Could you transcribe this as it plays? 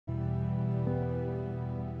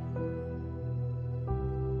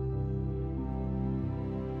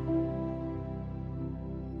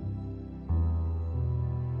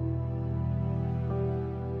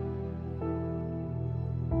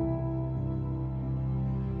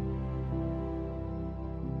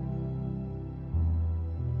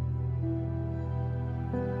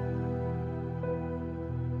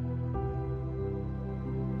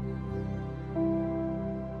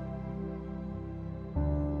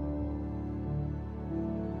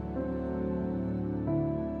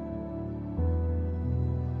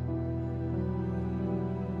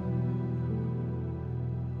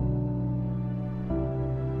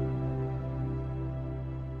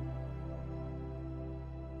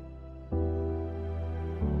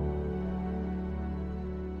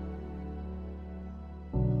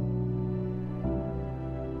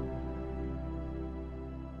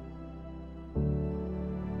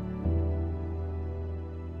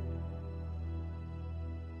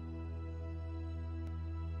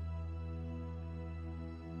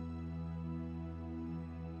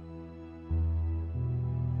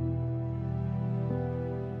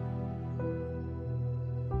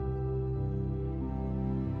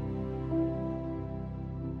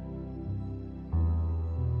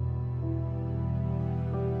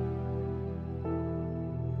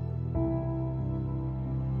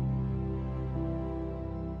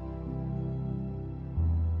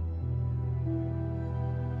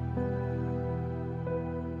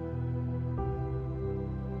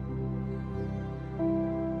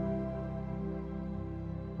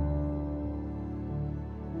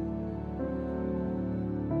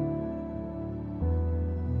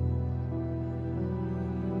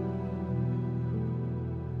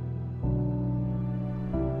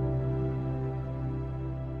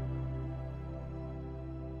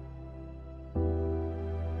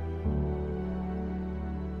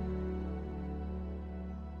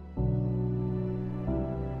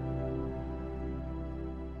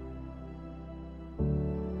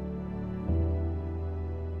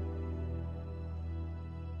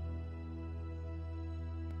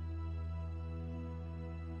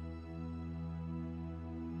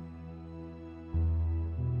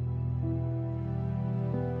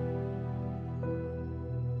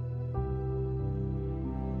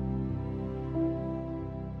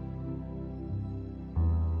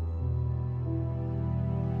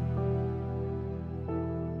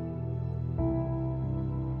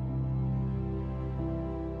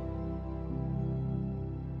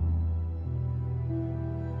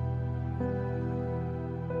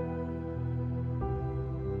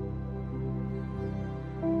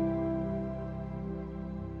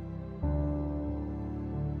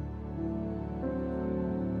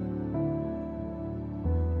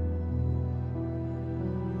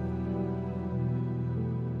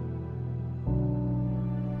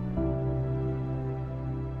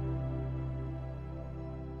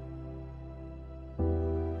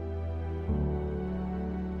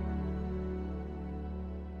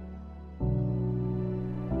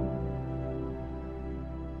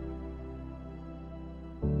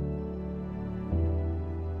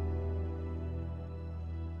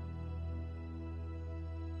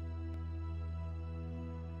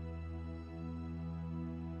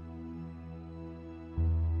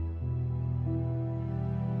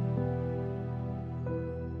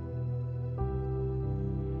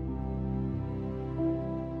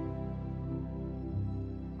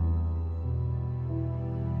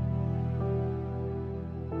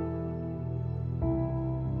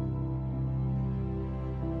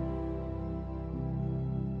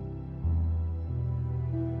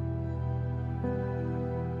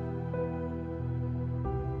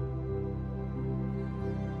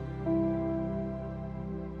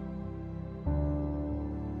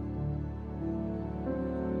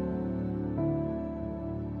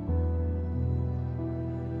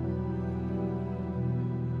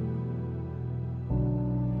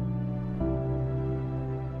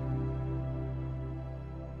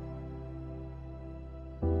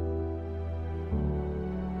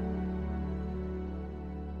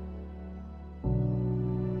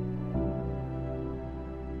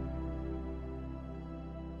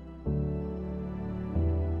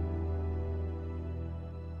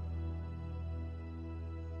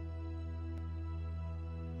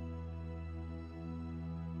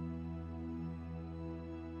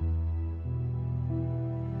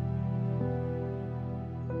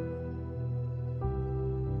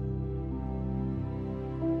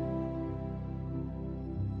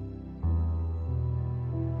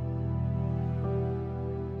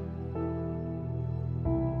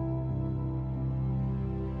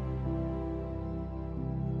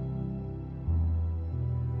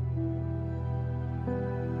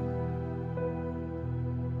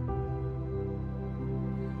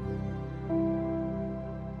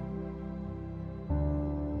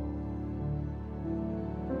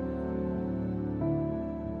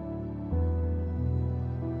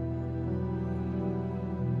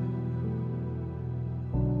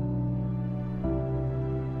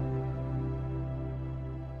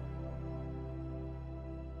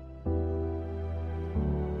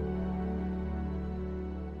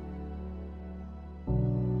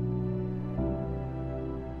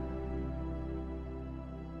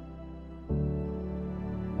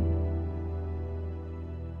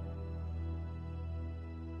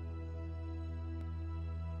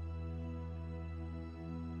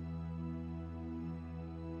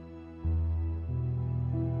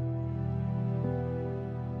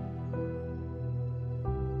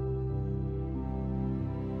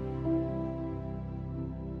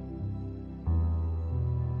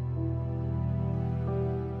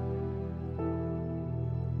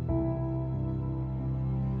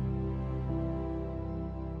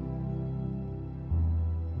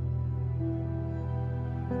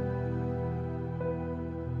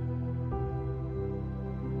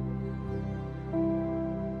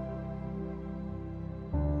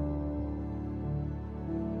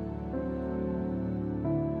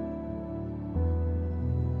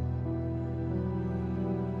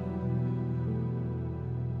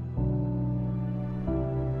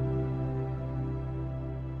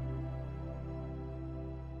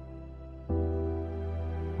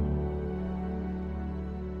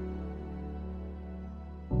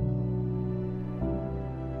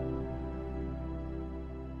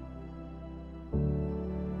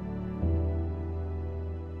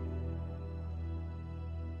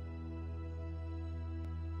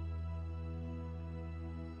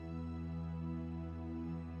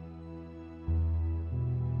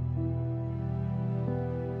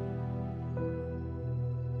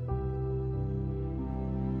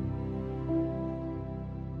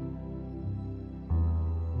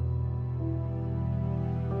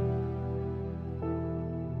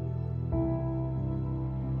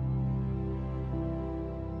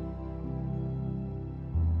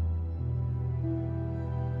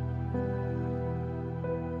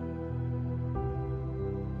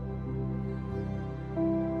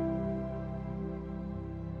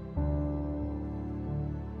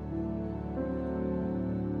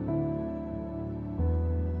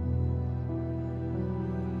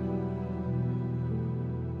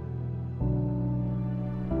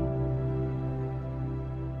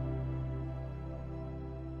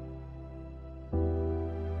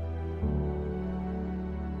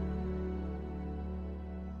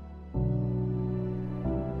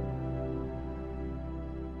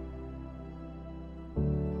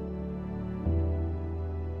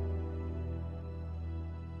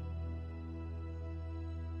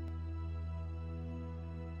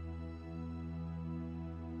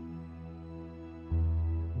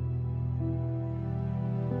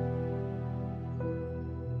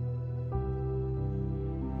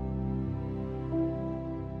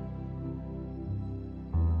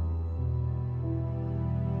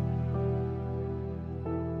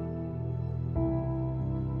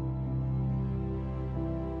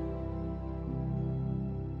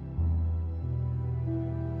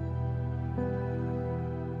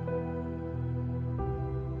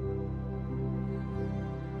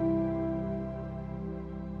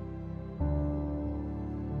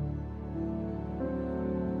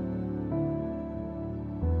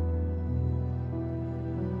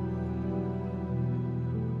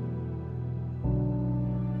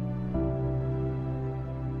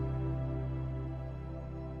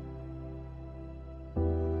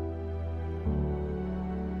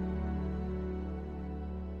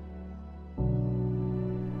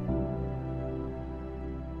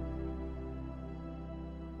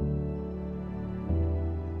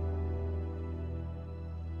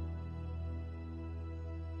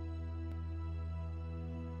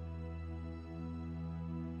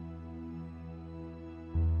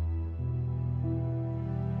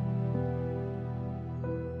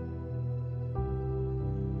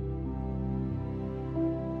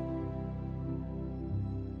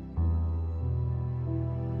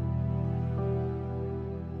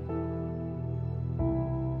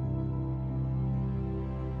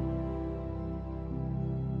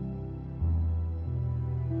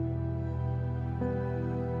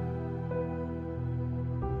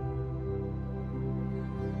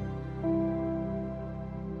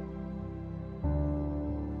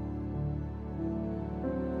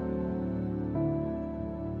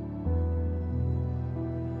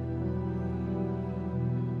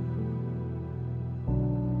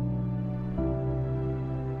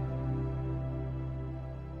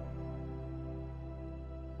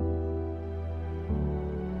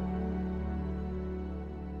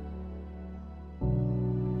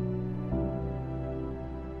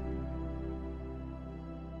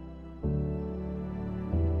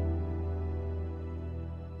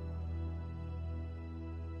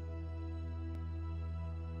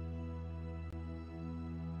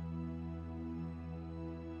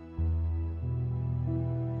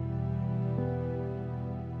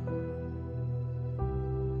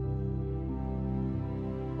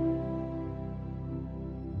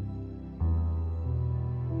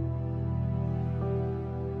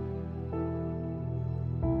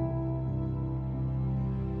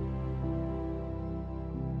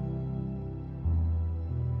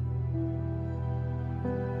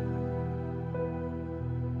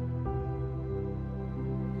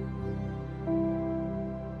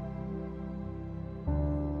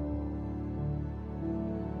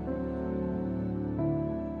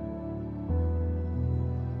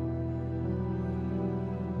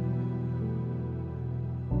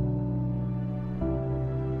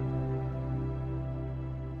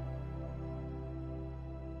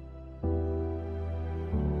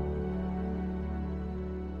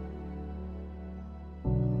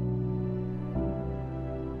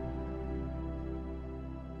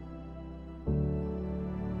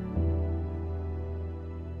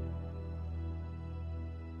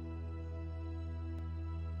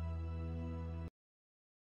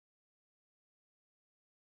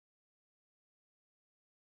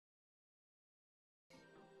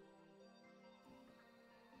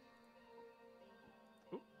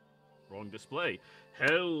wrong display.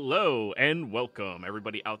 Hello and welcome,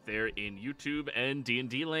 everybody out there in YouTube and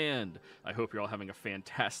D&D land. I hope you're all having a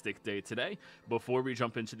fantastic day today. Before we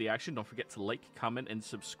jump into the action, don't forget to like, comment, and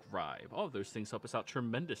subscribe. All of those things help us out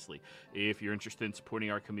tremendously. If you're interested in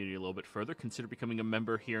supporting our community a little bit further, consider becoming a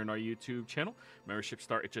member here in our YouTube channel. Memberships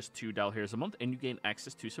start at just $2 a month, and you gain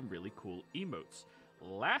access to some really cool emotes.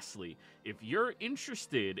 Lastly, if you're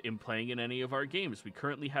interested in playing in any of our games, we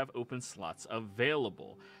currently have open slots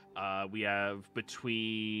available. We have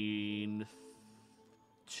between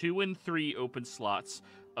 2 and 3 open slots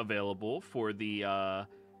available for the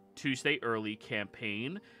Tuesday early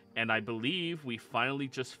campaign, and I believe we finally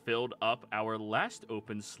just filled up our last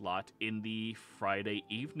open slot in the Friday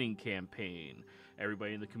evening campaign.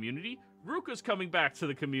 Everybody in the community, Ruka's coming back to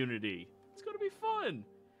the community. It's going to be fun.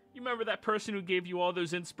 You remember that person who gave you all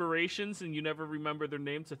those inspirations and you never remember their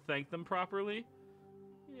name to thank them properly?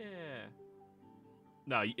 Yeah.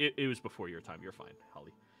 No, it was before your time. You're fine,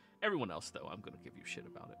 Holly. Everyone else, though, I'm going to give you shit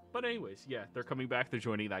about it. But anyways, yeah, they're coming back. They're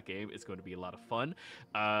joining that game. It's going to be a lot of fun.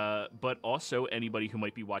 But also, anybody who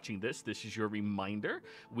might be watching this is your reminder.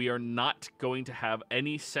 We are not going to have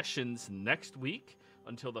any sessions next week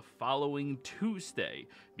until the following Tuesday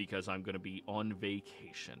because I'm going to be on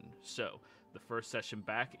vacation. So the first session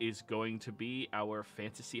back is going to be our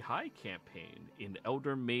Fantasy High campaign in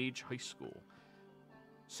Elder Mage High School.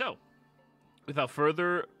 So, without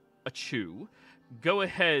further ado, go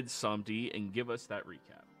ahead, Samdi, and give us that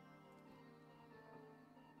recap.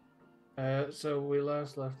 So we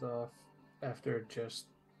last left off after just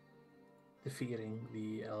defeating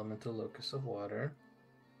the elemental locus of water,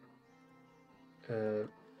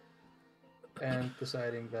 and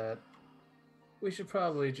deciding that we should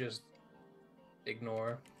probably just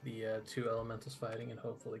ignore the 2 elementals fighting and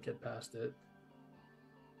hopefully get past it.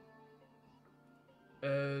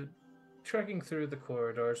 Trekking through the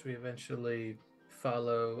corridors, we eventually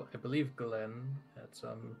follow, I believe Glenn had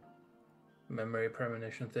some memory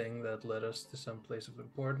premonition thing that led us to some place of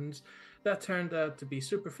importance. That turned out to be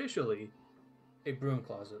superficially a broom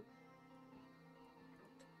closet,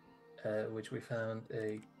 which we found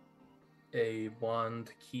a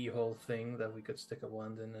wand keyhole thing that we could stick a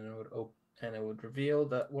wand in, and it would open, and it would reveal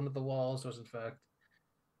that one of the walls was in fact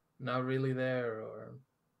not really there, or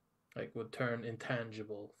like would turn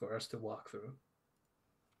intangible for us to walk through.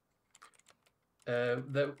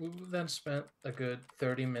 That we then spent a good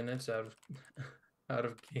 30 minutes out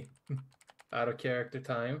of character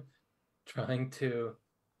time trying to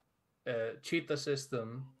cheat the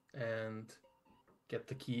system and get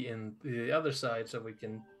the key in the other side so we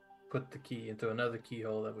can put the key into another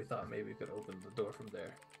keyhole that we thought maybe could open the door from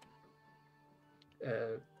there.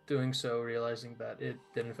 Doing so, realizing that it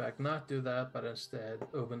did in fact not do that, but instead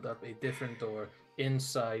opened up a different door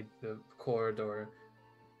inside the corridor.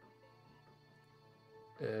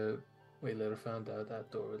 We later found out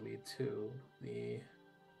that door would lead to the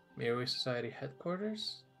Mirror Society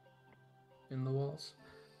headquarters in the walls.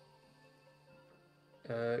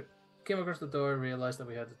 Came across the door, realized that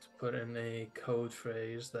we had to put in a code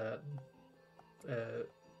phrase that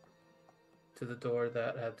to the door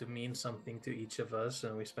that had to mean something to each of us,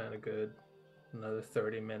 and we spent a good another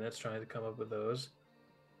 30 minutes trying to come up with those.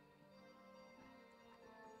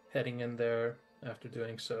 Heading in there, after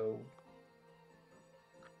doing so,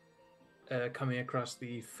 coming across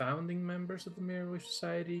the founding members of the Mirror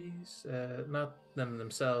Societies, not them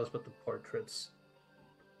themselves, but the portraits.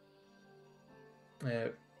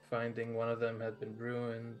 Finding one of them had been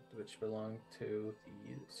ruined, which belonged to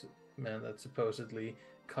the man that supposedly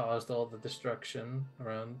caused all the destruction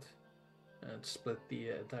around and split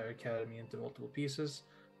the entire academy into multiple pieces.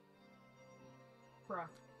 Bruh.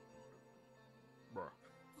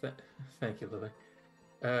 Thank you, Lily.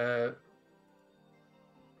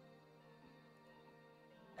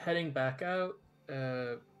 Heading back out,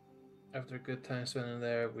 after a good time spent in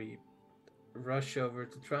there, we rush over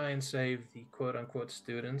to try and save the quote-unquote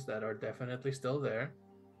students that are definitely still there.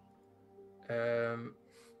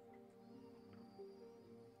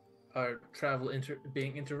 Our travel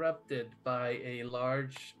being interrupted by a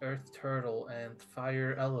large earth turtle and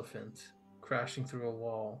fire elephant crashing through a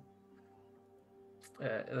wall.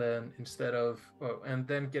 Then instead of, and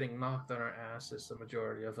then getting knocked on our asses, the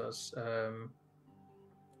majority of us.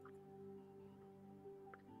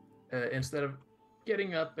 Instead of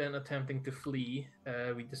getting up and attempting to flee,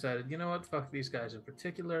 we decided, you know what, fuck these guys in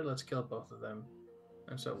particular, let's kill both of them.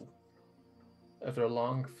 And so, after a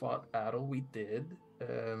long fought battle, we did.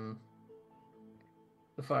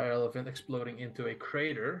 The fire elephant exploding into a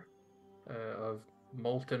crater of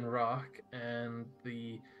molten rock, and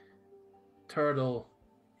the turtle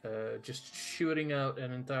just shooting out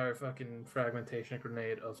an entire fucking fragmentation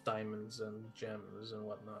grenade of diamonds and gems and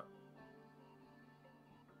whatnot.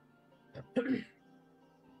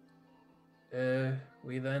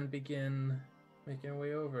 We then begin making our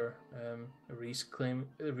way over. Reese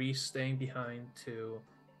staying behind to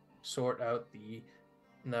sort out the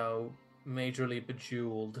now majorly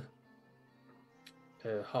bejeweled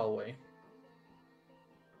hallway.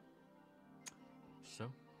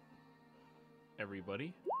 So,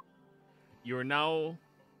 everybody, you are now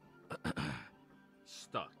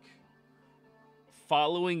stuck.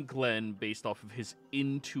 Following Glenn based off of his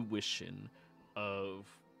intuition of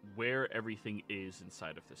where everything is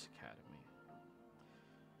inside of this academy.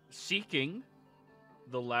 Seeking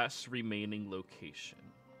the last remaining location.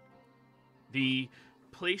 The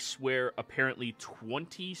place where apparently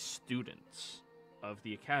 20 students of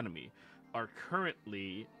the academy are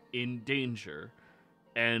currently in danger,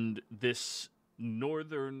 and this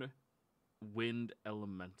northern wind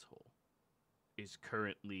elemental is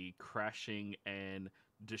currently crashing and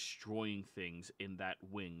destroying things in that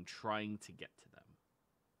wing, trying to get to them.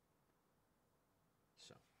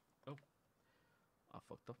 So, I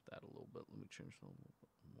fucked up that a little bit. Let me change that a little bit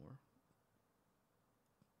more.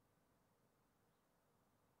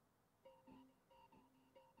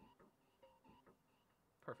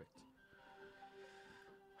 Perfect.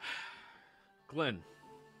 Glenn,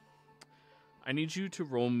 I need you to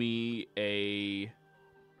roll me a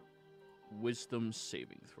wisdom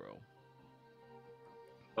saving throw.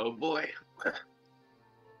 Oh boy.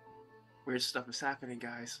 Weird stuff is happening,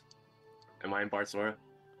 guys. Am I in Barcelona?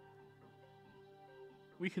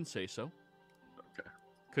 We can say so. Okay.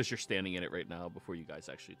 Because you're standing in it right now before you guys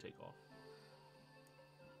actually take off.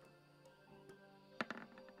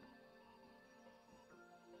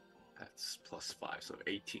 That's +5, so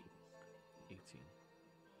 18. 18.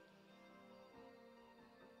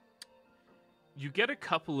 You get a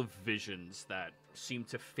couple of visions that seem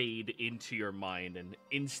to fade into your mind and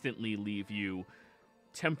instantly leave you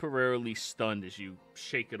temporarily stunned as you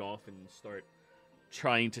shake it off and start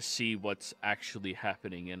trying to see what's actually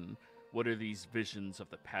happening and what are these visions of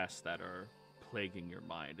the past that are plaguing your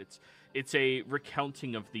mind. It's a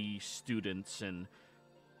recounting of the students and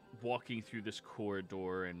walking through this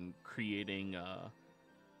corridor and creating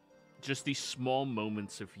just these small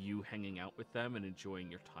moments of you hanging out with them and enjoying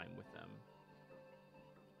your time with them.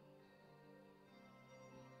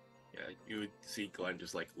 Yeah, you would see Glenn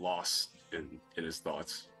just like lost in his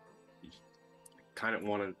thoughts. You kind of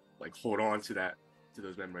want to like hold on to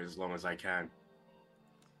those memories as long as I can.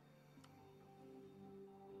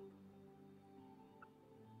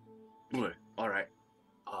 All right.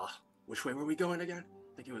 Which way were we going again?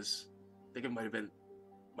 I think it might have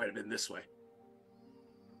been this way.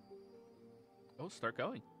 Oh, start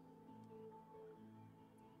going.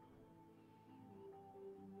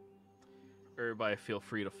 Everybody feel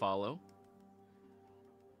free to follow.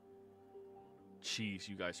 Jeez,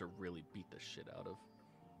 you guys are really beat the shit out of.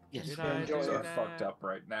 Yes, Did my I jaws do are that? fucked up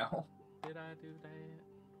right now. Did I do that?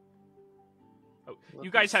 Oh, Look,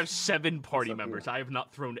 you guys it's- have 7 party up here. members. I have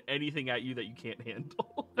not thrown anything at you that you can't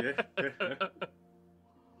handle.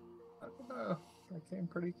 I came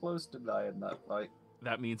pretty close to dying in that fight.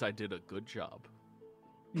 That means I did a good job.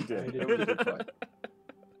 You did. did. It was a good fight.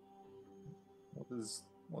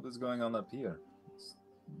 What is going on up here?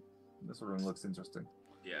 This room looks interesting.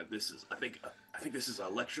 Yeah, this is. I think this is a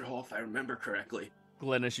lecture hall if I remember correctly.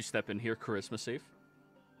 Glenn, as you step in here, charisma save.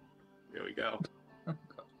 Here we go.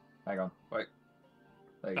 Hang on, wait.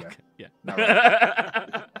 There you go. Okay, yeah. Now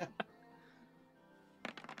right.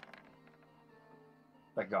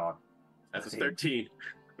 Thank God. That's a 13.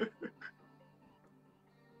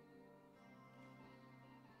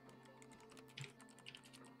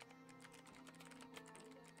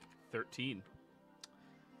 13.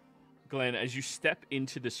 Glenn, as you step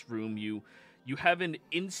into this room, you have an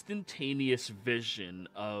instantaneous vision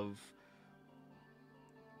of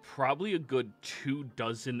probably a good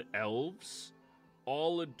 24 elves,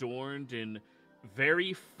 all adorned in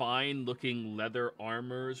very fine-looking leather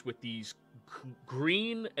armors with these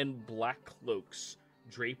green and black cloaks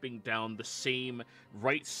draping down the same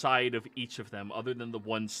right side of each of them, other than the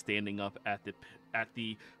one standing up at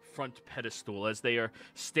the front pedestal. As they are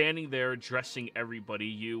standing there addressing everybody,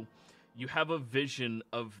 you have a vision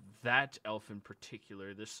of that elf in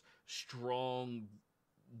particular, this strong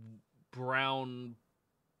brown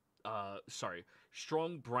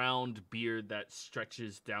beard that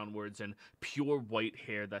stretches downwards and pure white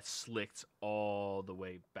hair that's slicked all the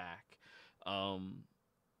way back.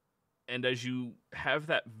 And as you have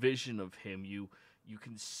that vision of him, you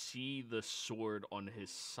can see the sword on his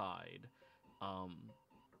side.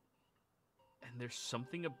 and there's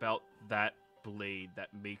something about that blade that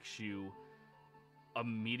makes you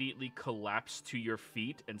immediately collapse to your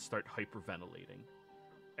feet and start hyperventilating.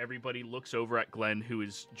 Everybody looks over at Glenn, who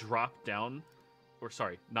is dropped down, or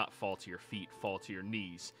sorry, not fall to your feet, fall to your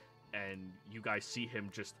knees, and you guys see him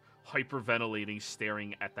just hyperventilating,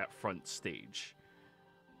 staring at that front stage.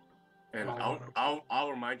 And Oh, I'll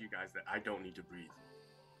remind you guys that I don't need to breathe.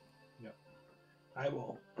 Yep. I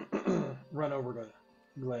will run over to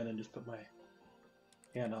Glenn and just put my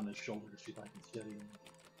hand on his shoulder to see if I can steady him.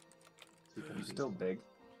 See if You're anything's still going. big.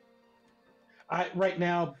 Right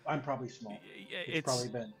now, I'm probably small. Yeah, It's probably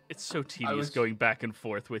been. it's so tedious was- going back and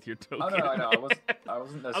forth with your token. Oh no, I know. I wasn't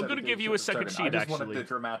I'm necessarily. gonna give being you a super second token. sheet, I just wanted actually. the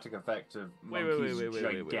dramatic effect of Wait, Monkey's wait,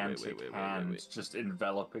 gigantic wait. hands just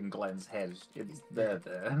enveloping Glenn's head. It's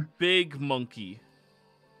there. Big monkey.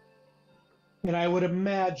 And I would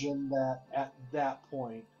imagine that at that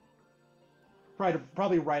point,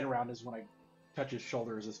 probably right around is when I touch his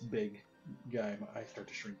shoulder as this big guy, I start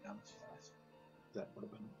to shrink down his size. That would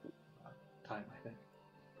have been time, I think.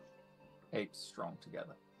 Apes strong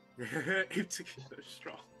together. It's together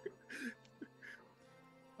strong.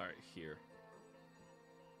 All right, here.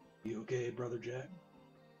 You okay, Brother Jack?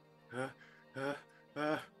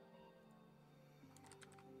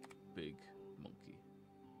 Big monkey.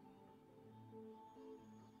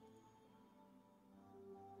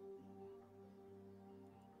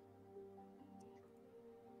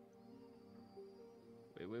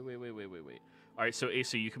 Wait. All right, so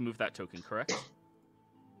Asa, you can move that token, correct?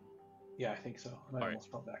 Yeah, I think so. And I Alright.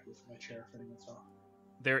 almost fell backwards from my chair if anyone saw.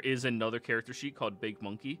 There is another character sheet called Big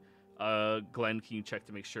Monkey. Glenn, can you check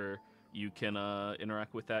to make sure you can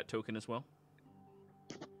interact with that token as well?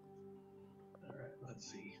 Alright, let's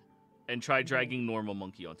see. And try dragging normal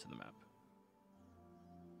monkey onto the map.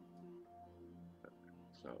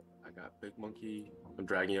 So I got Big Monkey. I'm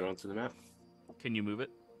dragging it onto the map. Can you move it?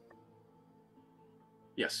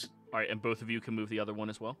 Yes. All right, and both of you can move the other one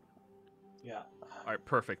as well? Yeah. All right,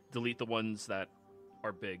 perfect. Delete the ones that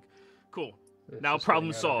are big. Cool. It's Now just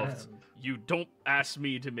problem getting out of solved. hand. You don't ask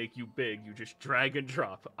me to make you big. You just drag and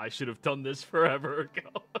drop. I should have done this forever ago.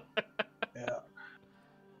 Yeah.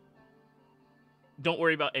 Don't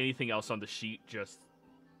worry about anything else on the sheet. Just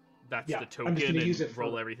that's Yeah, the I'm just token gonna and use it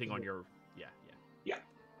roll for- everything on your... Yeah.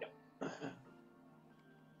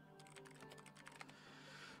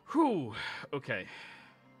 Whew. Okay.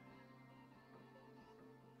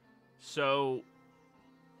 So...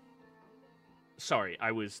 Sorry,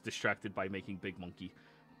 I was distracted by making Big Monkey.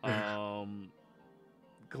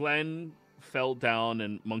 Glenn fell down,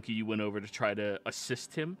 and Monkey, you went over to try to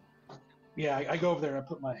assist him. Yeah, I go over there and I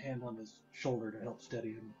put my hand on his shoulder to help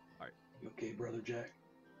steady him. Alright. You okay, Brother Jack?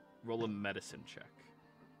 Roll a medicine check.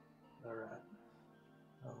 Alright.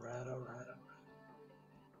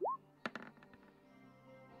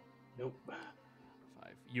 Nope. 5.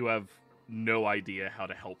 You have no idea how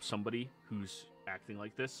to help somebody who's acting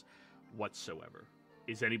like this whatsoever.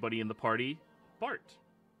 Is anybody in the party? Bart.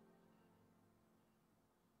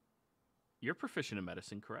 You're proficient in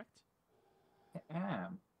medicine, correct? I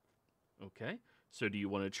am. Okay. So do you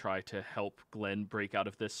want to try to help Glenn break out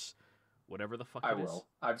of this, whatever the fuck I it is? will.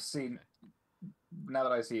 I've seen. Now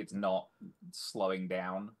that I see it's not slowing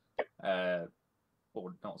down, or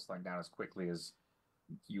not slowing down as quickly as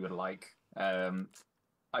you would like.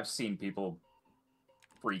 I've seen people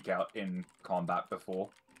freak out in combat before,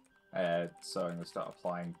 so I'm gonna start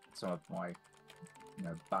applying some of my,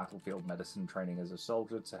 battlefield medicine training as a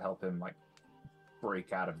soldier to help him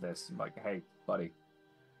break out of this. Like, hey, buddy,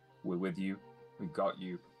 we're with you, we got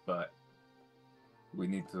you, but we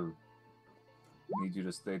need you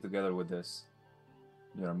to stay together with this.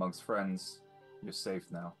 You're amongst friends. You're safe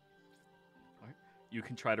now. You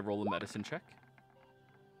can try to roll a medicine check.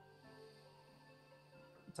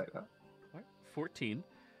 I'll take that. All right, 14.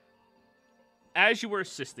 As you were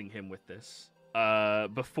assisting him with this,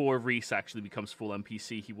 before Reese actually becomes full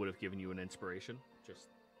NPC, he would have given you an inspiration. Just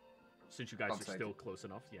since you guys I'll are take still it. close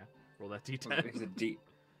enough, yeah. Roll that It's D10. a D.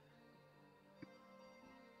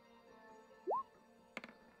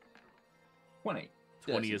 $20. 20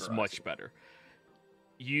 Dirty is much variety. better.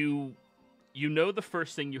 You know the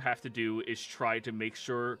first thing you have to do is try to make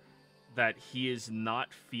sure that he is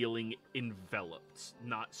not feeling enveloped,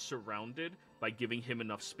 not surrounded, by giving him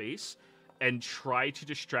enough space, and try to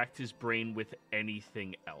distract his brain with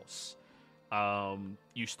anything else.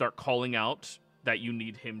 You start calling out that you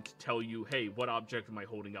need him to tell you, hey, what object am I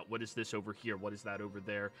holding up? What is this over here? What is that over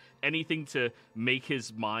there? Anything to make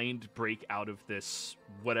his mind break out of this,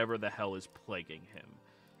 whatever the hell is plaguing him.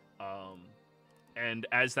 And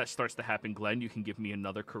as that starts to happen, Glenn, you can give me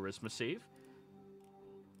another charisma save.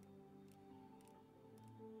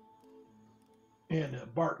 And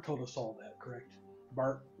Bart told us all that, correct?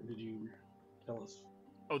 Bart, did you tell us?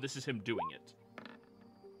 Oh, this is him doing it.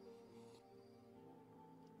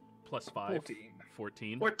 Plus 5. 14.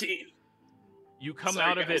 14. 14. You come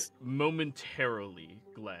Sorry, out of guys. it momentarily,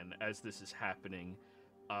 Glenn, as this is happening.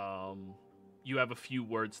 You have a few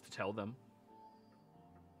words to tell them.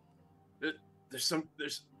 There's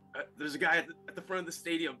a guy at the front of the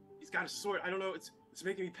stadium. He's got a sword. I don't know. It's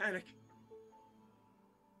making me panic.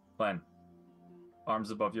 Glenn,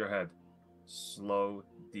 arms above your head. Slow,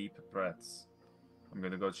 deep breaths. I'm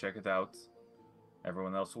gonna go check it out.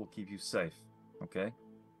 Everyone else will keep you safe, okay?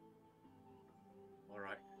 All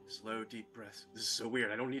right. Slow, deep breaths. This is so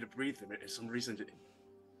weird. I don't need to breathe them. There's some reason to.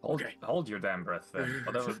 Okay. Hold your damn breath then.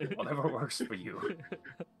 Whatever works for you.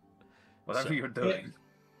 Whatever So- you're doing.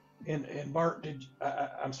 And Bart,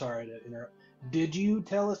 I'm sorry to interrupt. Did you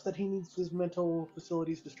tell us that he needs his mental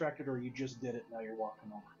facilities distracted, or you just did it? Now you're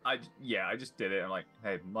walking over. I just did it. I'm like,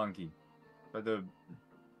 hey, monkey, talk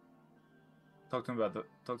to him about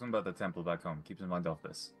the temple back home. Keep his mind off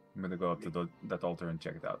this. I'm gonna go up to that altar and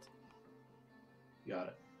check it out. Got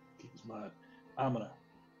it. Keep his mind.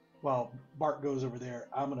 While Bart goes over there,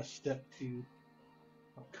 I'm gonna step to.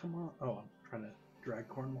 Oh, come on! Oh, I'm trying to drag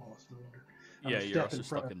Cornwallis. No wonder. I'm Yeah, gonna you're step also in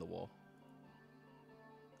front stuck of- in the wall.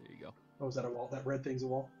 There you go. Oh, is that a wall? That red thing's a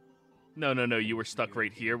wall? No, you were stuck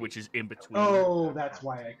right here, which is in between. Oh, that's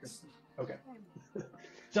why I could. Okay.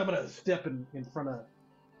 So I'm gonna step in front of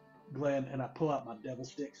Glenn, and I pull out my devil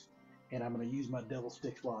sticks, and I'm gonna use my devil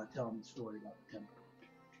sticks while I tell him the story about the temple.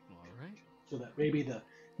 All right. So that maybe the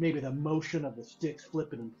motion of the sticks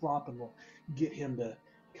flipping and flopping will get him to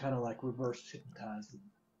kind of like reverse hypnotize them.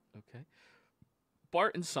 Okay.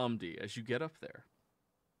 Bart and Samdi, as you get up there,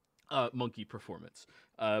 monkey performance.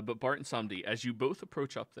 But Bart and Samdi, as you both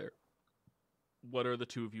approach up there, what are the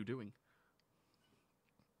two of you doing?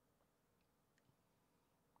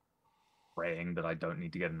 Praying that I don't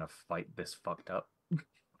need to get in a fight this fucked up.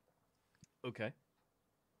 Okay.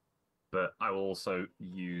 But I will also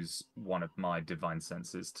use one of my divine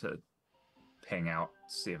senses to ping out,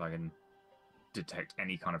 see if I can detect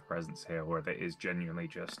any kind of presence here, or if it is genuinely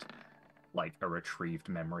just like a retrieved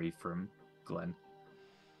memory from Glenn.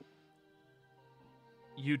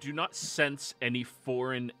 You do not sense any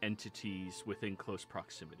foreign entities within close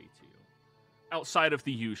proximity to you, outside of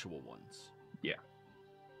the usual ones. Yeah.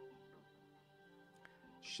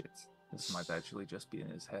 Shit. This might actually just be in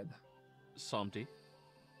his head. Samdi,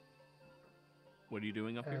 what are you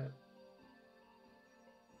doing up here?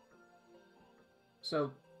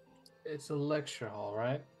 So, it's a lecture hall,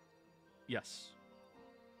 right? Yes.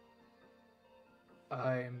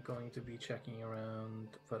 I am going to be checking around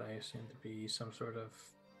what I assume to be some sort of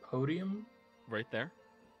podium. Right there.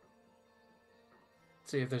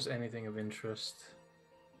 See if there's anything of interest.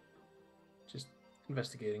 Just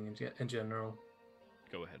investigating in general.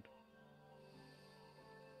 Go ahead.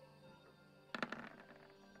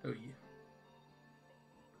 Oh yeah.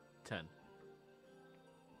 10.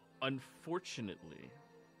 Unfortunately,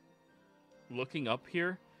 looking up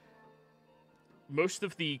here, most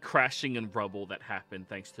of the crashing and rubble that happened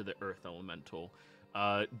thanks to the earth elemental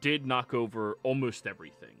did knock over almost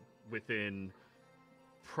everything within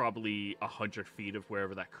probably 100 feet of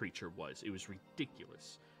wherever that creature was. It was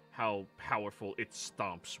ridiculous how powerful its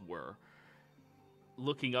stomps were.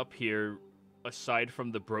 Looking up here, aside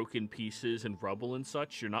from the broken pieces and rubble and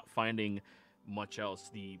such, you're not finding much else.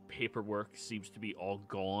 The paperwork seems to be all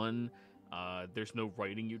gone. There's no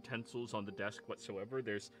writing utensils on the desk whatsoever.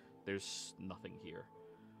 There's nothing here.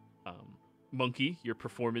 Monkey, your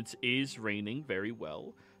performance is reigning very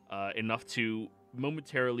well, enough to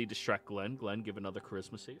momentarily distract Glenn. Glenn, give another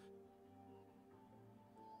charisma save.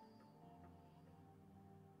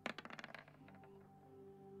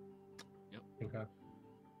 Yep. Okay.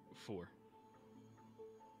 4. I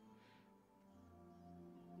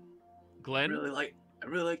Glenn,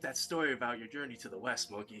 really like that story about your journey to the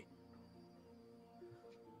west, monkey.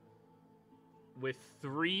 with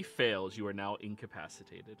 3 fails, you are now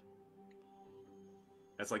incapacitated.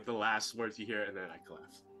 That's like the last words you hear, and then I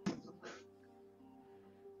collapse.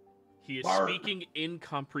 He is Bart. speaking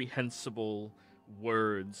incomprehensible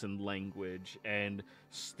words and language and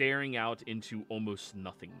staring out into almost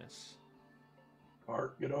nothingness.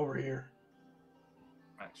 Bart, get over here.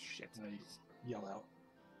 Ah, shit. And I yell out.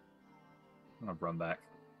 I'm gonna run back.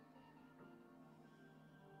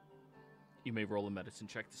 You may roll a medicine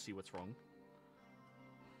check to see what's wrong.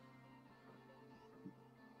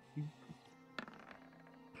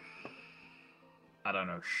 I don't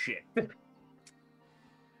know shit.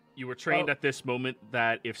 You were trained Oh. at this moment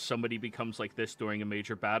that if somebody becomes like this during a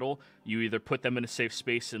major battle, you either put them in a safe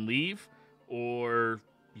space and leave, or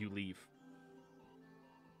you leave.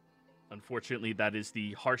 Unfortunately, that is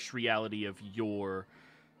the harsh reality of your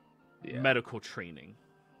medical training.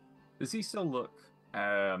 Does he still look?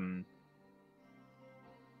 Oh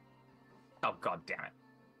god damn it!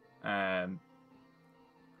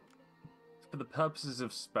 For the purposes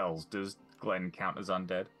of spells, does Glenn count as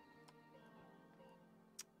undead?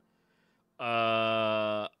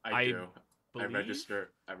 I do. I believe- register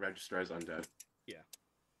as undead. Yeah.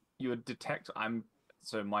 You would detect.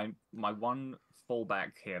 So my one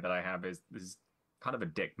fallback here that I have is kind of a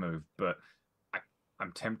dick move, but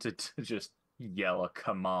I'm tempted to just yell a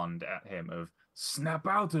command at him of snap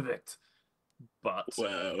out of it. But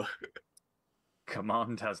Whoa.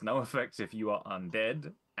 command has no effect if you are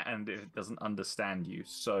undead, and it doesn't understand you.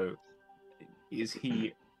 So is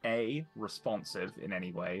he A, responsive in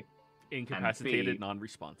any way? Incapacitated, B,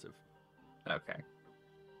 non-responsive. Okay.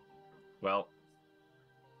 Well,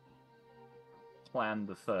 plan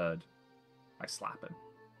the third. I slap him.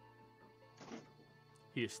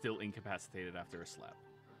 He is still incapacitated after a slap.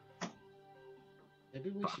 Maybe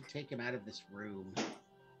we should take him out of this room.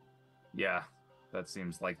 Yeah, that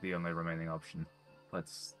seems like the only remaining option.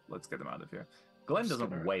 Let's get them out of here. Glenn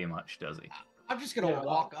doesn't weigh much, does he? I'm just gonna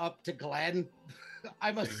walk up to Glenn.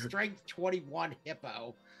 I'm a strength 21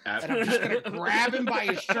 hippo, and I'm just gonna grab him by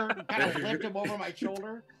his shirt and kind of lift him over my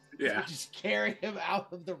shoulder. Yeah. And just carry him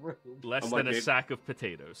out of the room. Less I'm than like a it- sack of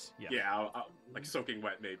potatoes. Yeah. Yeah, I'll, like soaking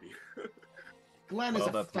wet maybe. Glenn Well, is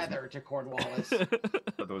a that was- feather to Cornwallis.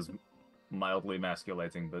 That was mildly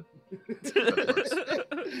emasculating, but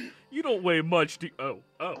You don't weigh much, do Oh.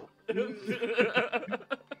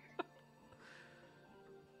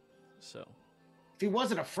 So, If he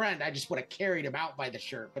wasn't a friend, I just would have carried him out by the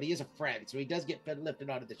shirt. But he is a friend, so he does get lifted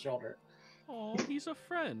onto the shoulder. oh, he's a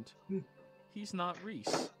friend. He's not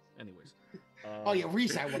Reese. Anyways. Oh yeah,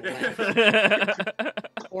 Reese, I would have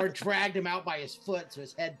left. Or dragged him out by his foot so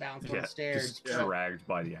his head bounced on the stairs. just dragged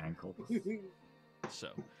by the ankle. So,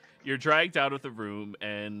 you're dragged out of the room,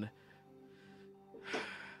 and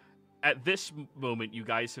at this moment, you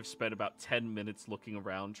guys have spent about 10 minutes looking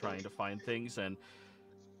around trying to find things, and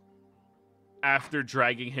after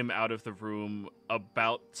dragging him out of the room,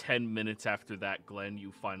 about 10 minutes after that, Glenn,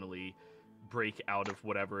 you finally break out of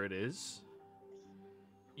whatever it is.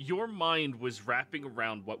 Your mind was wrapping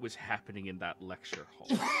around what was happening in that lecture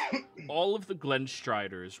hall. All of the Glen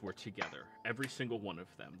Striders were together, every single one of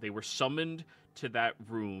them. They were summoned to that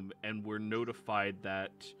room and were notified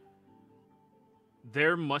that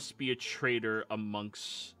there must be a traitor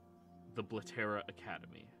amongst the Blatera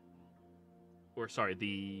Academy. Or, sorry,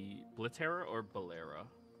 the Blatera or Balera?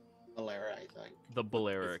 Valera, I think. The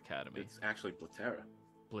Balera Academy. It's actually Blatera.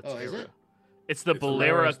 Blatera. Oh, is it? It's the It's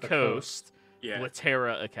Balera Balera's the Coast. Yeah.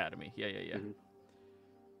 Blatera Academy. Yeah. Mhm.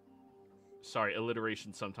 Sorry,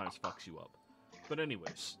 alliteration sometimes fucks you up. But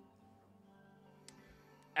anyways,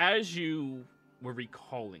 as you were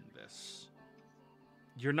recalling this,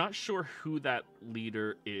 you're not sure who that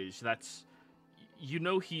leader is. You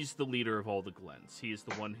know he's the leader of all the Glens. He is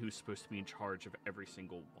the one who's supposed to be in charge of every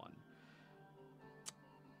single one.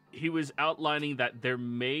 He was outlining that there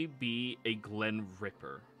may be a Glen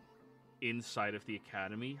Ripper inside of the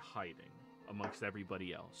academy hiding amongst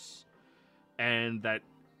everybody else. And that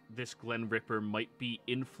this Glen Ripper might be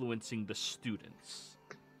influencing the students,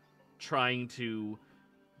 trying to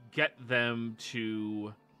get them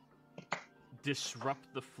to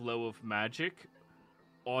disrupt the flow of magic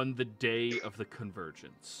on the day of the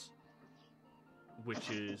convergence, which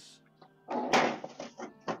is...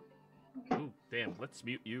 Ooh, damn, let's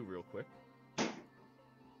mute you real quick. There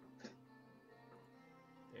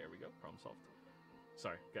we go, problem solved.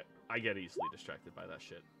 Sorry, I get easily distracted by that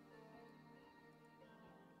shit.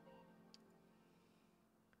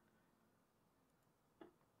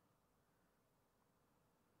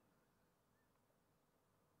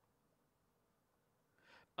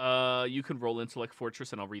 You can roll Intellect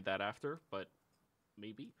Fortress, and I'll read that after, but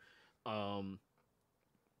maybe.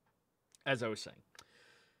 As I was saying,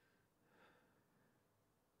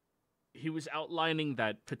 he was outlining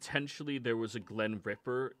that potentially there was a Glen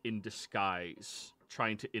Ripper in disguise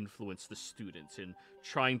trying to influence the students and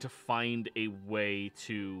trying to find a way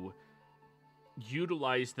to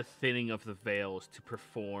utilize the thinning of the veils to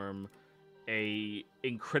perform a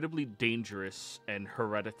incredibly dangerous and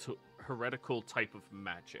heretical type of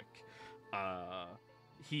magic.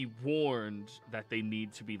 He warned that they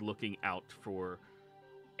need to be looking out for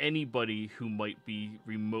anybody who might be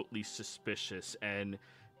remotely suspicious, and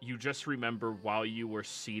you just remember while you were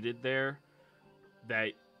seated there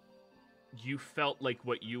that you felt like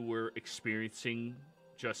what you were experiencing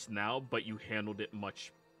just now, but you handled it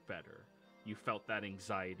much better. You felt that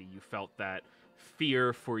anxiety. You felt that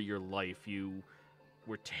fear for your life. You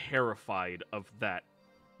were terrified of that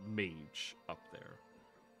mage up there.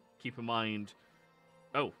 Keep in mind,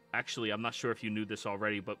 oh, actually, I'm not sure if you knew this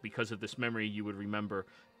already, but because of this memory, you would remember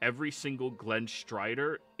every single Glen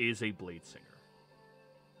Strider is a Blade Singer.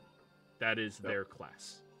 That is their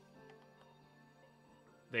class.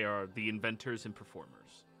 They are the inventors and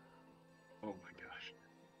performers. Oh my gosh.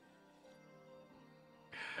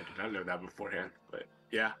 I did not know that beforehand, but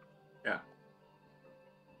yeah.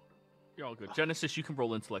 You're all good. Genesis, you can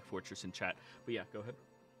roll Intellect Fortress in chat. But yeah, go ahead.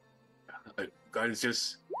 Glenn's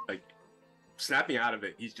just, like, snapping out of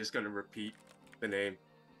it. He's just going to repeat the name.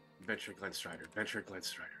 Venture Glen Strider. Venture Glen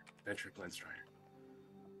Strider. Venture Glen Strider.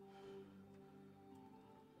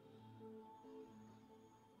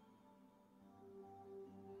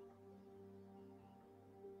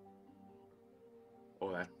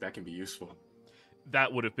 Oh, that can be useful.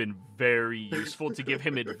 That would have been very useful to give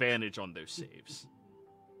him advantage on those saves.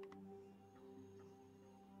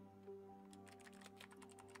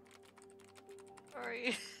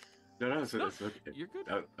 Sorry. No, it's okay. You're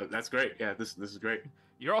good. That's great. Yeah, this is great.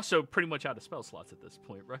 You're also pretty much out of spell slots at this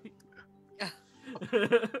point, right? Yeah.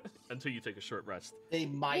 Until you take a short rest. They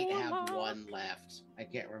might have one left. I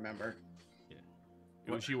can't remember. Yeah.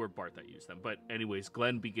 It was you or Bart that used them. But anyways,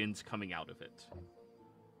 Glenn begins coming out of it.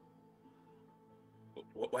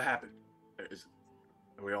 What happened?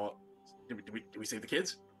 Are we all? Did we save the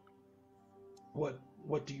kids? What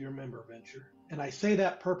do you remember, Venture? And I say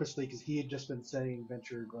that purposely because he had just been saying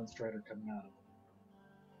Venture Glen Strider coming out of it.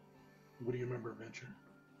 What do you remember, Venture?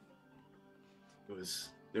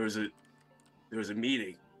 There was a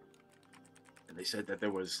meeting, and they said that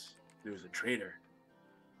there was a traitor.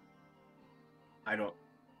 I don't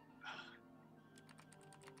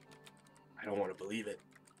want to believe it.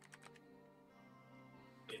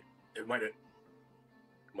 It might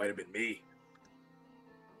have been me.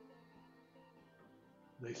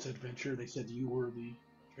 They said Venture. They said you were the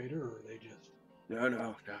traitor, or they just?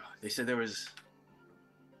 No. They said there was.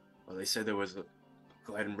 Well, they said there was a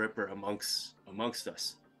Glen Ripper amongst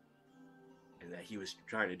us, and that he was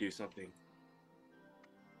trying to do something.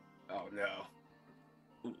 Oh no.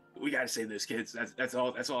 We gotta save those kids. That's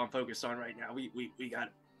all I'm focused on right now. We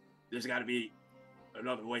got. There's got to be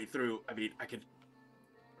another way through. I mean, I could.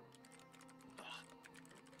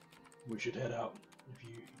 We should head out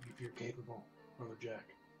if you're capable, Brother Jack.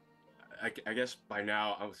 I guess by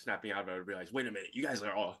now I was snapping out of it. I realized, wait a minute, you guys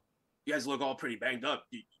look all pretty banged up.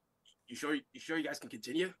 You sure you guys can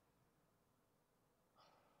continue?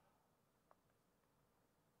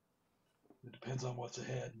 It depends on what's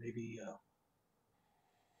ahead. Maybe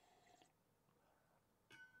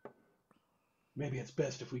it's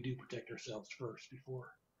best if we do protect ourselves first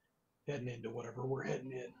before heading into whatever we're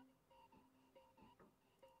heading in.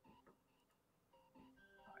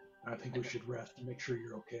 I think we should rest and make sure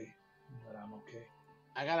you're okay, and that I'm okay.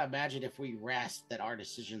 I gotta imagine if we rest that our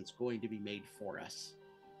decision's going to be made for us.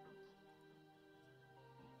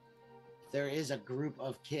 If there is a group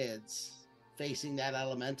of kids facing that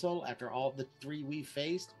elemental after all the 3 we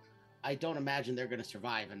faced, I don't imagine they're going to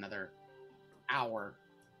survive another hour.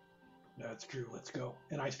 That's true. Let's go.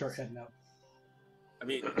 And I start heading out. I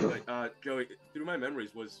mean, Joey, through my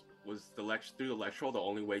memories, was through the lecture hall the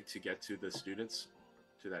only way to get to the students?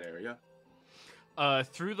 To that area?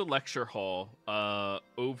 Through the lecture hall,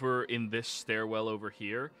 over in this stairwell over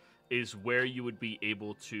here, is where you would be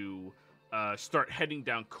able to start heading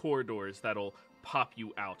down corridors that'll pop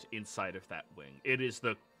you out inside of that wing. It is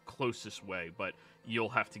the closest way, but you'll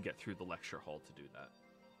have to get through the lecture hall to do that.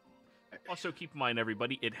 Also, keep in mind,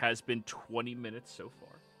 everybody, it has been 20 minutes so far.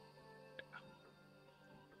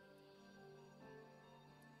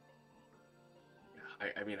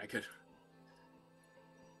 I mean, I could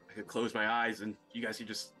close my eyes and you guys could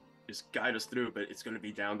just guide us through, but it's going to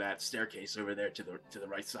be down that staircase over there to the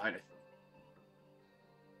right side.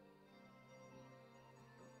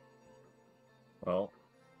 Well,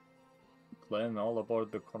 Glenn, all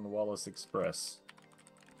aboard the Cornwallis Express.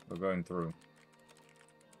 We're going through.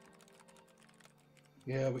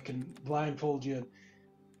 Yeah, we can blindfold you.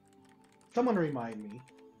 Someone remind me.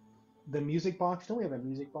 The music box. Don't we have a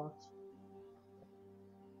music box?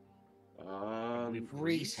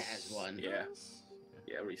 Reese has one. Yeah,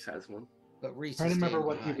 Reese has one. But Reese I'm trying to is remember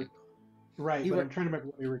what behind. Right, but I'm trying to remember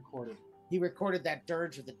what we recorded. He recorded that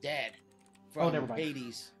Dirge of the Dead from never mind.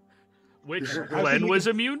 Hades. Which Sure. Glenn was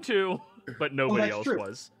immune to, but nobody that's else true.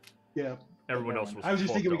 was. Yeah. Everyone else was. I was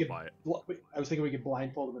just thinking fucked up by it. I was thinking we could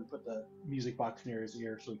blindfold him and put the music box near his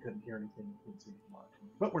ear so he couldn't hear anything. He couldn't see anything.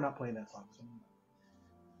 But we're not playing that song. So.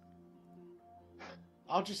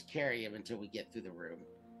 I'll just carry him until we get through the room.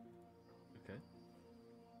 Okay.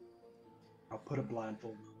 I'll put a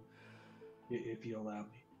blindfold on if you allow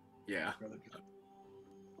me. Yeah. Brother.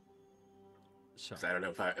 So, 'Cause I don't know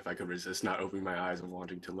if I could resist not opening my eyes and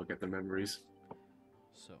wanting to look at the memories.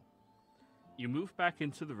 so you move back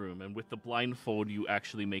into the room, and with the blindfold, you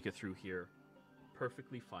actually make it through here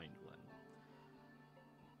perfectly fine, Glenn.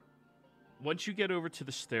 Once you get over to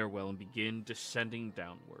the stairwell and begin descending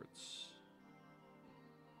downwards,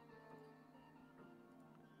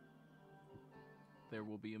 there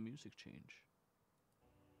will be a music change.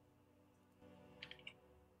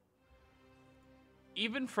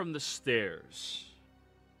 Even from the stairs,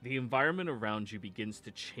 the environment around you begins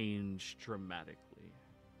to change dramatically.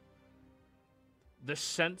 The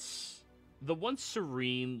once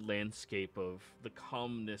serene landscape of the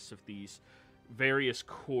calmness of these various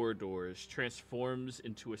corridors transforms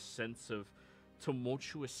into a sense of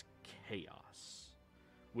tumultuous chaos,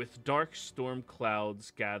 with dark storm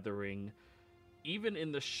clouds gathering even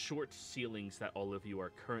in the short ceilings that all of you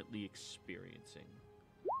are currently experiencing.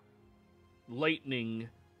 Lightning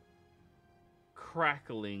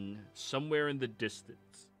crackling somewhere in the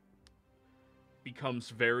distance becomes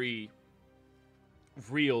very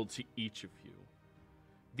real to each of you.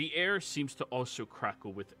 The air seems to also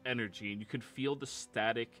crackle with energy, and you can feel the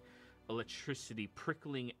static electricity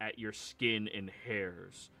prickling at your skin and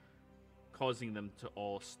hairs, causing them to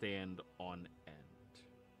all stand on end.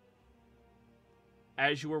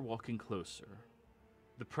 As you are walking closer,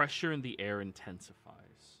 the pressure in the air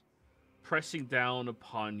intensifies, pressing down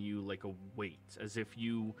upon you like a weight, as if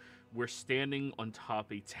you were standing on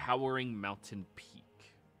top a towering mountain peak.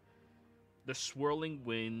 The swirling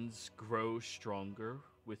winds grow stronger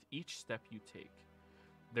with each step you take,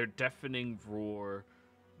 their deafening roar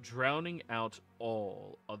drowning out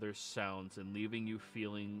all other sounds and leaving you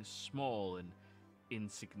feeling small and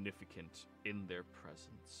insignificant in their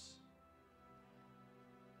presence.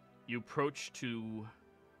 You approach to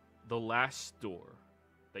the last door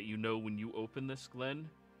that you know when you open this, Glenn,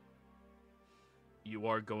 you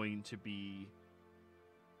are going to be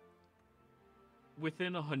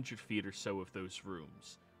within 100 feet or so of those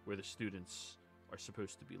rooms where the students are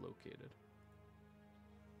supposed to be located.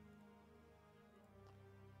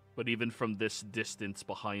 But even from this distance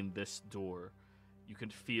behind this door, you can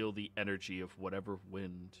feel the energy of whatever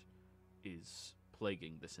wind is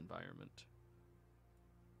plaguing this environment.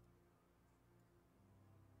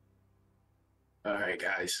 All right,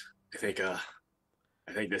 guys. I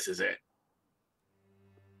think this is it.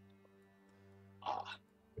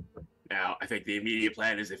 Now, I think the immediate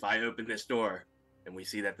plan is if I open this door and we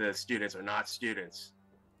see that the students are not students,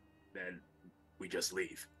 then we just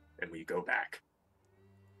leave and we go back.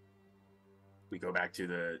 We go back to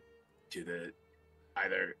the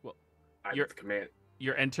either you're- the command.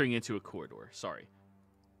 You're entering into a corridor, sorry.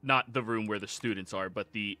 Not the room where the students are,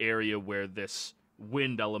 but the area where this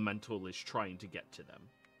wind elemental is trying to get to them.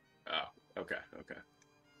 Oh, okay.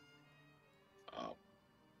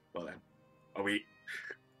 Well then, are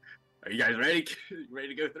you guys ready? Ready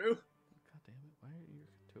to go through? God damn it, why are your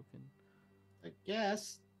token? I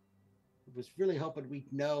guess. I was really hoping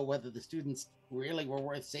we'd know whether the students really were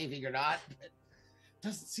worth saving or not, but it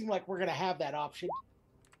doesn't seem like we're gonna have that option.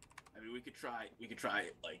 I mean, we could try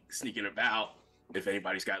like sneaking about if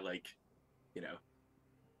anybody's got like,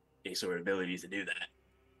 any sort of abilities to do that.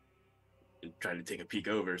 And trying to take a peek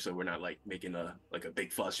over so we're not like making a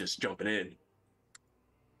big fuss just jumping in.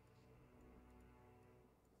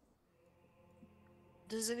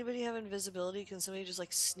 Does anybody have invisibility? Can somebody just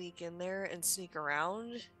like sneak in there and sneak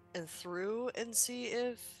around and through and see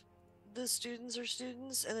if the students are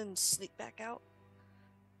students and then sneak back out?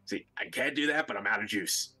 See, I can't do that, but I'm out of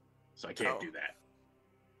juice. So I can't Oh. do that.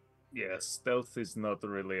 Yeah, stealth is not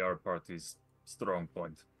really our party's strong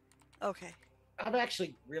point. Okay. I'm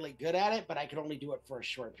actually really good at it, but I can only do it for a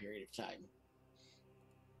short period of time.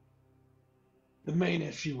 The main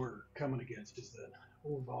issue we're coming against is that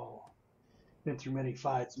we've all been through many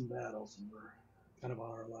fights and battles, and we're kind of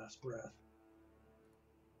on our last breath.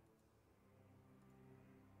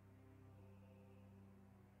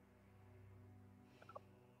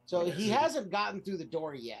 So he hasn't gotten through the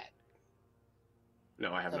door yet,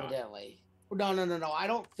 No, I have not. evidently. No. I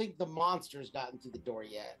don't think the monster's gotten through the door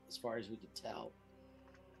yet, as far as we can tell.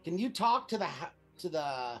 Can you talk to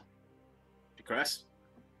the To Crest?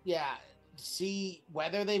 yeah, see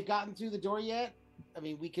whether they've gotten through the door yet? I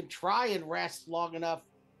mean, we can try and rest long enough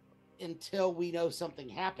until we know something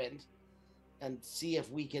happened and see if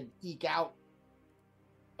we can eke out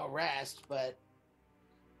a rest, but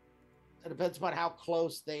it depends upon how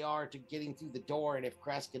close they are to getting through the door and if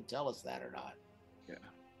Crest can tell us that or not. Yeah.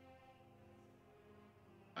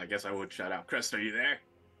 I guess I would shout out, Crest, are you there?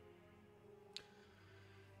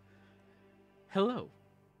 Hello,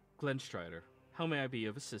 Glenn Strider. How may I be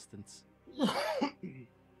of assistance?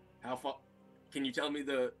 How far? Can you tell me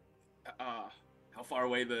how far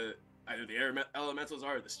away either the air elementals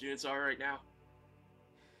are or the students are right now?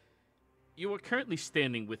 You are currently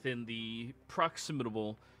standing within the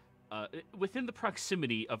proximity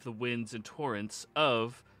of the winds and torrents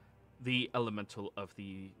of the elemental of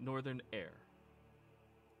the northern air.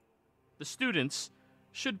 The students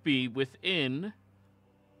should be within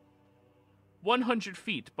 100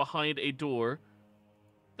 feet behind a door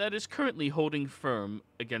that is currently holding firm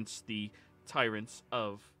against the tyrants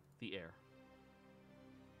of the air.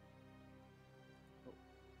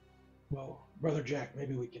 Well, Brother Jack,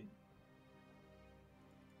 maybe we can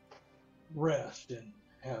rest and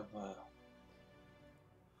have,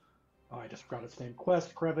 I just forgot its name.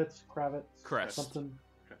 Kravitz, Crest. something.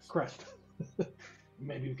 Crest.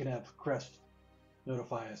 Maybe we can have Crest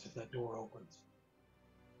notify us if that door opens.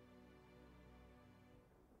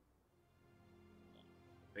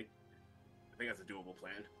 I think that's a doable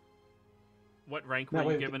plan. What rank That were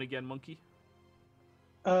way you we given again, Monkey?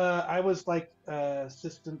 I was like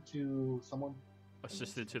assistant to someone.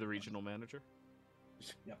 Assistant to the regional manager?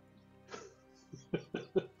 Yep.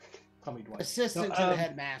 Call me Dwight. Assistant No, to the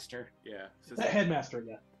headmaster. Yeah. Headmaster,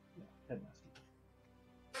 yeah. Headmaster.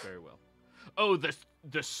 Very well. Oh, the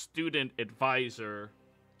student advisor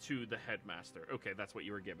to the headmaster. Okay, that's what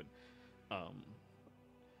you were given.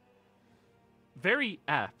 Very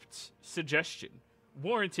apt suggestion,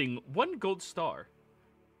 warranting 1 gold star.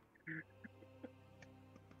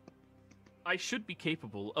 I should be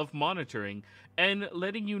capable of monitoring and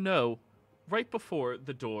letting you know right before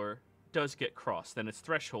the door does get crossed and its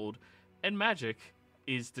threshold and magic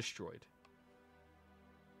is destroyed.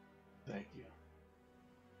 Thank you.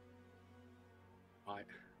 All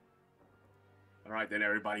right, then,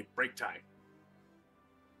 everybody, break time.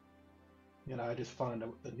 I just find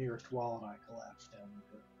the nearest wall and I collapse down into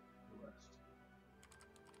the rest.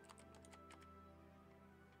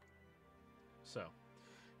 So,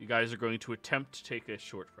 you guys are going to attempt to take a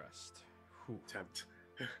short rest. Whew. Attempt.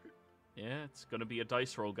 Yeah, it's going to be a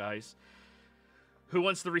dice roll, guys. Who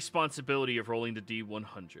wants the responsibility of rolling the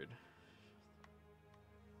D100?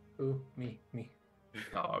 Ooh, me.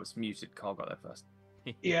 Oh, I was muted. Carl got there first.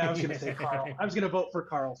 Yeah, I was going to say Carl. I was going to vote for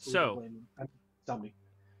Carl. So, tell me.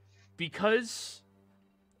 Because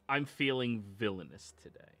I'm feeling villainous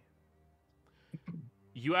today,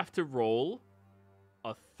 you have to roll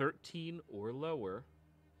a 13 or lower,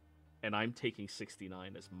 and I'm taking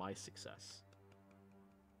 69 as my success.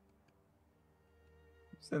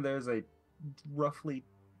 So there's a roughly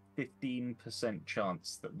 15%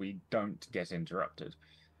 chance that we don't get interrupted.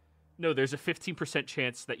 No, there's a 15%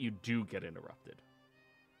 chance that you do get interrupted.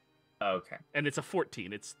 Okay. And it's a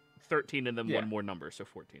 14. It's 13 and then Yeah. one more number, so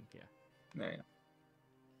 14, yeah. Yeah.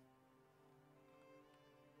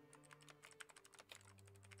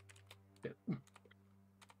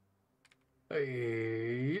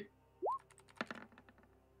 Hey.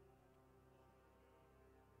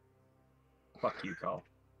 Fuck you, Carl.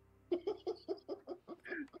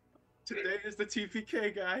 Today is the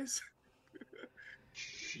TPK, guys.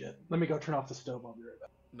 Shit. Let me go turn off the stove. I'll be right back.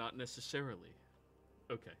 Not necessarily.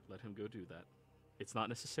 Okay, let him go do that. It's not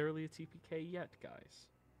necessarily a TPK yet, guys.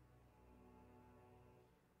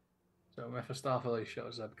 So Mephistopheles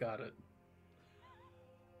shows up. Got it.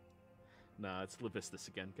 Nah, it's Levistus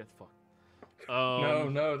again. Get fucked.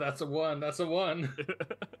 No, that's a 1. That's a 1.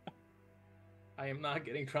 I am not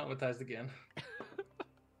getting traumatized again.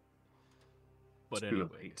 But Too late.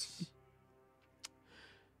 anyways,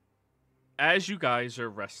 as you guys are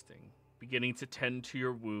resting, beginning to tend to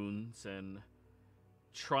your wounds and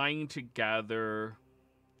trying to gather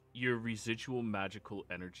your residual magical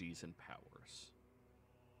energies and powers,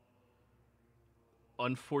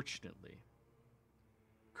 unfortunately,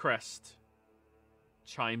 Crest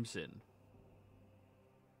chimes in.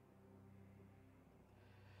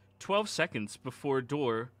 12 seconds before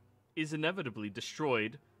door is inevitably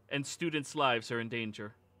destroyed and students' lives are in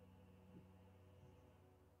danger.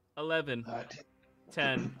 11,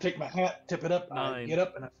 10, Take my hat, tip it up, I 9. get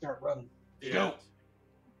up, and I start running. Yeah. Go.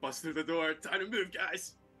 Bust through the door. Time to move,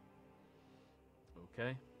 guys.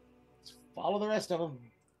 Okay. Follow the rest of them.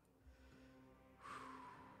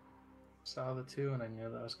 Saw the 2 and I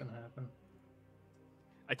knew that was going to happen.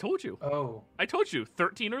 I told you. Oh. I told you.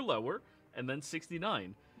 13 or lower, and then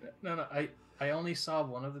 69. No, I only saw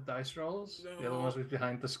one of the dice rolls. The other one was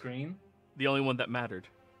behind the screen. The only one that mattered.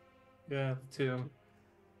 Yeah, the 2.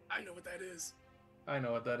 I know what that is. I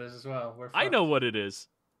know what that is as well. We're I know fucked. what it is.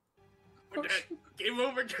 We're dead. Game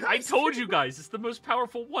over, guys. I told you guys, it's the most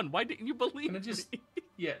powerful one. Why didn't you believe Can I just- me?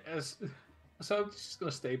 Yeah, so I'm just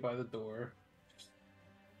gonna stay by the door.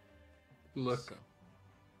 Look. So-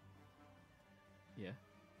 Yeah.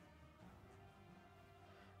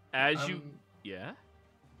 As you... Yeah?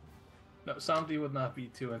 No, Samdi would not be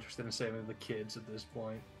too interested in saving the kids at this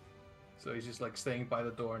point. So he's just like staying by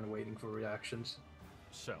the door and waiting for reactions.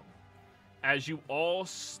 So, as you all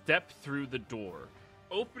step through the door,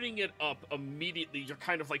 opening it up immediately, you're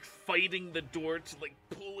kind of like fighting the door to like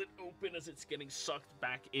pull it open as it's getting sucked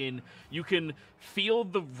back in. You can feel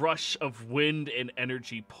the rush of wind and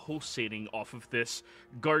energy pulsating off of this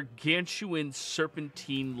gargantuan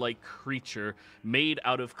serpentine-like creature made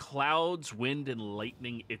out of clouds, wind, and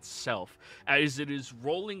lightning itself, as it is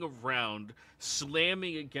rolling around,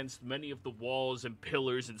 slamming against many of the walls and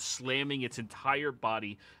pillars and slamming its entire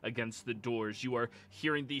body against the doors. You are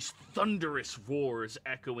hearing these thunderous roars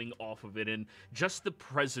echoing off of it, and just the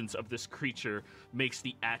presence of this creature makes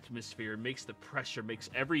the atmosphere, makes the pressure, makes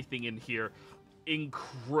everything in here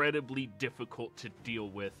incredibly difficult to deal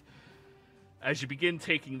with. As you begin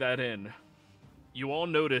taking that in, you all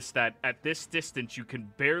notice that at this distance you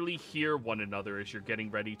can barely hear one another as you're getting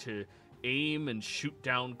ready to aim and shoot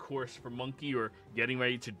down course for Monkey or getting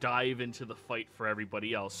ready to dive into the fight for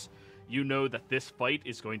everybody else. You know that this fight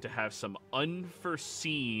is going to have some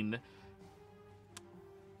unforeseen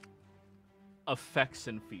effects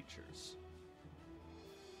and features.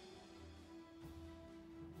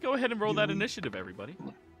 Go ahead and roll that initiative, everybody.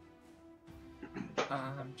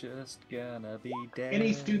 I'm just gonna be dead.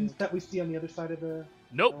 Any students that we see on the other side of the...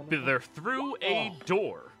 Nope, they're through a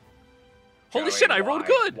door. Holy Joey, shit, I rolled why?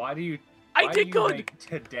 good! Why do you? I why did do you good! Make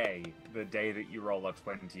today, the day that you roll a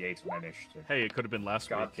 28 on initiative. Hey, it could have been last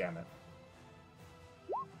God week. damn it!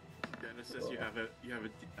 Genesis, you have a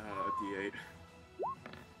D8.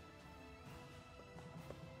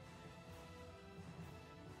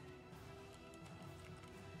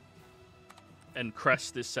 And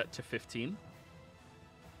Crest is set to 15.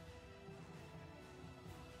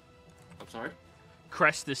 I'm sorry.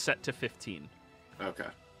 Crest is set to 15. Okay.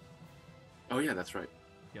 Oh yeah, that's right.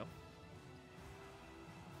 Yep.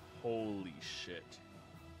 Holy shit.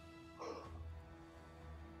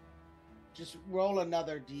 Just roll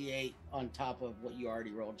another D8 on top of what you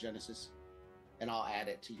already rolled, Genesis, and I'll add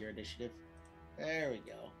it to your initiative. There we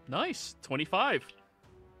go. Nice. 25.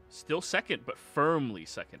 Still second, but firmly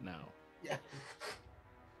second now. Yeah.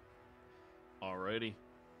 Alrighty.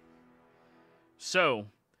 So,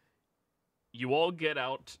 you all get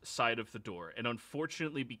outside of the door, and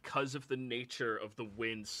unfortunately, because of the nature of the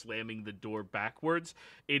wind slamming the door backwards,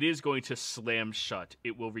 it is going to slam shut.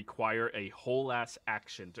 It will require a whole-ass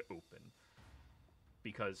action to open.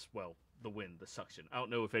 Because, well, the wind, the suction. I don't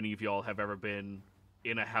know if any of y'all have ever been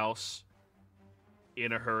in a house,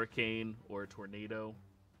 in a hurricane, or a tornado.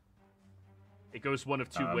 It goes one of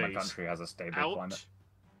two ways. My country has a stable Out climate.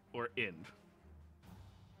 or in.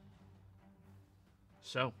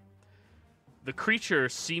 So, the creature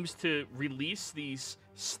seems to release these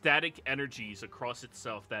static energies across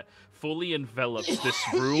itself that fully envelops this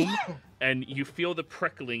room, and you feel the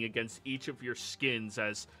prickling against each of your skins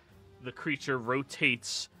as the creature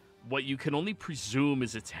rotates what you can only presume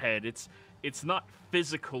is its head. It's not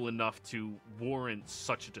physical enough to warrant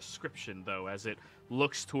such a description, though, as it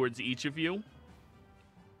looks towards each of you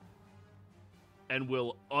and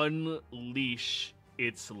will unleash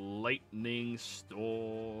its lightning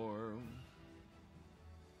storm.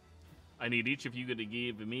 I need each of you to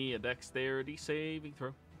give me a dexterity saving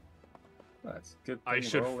throw. That's a good. I thing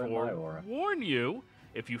should roll in my aura. forewarn you,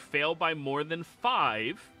 if you fail by more than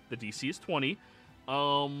 5, the DC is 20,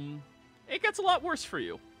 it gets a lot worse for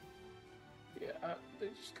you. Yeah, they're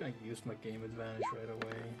just gonna use my game advantage right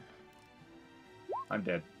away. I'm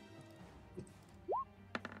dead.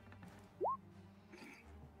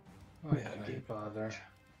 Oh yeah, don't bother.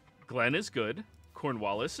 Glenn is good.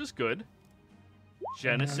 Cornwallis is good.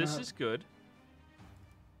 Genesis not- is good.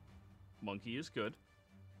 Monkey is good.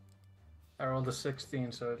 I rolled a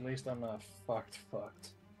 16, so at least I'm not fucked.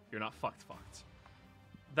 You're not fucked.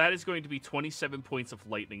 That is going to be 27 points of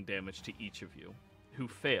lightning damage to each of you who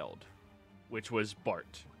failed, which was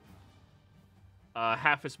Bart.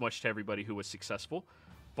 Half as much to everybody who was successful.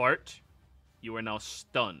 Bart, you are now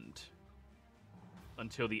stunned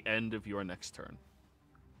until the end of your next turn.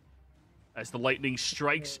 As the lightning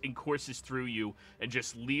strikes and courses through you and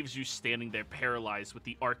just leaves you standing there paralyzed with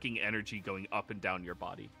the arcing energy going up and down your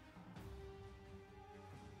body.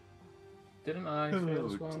 Didn't I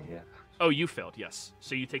fail as well? dear. Oh, you failed, yes.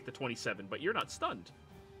 So you take the 27, but you're not stunned.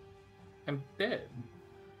 I'm dead.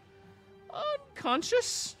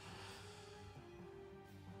 Unconscious?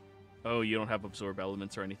 Oh, you don't have absorb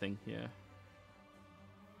elements or anything. Yeah.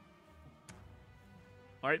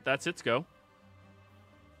 All right, that's its go.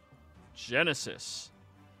 Genesis.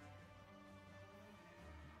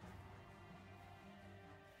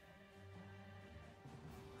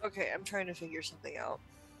 Okay, I'm trying to figure something out.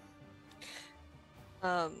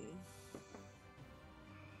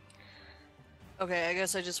 Okay, I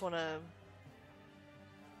guess I just want to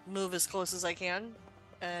move as close as I can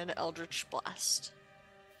and Eldritch Blast.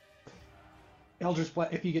 Eldritch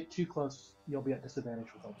Blast. If you get too close, you'll be at disadvantage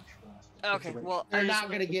with Eldritch Blast. Okay, well, they're not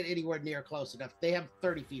going to get anywhere near close enough. They have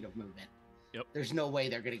 30 feet of movement. Yep. There's no way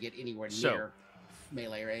they're going to get anywhere near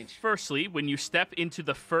melee range. Firstly, when you step into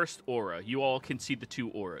the first aura, you all can see the two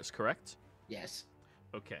auras, correct? Yes.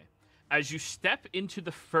 Okay. As you step into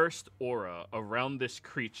the first aura around this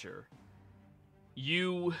creature,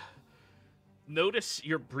 you notice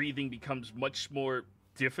your breathing becomes much more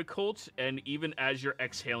difficult, and even as you're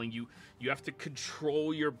exhaling, you have to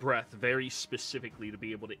control your breath very specifically to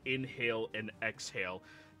be able to inhale and exhale.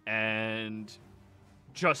 And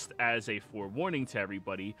just as a forewarning to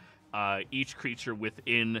everybody, each creature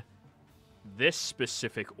within this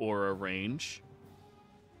specific aura range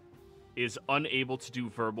is unable to do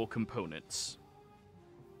verbal components.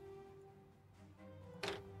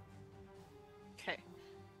 Okay.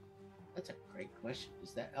 That's a great question.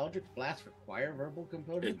 Does that Eldritch Blast require verbal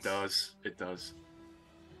components? It does. It does.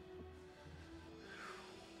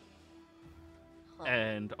 Huh.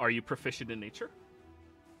 And are you proficient in nature?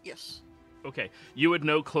 Yes. Okay. You would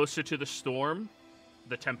know closer to the storm,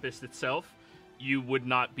 the tempest itself, you would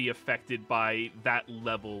not be affected by that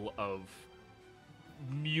level of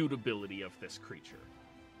mutability of this creature.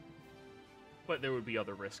 But there would be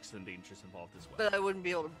other risks and dangers involved as well. But I wouldn't be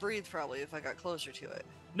able to breathe probably if I got closer to it.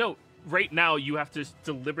 No, right now you have to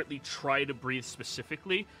deliberately try to breathe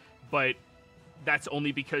specifically, but that's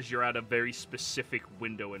only because you're at a very specific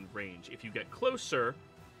window and range. If you get closer,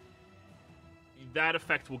 that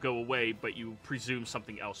effect will go away, but you presume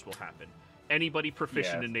something else will happen. Anybody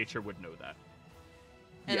proficient in nature would know that.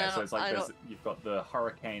 And yeah, so it's like you've got the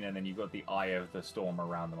hurricane and then you've got the eye of the storm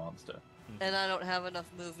around the monster. And I don't have enough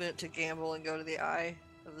movement to gamble and go to the eye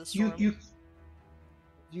of the storm. You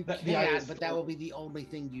That- can, but that will be the only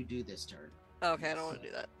thing you do this turn. Okay, I don't want to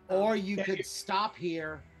do that. Or you could stop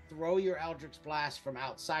here, throw your Eldritch Blast from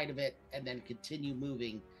outside of it, and then continue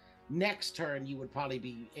moving. Next turn, you would probably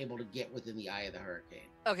be able to get within the eye of the hurricane.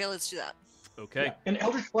 Okay, let's do that. Okay. Yeah. And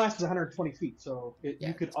Eldritch Blast is 120 feet, so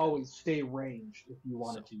you could that's always stay ranged if you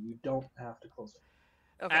wanted to. You don't have to close it.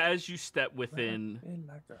 Okay. As you step within,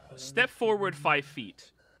 step forward 5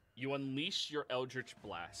 feet, you unleash your Eldritch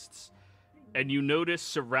Blasts, and you notice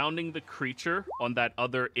surrounding the creature on that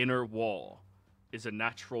other inner wall is a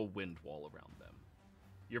natural wind wall around them.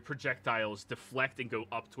 Your projectiles deflect and go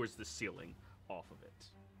up towards the ceiling off of it.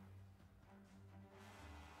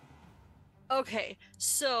 Okay,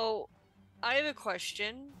 so I have a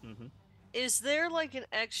question. Mm-hmm. Is there like an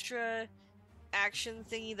extra action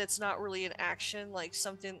thingy that's not really an action? Like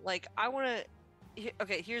something like I want to.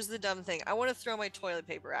 Okay, here's the dumb thing. I want to throw my toilet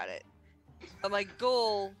paper at it, but my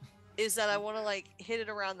goal is that I want to like hit it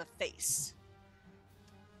around the face.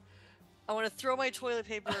 I want to throw my toilet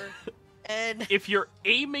paper, and if you're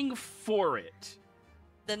aiming for it,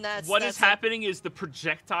 then that's what is happening is the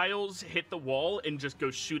projectiles hit the wall and just go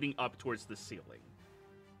shooting up towards the ceiling.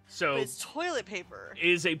 So but it's toilet paper.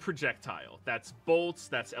 Is a projectile. That's bolts,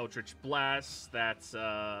 that's Eldritch Blasts, that's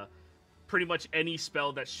pretty much any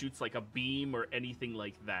spell that shoots like a beam or anything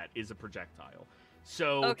like that is a projectile.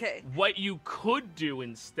 So what you could do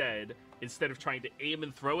instead of trying to aim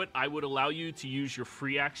and throw it, I would allow you to use your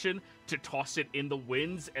free action to toss it in the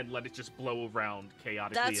winds and let it just blow around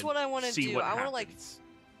chaotically. That's what I want to do. I want to like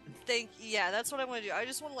that's what I want to do. I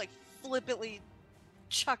just want to like flippantly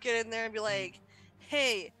chuck it in there and be like,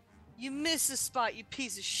 hey, you missed the spot, you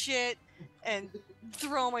piece of shit, and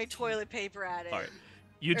throw my toilet paper at it. All right.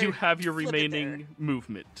 You do have your remaining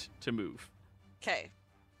movement to move. Okay.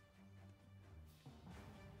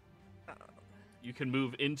 You can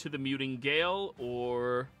move into the muting gale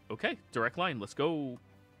or... Okay, direct line. Let's go.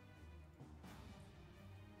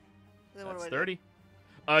 Then That's what do 30.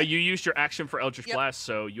 You used your action for Eldritch Blast,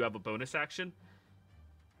 so you have a bonus action.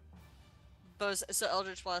 So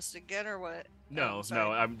Eldritch Blast again, or what? No,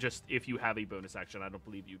 I'm just... If you have a bonus action, I don't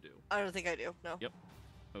believe you do. I don't think I do, no. Yep.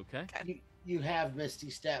 Okay. You have Misty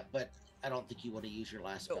Step, but I don't think you want to use your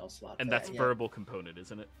last spell slot. And that's verbal component,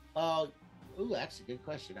 isn't it? Ooh, that's a good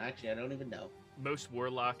question. Actually, I don't even know. Most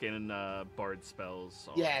Warlock and Bard spells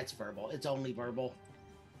are... Yeah, it's verbal. It's only verbal.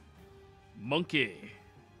 Monkey.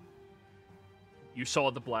 You saw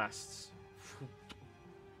the blasts.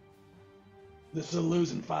 This is a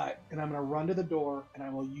losing fight, and I'm going to run to the door, and I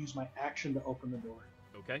will use my action to open the door.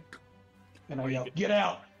 Okay. And I Or you yell, can- "Get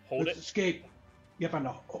out! Hold Let's it. escape!" Yep, I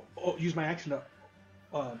know. Use my action to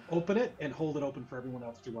open it and hold it open for everyone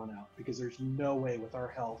else to run out, because there's no way with our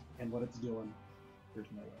health and what it's doing. There's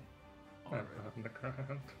no way. I'm on the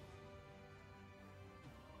ground.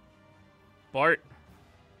 Bart.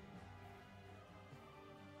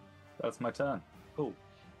 That's my turn. Oh,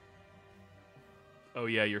 Oh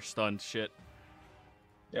yeah, you're stunned. Shit.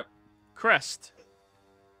 Yep. Crest.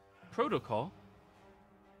 Protocol.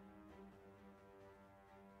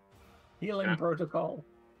 healing Yeah. protocol.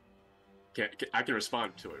 I can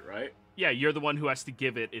respond to it, right? Yeah, you're the one who has to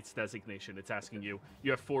give it its designation. It's asking you.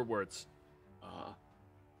 You have 4 words.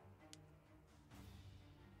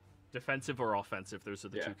 Defensive or offensive. Those are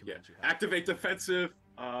the 2 commands you have. Activate defensive.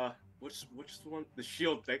 Which one? The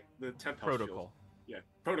shield, the temp health Protocol. shield. Yeah,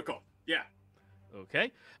 protocol. Yeah.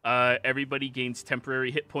 Okay. Everybody gains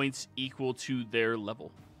temporary hit points equal to their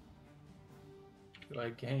level. Do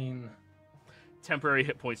I gain? Temporary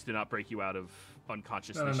hit points do not break you out of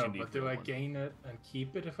unconsciousness. No, You need but do real I ones. gain it and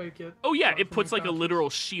keep it if I get? Oh yeah, shot it from puts like a unconscious? literal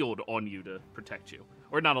shield on you to protect you,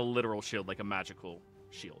 or not a literal shield, like a magical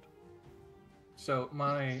shield. So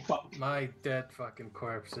my Fuck. my dead fucking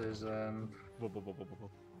corpse is Whoa, whoa, whoa, whoa, whoa,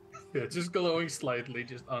 yeah, just glowing slightly,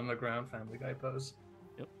 just on the ground, Family Guy pose.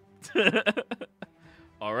 whoa.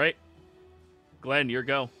 All right, Glenn, your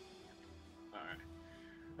go. All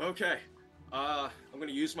right. Okay. I'm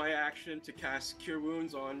gonna use my action to cast Cure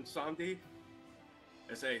Wounds on Samdi.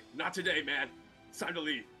 I say, "Not today, man. It's time to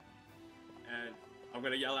leave." And I'm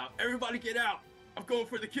gonna yell out, "Everybody get out! I'm going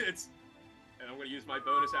for the kids!" And I'm gonna use my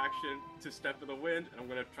bonus action to step in the wind, and I'm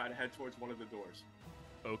gonna try to head towards one of the doors.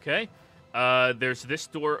 Okay. There's this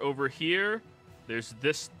door over here. There's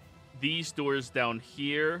these doors down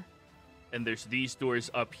here, and there's these doors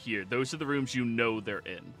up here. Those are the rooms you know they're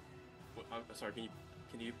in. I'm sorry.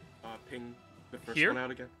 Can you ping the first Here? one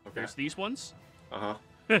out again? Okay. There's these ones, Uh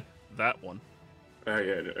that one, huh.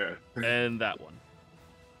 Yeah. and that one.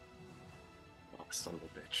 Oh, son of a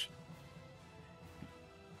bitch.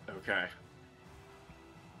 Okay.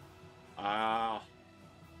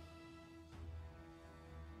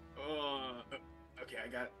 Okay, I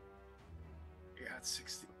got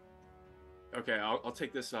 60. Okay, I'll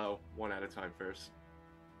take this one at a time first.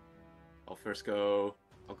 I'll go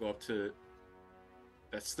up to,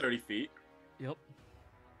 that's 30 feet. Yep.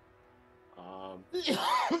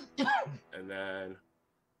 And then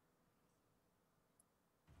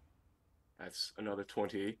that's another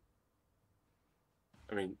 20.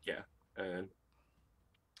 I mean, yeah. And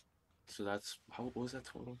so that's, what was that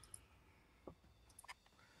total?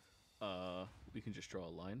 We can just draw a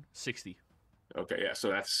line. 60. Okay, yeah, so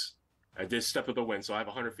that's, I did step of the wind, so I have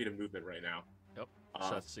 100 feet of movement right now. Yep. So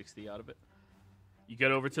that's 60 out of it. You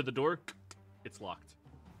get over to the door. It's locked.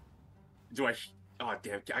 Oh,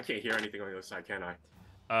 damn, I can't hear anything on the other side, can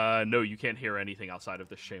I? No, you can't hear anything outside of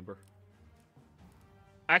this chamber.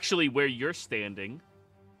 Actually, where you're standing,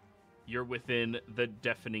 you're within the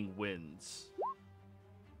deafening winds.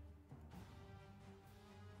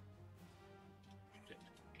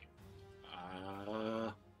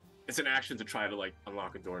 It's an action to try to, like,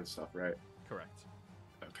 unlock a door and stuff, right? Correct.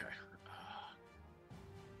 Okay.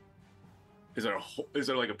 Is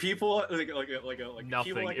there like a people like Nothing.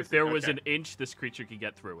 people I can If there see? was Okay. an inch, this creature could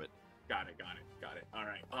get through it. Got it. All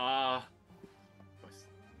right.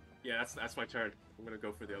 Yeah, that's my turn. I'm gonna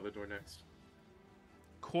go for the other door next.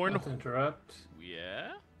 Corn. Not to interrupt.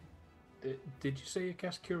 Yeah. Did you say you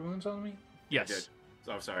cast Cure Wounds on me? Yes. I did.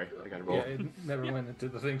 So I'm sorry. I gotta roll. Yeah, it never went into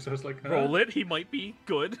the thing, so I was like, Roll it. He might be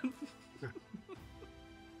good.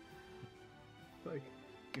 Like,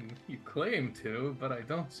 you claim to, but I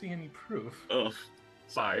don't see any proof. Ugh.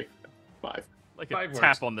 Sorry. 5. Like a 5 tap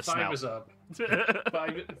works. on the 5 snout. is up.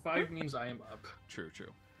 Five means I am up. True.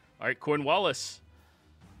 All right, Cornwallis.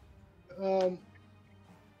 Well,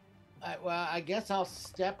 I guess I'll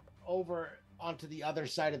step over onto the other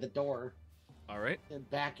side of the door All right. and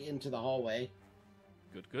back into the hallway.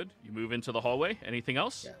 Good. You move into the hallway. Anything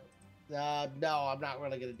else? Yeah. No, I'm not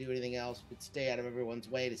really going to do anything else but stay out of everyone's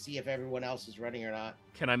way to see if everyone else is running or not.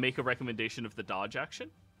 Can I make a recommendation of the dodge action?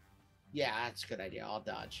 Yeah, that's a good idea. I'll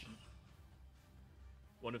dodge.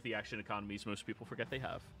 One of the action economies most people forget they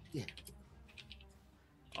have. Yeah.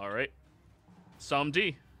 All right.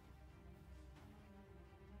 Samdi.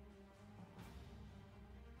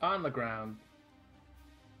 On the ground.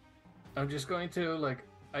 I'm just going to, like,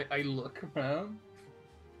 I look around.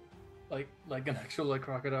 Like an actual, like,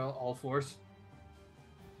 crocodile, all fours.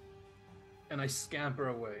 and I scamper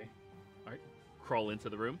away. All right. Crawl into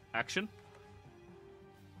the room. Action.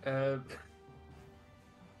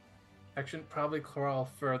 Action, probably crawl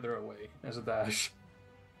further away as a dash.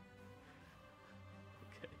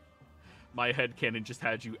 Okay. My headcanon just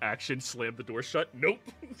had you action, slam the door shut. Nope.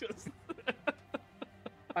 Just...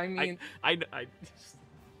 I mean, I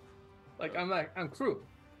like I'm crew.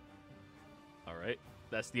 All right.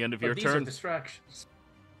 That's the end of But your these turn. are distractions.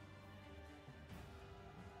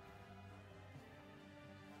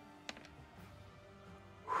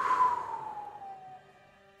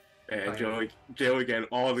 And Joe again,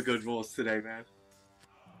 all the good rolls today, man.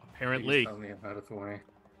 Apparently. Please tell me I'm out of the way.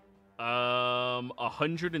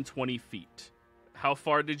 120 feet. How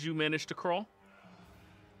far did you manage to crawl?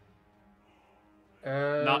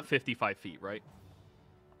 Not 55 feet, right?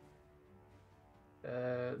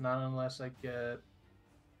 Not unless I get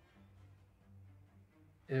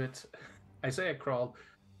it. I say I crawled.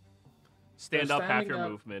 Stand up, half standing your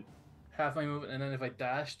up- movement. Half my movement, and then if I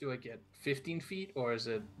dash, do I get 15 feet or is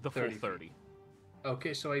it The full 30 feet? 30.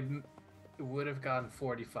 Okay, so I would have gotten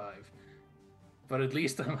 45, but at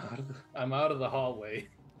least I'm out of the hallway.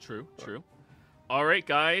 True, true. All right,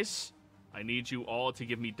 guys. I need you all to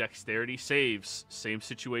give me dexterity saves. Same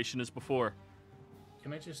situation as before.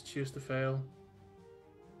 Can I just choose to fail?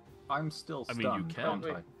 I'm still I stunned. mean, you can. aren't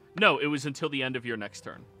I? No, it was until the end of your next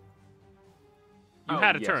turn. You Oh,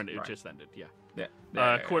 had a yes, turn. It right. just ended, yeah.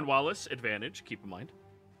 Yeah. Cornwallis, advantage. Keep in mind.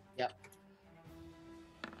 Yep.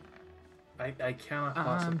 I cannot I'm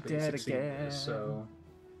possibly dead succeed again. this, so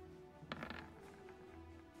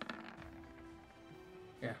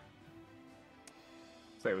yeah.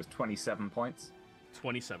 So it was 27 points.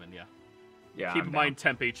 27, yeah. Yeah. Keep I'm in down. mind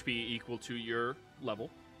temp HP equal to your level.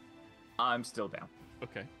 I'm still down.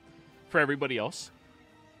 Okay. For everybody else.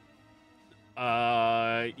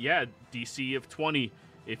 Yeah, DC of 20.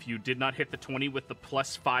 If you did not hit the 20 with the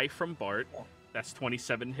 +5 from Bart, that's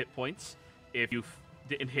 27 hit points. If you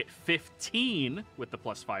didn't hit 15 with the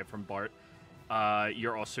 +5 from Bart,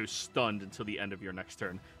 you're also stunned until the end of your next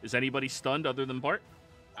turn. Is anybody stunned other than Bart?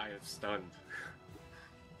 I am stunned.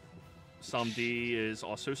 Samdi is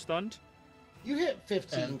also stunned. You hit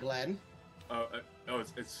 15, Glenn.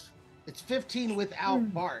 It's It's 15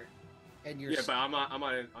 without Bart, and you're. yeah, but I'm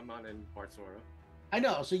not in Bartsora. I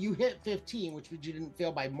know. So you hit 15, which means you didn't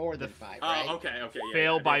fail by more than 5, Oh, right? okay, yeah,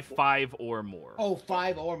 Fail yeah, by yeah. 5 or more. Oh,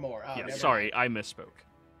 5 or more. Oh, yeah, never sorry, mind. I misspoke.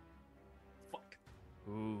 Fuck.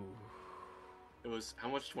 Ooh, It was how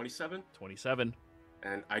much? 27. 27.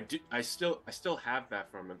 And I still have that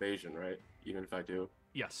from evasion, right? Even if I do.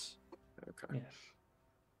 Yes. Okay. Yes.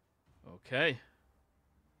 Okay.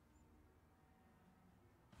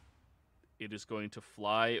 It is going to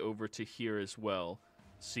fly over to here as well,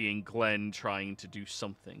 seeing Glenn trying to do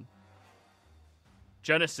something.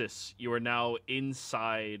 Genesis, you are now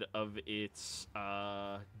inside of its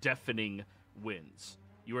deafening winds.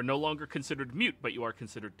 You are no longer considered mute, but you are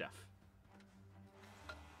considered deaf.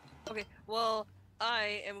 Okay, well,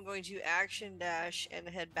 I am going to action dash and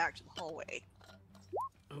head back to the hallway.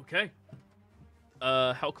 Okay.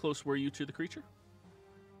 How close were you to the creature?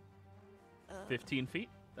 15 feet.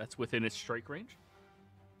 That's within its strike range.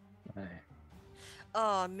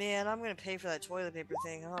 Oh man, I'm gonna pay for that toilet paper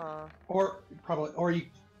thing, huh? Or probably, or you.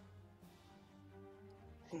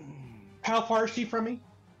 How far is she from me?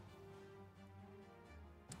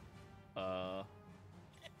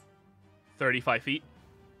 35 feet.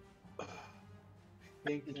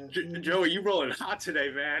 Joey, you rolling hot today,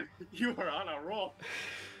 man. You are on a roll.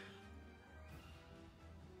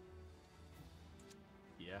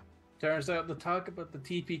 Yeah. Turns out the talk about the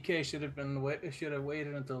TPK should have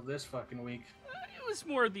waited until this fucking week. It was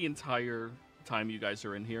more the entire time you guys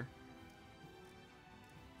are in here.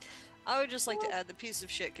 I would just like to add the piece of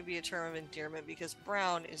shit could be a term of endearment because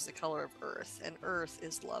brown is the color of earth, and earth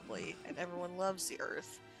is lovely, and everyone loves the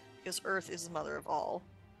earth because earth is the mother of all.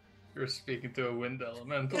 You're speaking to a wind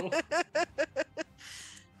elemental.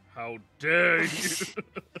 How dare you?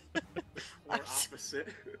 Or opposite.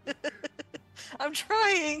 I'm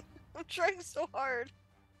trying. I'm trying so hard.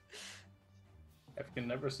 Have you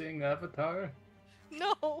never seen Avatar?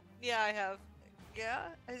 No. Yeah, I have. Yeah,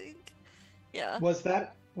 I think. Yeah. Was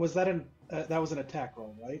that an that was an attack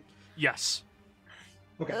roll, right? Yes.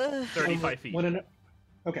 Okay. 35 feet.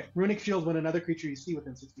 Okay. Runic shield. When another creature you see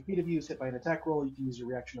within 60 feet of you is hit by an attack roll, you can use your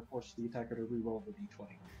reaction to force the attacker to re-roll the d20.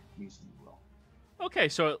 Use the roll. Okay,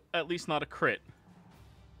 so at least not a crit.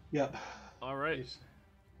 Yep. All right. Jeez.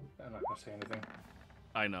 I'm not gonna say anything.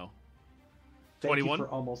 I know. Thank 21? you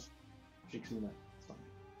for almost jinxing that.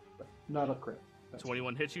 But not a crit. That's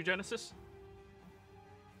 21 hits you, Genesis?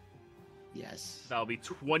 Yes. That'll be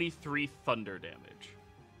 23 thunder damage.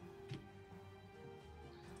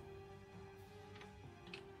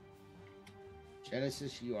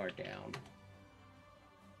 Genesis, you are down.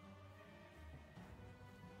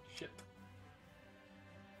 Shit.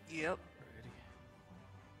 Yep.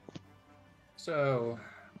 So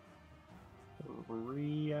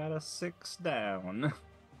 3 out of 6 down.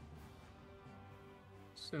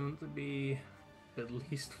 soon to be at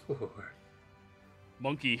least 4.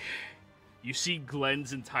 Monkey, you see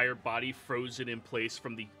Glenn's entire body frozen in place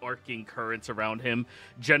from the arcing currents around him.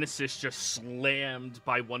 Genesis just slammed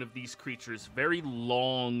by one of these creatures, very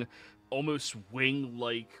long, almost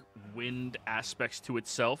wing-like wind aspects to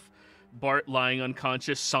itself. Bart lying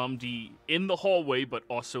unconscious, Samdi in the hallway, but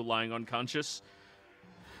also lying unconscious.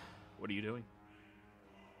 What are you doing?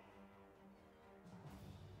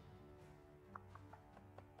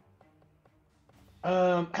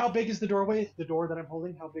 How big is the doorway? The door that I'm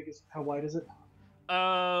holding? How wide is it?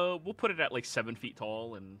 We'll put it at like 7 feet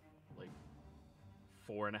tall and like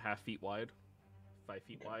 4.5 feet wide, 5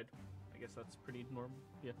 feet wide. I guess that's pretty normal.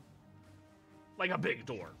 Yeah, like a big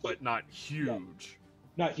door, but not huge.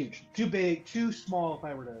 Not huge. Too big. Too small if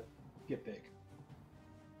I were to get big.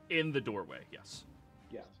 In the doorway, yes.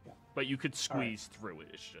 Yeah. But you could squeeze through it.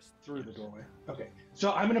 It's just Through the doorway. Okay.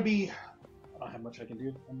 So I'm gonna be. I don't know how much I can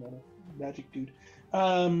do. I'm not a magic dude.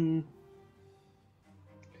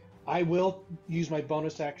 I will use my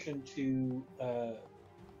bonus action to. I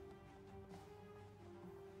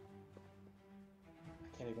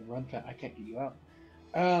can't even run fast. I can't get you out.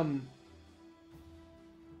 And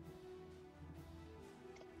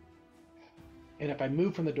if I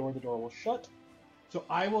move from the door will shut. So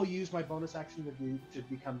I will use my bonus action to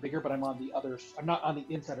become bigger, but I'm on the other. I'm not on the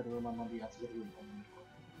inside of the room. I'm on the outside of the room.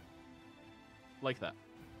 like that.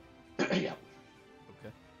 Yeah.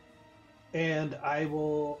 Okay. And I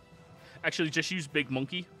will. Actually, just use Big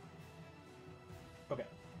Monkey. Okay.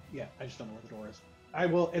 Yeah, I just don't know where the door is. I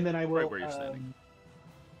will, and then I will. Right where you're standing.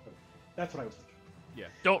 That's what I was thinking. Yeah.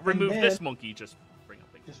 Don't remove then- this monkey. Just bring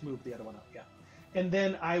up Big. Just move the other one up. Yeah. And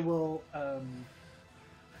then I will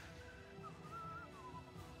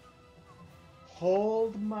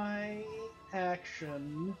hold my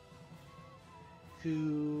action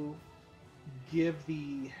to give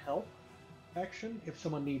the help action if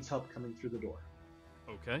someone needs help coming through the door.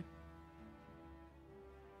 Okay.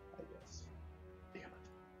 I guess. Damn it.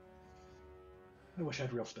 I wish I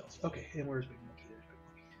had real spells. Okay, and where's Big Monkey? There's Big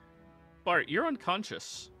Monkey. Bart, you're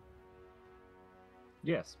unconscious.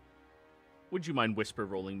 Yes. Would you mind whisper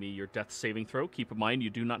rolling me your death saving throw? Keep in mind you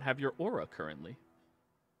do not have your aura currently.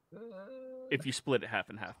 If you split it half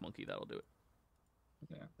and half, Monkey, that'll do it.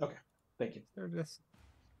 Yeah. Okay, thank you. There's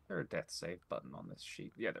a death save button on this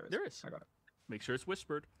sheet. Yeah, there is. There is. I got it. Make sure it's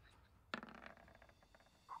whispered.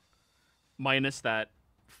 Minus that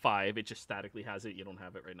 5. It just statically has it. You don't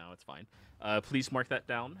have it right now. It's fine. Please mark that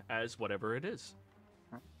down as whatever it is.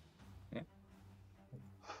 Yeah.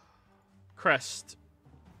 Crest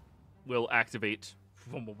will activate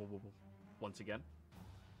once again.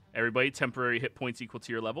 Everybody, temporary hit points equal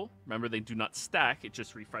to your level. Remember, they do not stack. It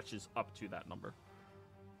just refreshes up to that number.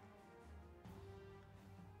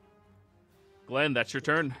 Glenn, that's your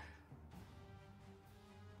turn.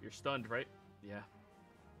 You're stunned, right? Yeah.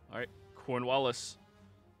 All right. Cornwallis.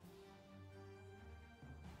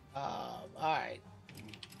 All right.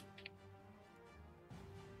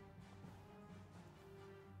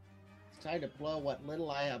 It's time to blow what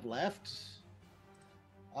little I have left.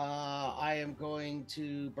 I am going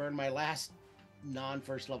to burn my last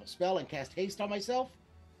non-first level spell and cast haste on myself.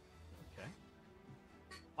 Okay.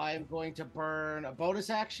 I am going to burn a bonus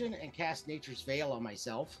action and cast Nature's Veil on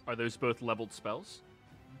myself. Are those both leveled spells?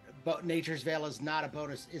 But Nature's Veil is not a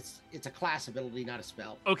bonus. It's a class ability, not a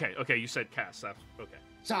spell. Okay, you said cast. That's okay.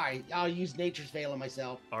 Sorry, I'll use Nature's Veil on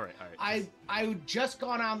myself. All right. I just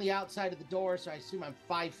gone on the outside of the door, so I assume I'm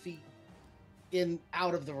 5 feet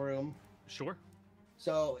out of the room. Sure.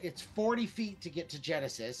 So it's 40 feet to get to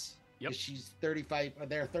Genesis. Yep. Because she's 35.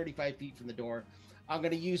 They're 35 feet from the door. I'm going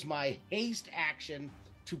to use my haste action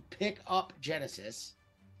to pick up Genesis.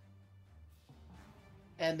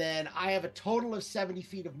 And then I have a total of 70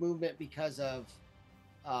 feet of movement because of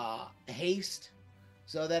haste.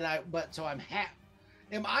 So then I'm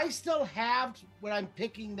am I still halved when I'm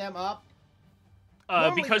picking them up?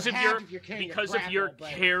 Normally Because you're of halved if you're carrying a your grapple, but-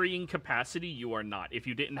 carrying capacity, you are not. If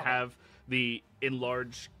you didn't Okay. have the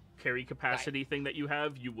enlarged carry capacity thing that you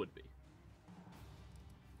have, you would be.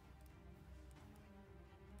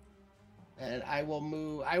 And I will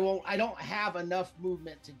move. I don't have enough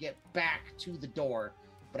movement to get back to the door,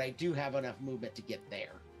 but I do have enough movement to get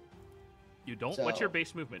there. You don't? What's So- your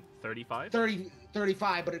base movement? 35?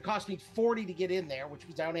 35, but it cost me 40 to get in there, which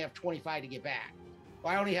means I only have 25 to get back.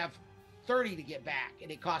 Well, I only have 30 to get back,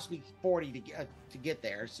 and it cost me 40 to get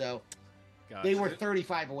there. So Gotcha. they were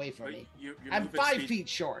 35 away from But me. your I'm movement 5 speed- feet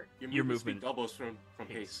short. Your movement speed movement doubles from haste.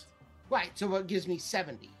 pace. Right, so it gives me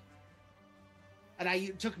 70. And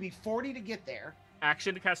it took me 40 to get there.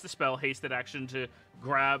 Action to cast the spell, hasted action to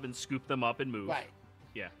grab and scoop them up and move. Right.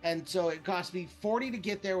 Yeah. And so it cost me 40 to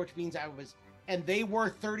get there, which means and they were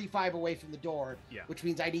 35 away from the door, Yeah. which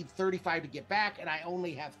means I need 35 to get back, and I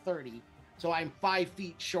only have 30. So I'm 5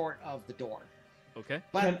 feet short of the door. Okay.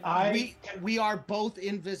 But Can we are both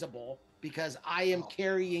invisible because I am Oh.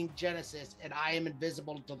 carrying Genesis, and I am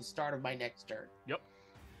invisible until the start of my next turn. Yep.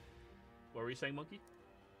 What were you saying, Monkey?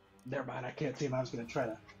 Never mind. I can't see him. I was going to try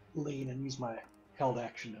to lean and use my held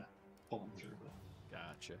action to pull him through. But...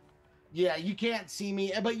 Gotcha. Yeah, you can't see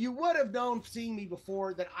me, but you would have known seeing me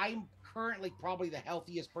before that I'm currently probably the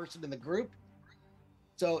healthiest person in the group.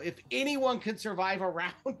 So if anyone can survive a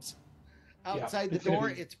round outside the it's gonna door,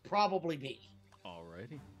 be- it's probably me.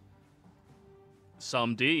 Alrighty.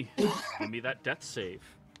 Some D. Give me that death save.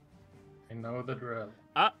 I know the drill.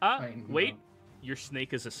 Wait. know. Your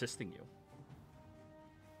snake is assisting you.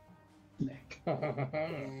 Nick.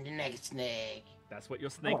 Next snake. That's what your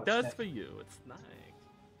snake want a does snake. for you. It's nice.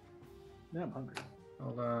 Now I'm hungry.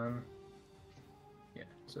 Hold on. Yeah, it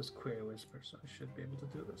says Queer Whisper, so I should be able to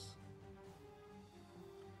do this.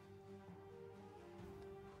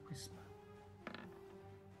 Whisper.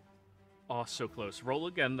 Oh, so close. Roll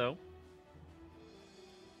again, though.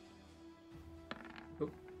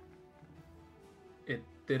 It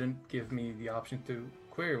didn't give me the option to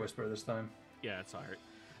Queer Whisper this time. Yeah, it's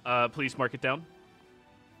alright. Please mark it down.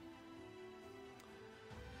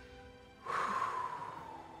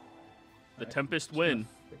 The Tempest Just gonna win.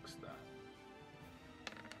 Fix that.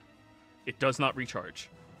 It does not recharge.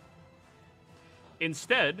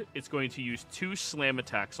 Instead, it's going to use 2 slam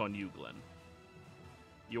attacks on you, Glenn.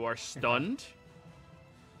 You are stunned.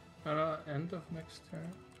 End of next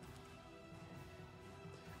turn.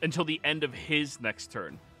 Until the end of his next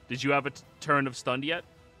turn. Did you have a turn of stunned yet?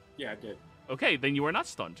 Yeah, I did. Okay, then you are not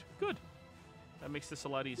stunned. Good. That makes this a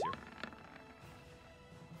lot easier.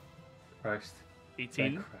 Christ.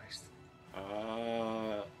 18. Thank Christ.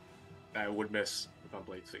 I would miss if I'm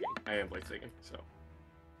blade singing. I am blade singing, so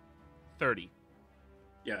 30.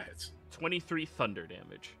 yeah, that hits. 23 thunder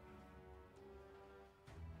damage.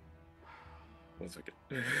 1 second.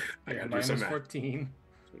 Yeah, I gotta do mine some was math. 14.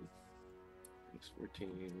 It's 14,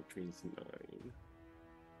 which means 9.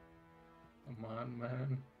 Come on,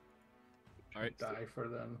 man. Alright. Die for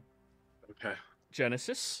them. Okay.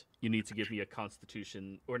 Genesis, you need to give me a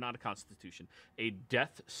constitution, or not a constitution, a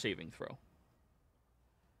death saving throw.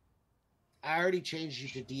 I already changed you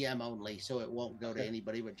to DM only, so it won't go to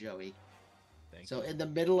anybody but Joey. Thank So you. in the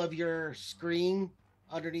middle of your screen,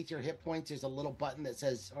 underneath your hit points, there's a little button that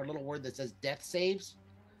says, or a little word that says death saves.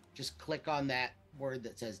 Just click on that word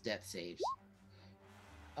that says death saves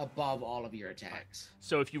above all of your attacks.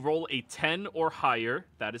 So if you roll a 10 or higher,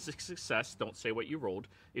 that is a success. Don't say what you rolled.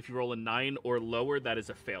 If you roll a 9 or lower, that is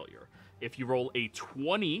a failure. If you roll a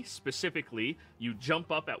 20 specifically, you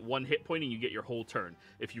jump up at 1 hit point and you get your whole turn.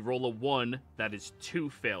 If you roll a 1, that is 2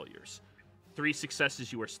 failures. 3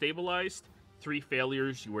 successes, you are stabilized. 3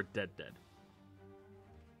 failures, you are dead.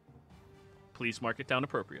 Please mark it down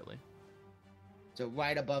appropriately. So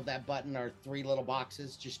right above that button are 3 little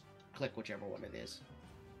boxes. Just click whichever one it is.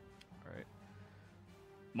 All right.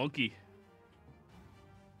 Monkey.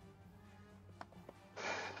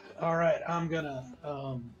 All right, I'm gonna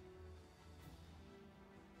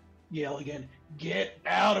yell again. Get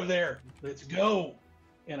out of there! Let's go!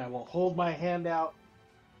 And I will hold my hand out.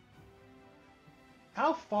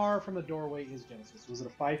 How far from the doorway is Genesis? Was it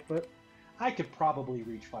a 5 foot? I could probably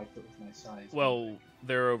reach 5 foot with my size. Well,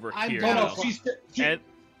 they're over I'm here going now. to- And they're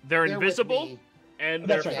They're with invisible, me. and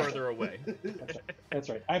they're That's right. further away. That's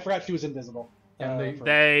right. I forgot she was invisible. And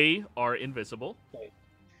They are invisible.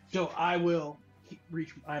 So I will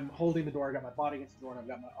reach. I'm holding the door. I got my body against the door, and I've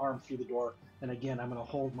got my arm through the door. And again, I'm going to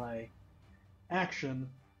hold my action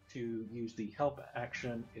to use the help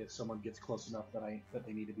action if someone gets close enough that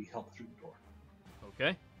they need to be helped through the door.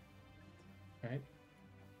 Okay. Right.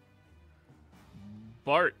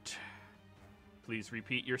 Bart, please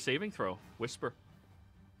repeat your saving throw. Whisper.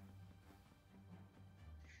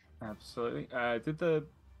 Absolutely. Did the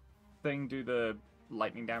thing do the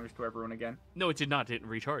lightning damage to everyone again? No, it did not. It didn't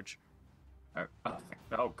recharge.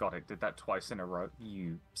 Oh god, it did that twice in a row.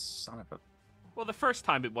 You son of a... Well, the first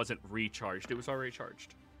time it wasn't recharged. It was already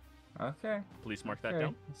charged. Okay. Please mark that Okay.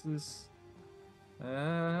 down. This is...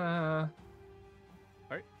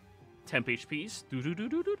 temp HPs.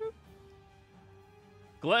 Do-do-do-do-do-do.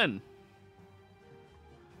 Glenn.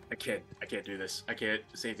 I can't do this. I can't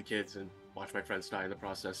save the kids and watch my friends die in the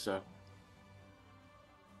process. So,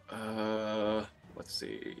 let's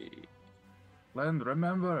see. Len,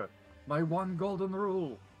 remember my one golden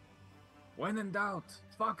rule. When in doubt,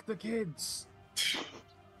 fuck the kids.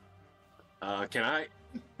 Can I?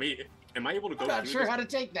 Wait, am I able to go? I'm not through sure this? how to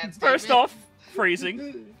take that. First statement. off,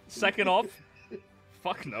 phrasing. Second off,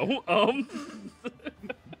 fuck no.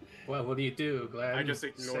 What will you do, Glenn? I just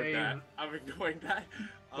ignored Save- that. I'm ignoring that.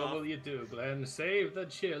 What will you do, Glenn? Save the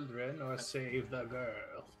children or save the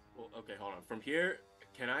girl? Well, okay, hold on. From here,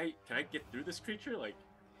 can I get through this creature? Like,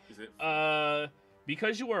 is it?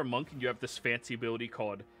 Because you are a monk and you have this fancy ability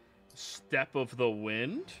called Step of the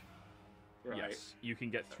Wind. Right. Yes, you can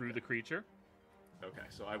get through the creature. Okay,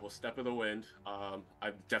 so I will step of the wind. I'm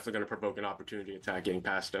definitely going to provoke an opportunity attack getting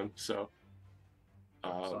past him. So,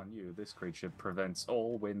 It's on you. This creature prevents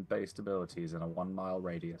all wind-based abilities in a 1 mile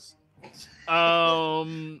radius.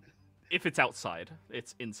 If it's outside,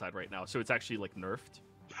 it's inside right now, so it's actually like nerfed.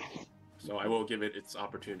 so I will give it its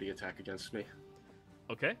opportunity attack against me.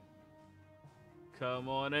 Okay. Come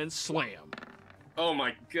on and slam. Oh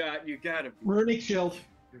my god, you gotta. Runic shield.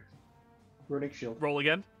 Runic shield. Roll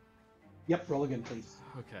again. Yep, roll again, please.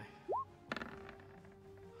 Okay.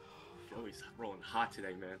 Joey's rolling hot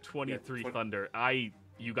today, man. 23 Yeah, thunder.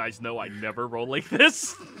 You guys know I never roll like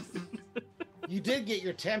this. You did get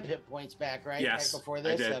your temp hit points back, right? Yes, Right before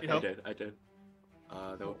this? I did. Okay. I did.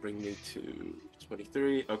 That will bring me to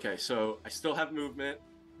 23. Okay, so I still have movement.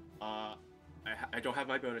 I don't have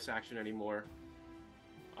my bonus action anymore.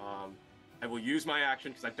 I will use my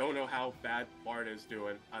action because I don't know how bad Bard is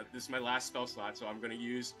doing. This is my last spell slot, so I'm going to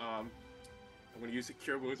use the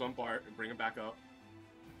Cure Wounds on Bart and bring him back up.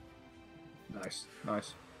 Nice.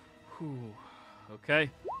 Whew. Okay.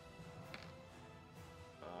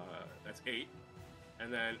 That's 8,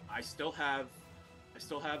 and then I still have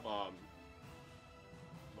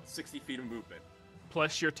 60 feet of movement.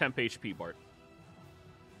 Plus your temp HP, Bart.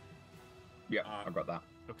 Yeah, I got that.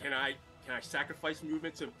 Okay. Can I sacrifice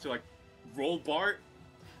movement to like roll Bart?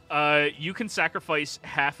 You can sacrifice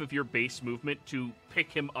half of your base movement to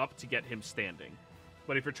pick him up to get him standing.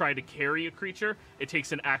 But if you're trying to carry a creature, it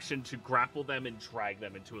takes an action to grapple them and drag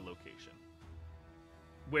them into a location.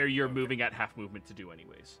 Where you're moving at half movement to do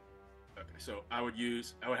anyways. Okay, so I would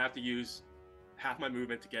have to use half my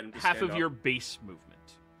movement to get him to Half stand of your up. base movement.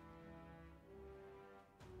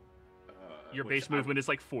 Your Which base movement is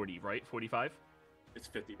like 40, right? 45? It's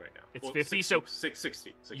 50 right now. It's 50, so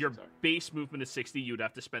 60. Your sorry. base movement is 60. You'd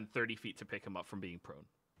have to spend 30 feet to pick him up from being prone.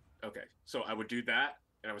 Okay, so I would do that,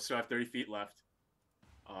 and I would still have 30 feet left.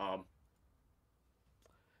 Now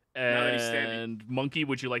that he's standing. And Monkey,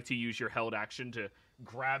 would you like to use your held action to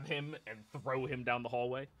grab him and throw him down the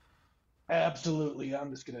hallway? Absolutely. I'm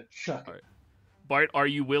just gonna chuck All it. right. Bart, are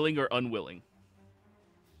you willing or unwilling?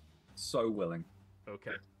 So willing.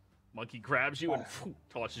 Okay. Monkey grabs you and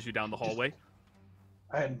tosses you down the hallway.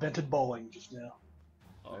 I invented bowling just now.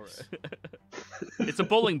 All right. It's a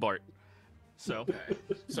bowling Bart. So, Okay.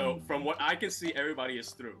 So from what I can see, everybody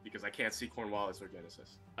is through because I can't see Cornwallis or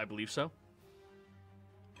Genesis. I believe so.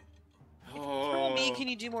 For me, can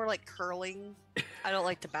you do more like curling? I don't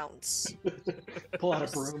like to bounce. Pull out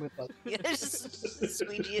a broom and like, Yeah, just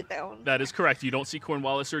squeegee it down. That is correct. You don't see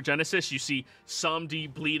Cornwallis or Genesis. You see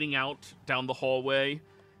Samdi bleeding out down the hallway.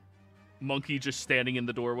 Monkey just standing in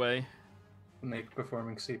the doorway. Nick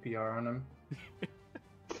performing CPR on him.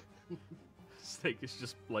 Snake is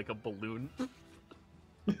just like a balloon.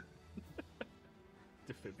 Okay,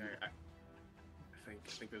 I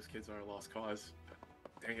think those kids are a lost cause.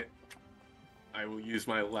 Dang it. I will use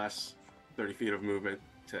my last 30 feet of movement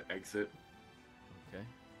to exit. Okay.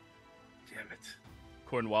 Damn it.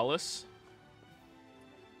 Cornwallis.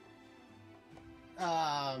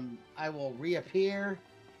 I will reappear.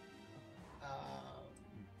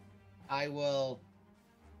 I will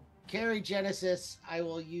carry Genesis. I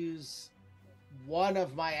will use one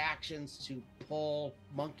of my actions to pull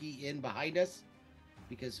Monkey in behind us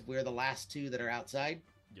because we're the last two that are outside.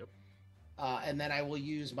 Yep. And then I will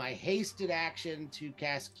use my hasted action to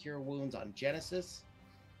cast Cure Wounds on Genesis.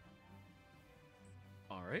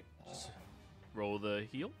 All right. Just roll the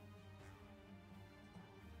heal.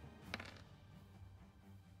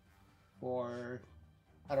 For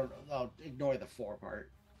I don't know. I'll ignore the 4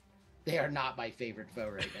 part. They are not my favorite foe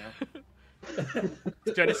right now.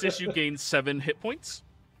 Genesis, you gain 7 hit points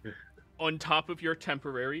on top of your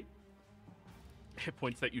temporary hit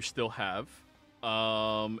points that you still have.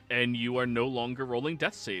 And you are no longer rolling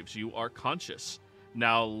death saves. You are conscious.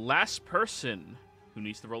 Now, last person Who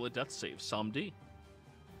needs to roll a death save? Samdi.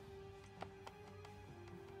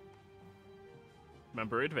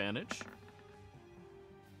 Remember advantage.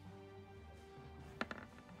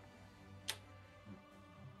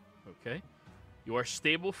 Okay. You are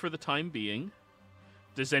stable for the time being.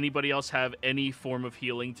 Does anybody else have any form of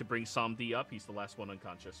healing to bring Samdi up? He's the last one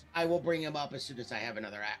unconscious. I will bring him up as soon as I have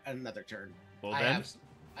another turn. Well then,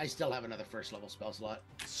 I still have another first level spell slot.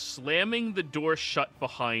 slamming the door shut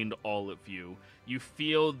behind all of you, you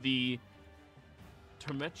feel the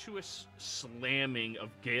tumultuous slamming of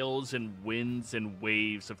gales and winds and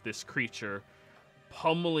waves of this creature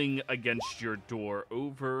pummeling against your door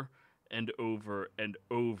over and over and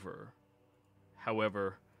over.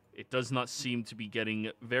 However, it does not seem to be getting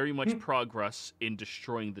very much progress in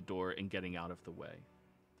destroying the door and getting out of the way.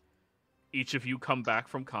 Each of you come back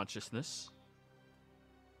from consciousness.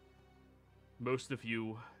 Most of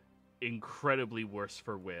you incredibly worse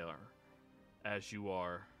for wear as you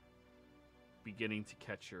are beginning to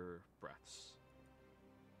catch your breaths.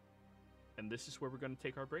 And this is where we're going to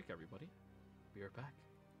take our break, everybody. Be right back.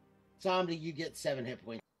 Somebody, you get 7 hit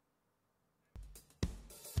points.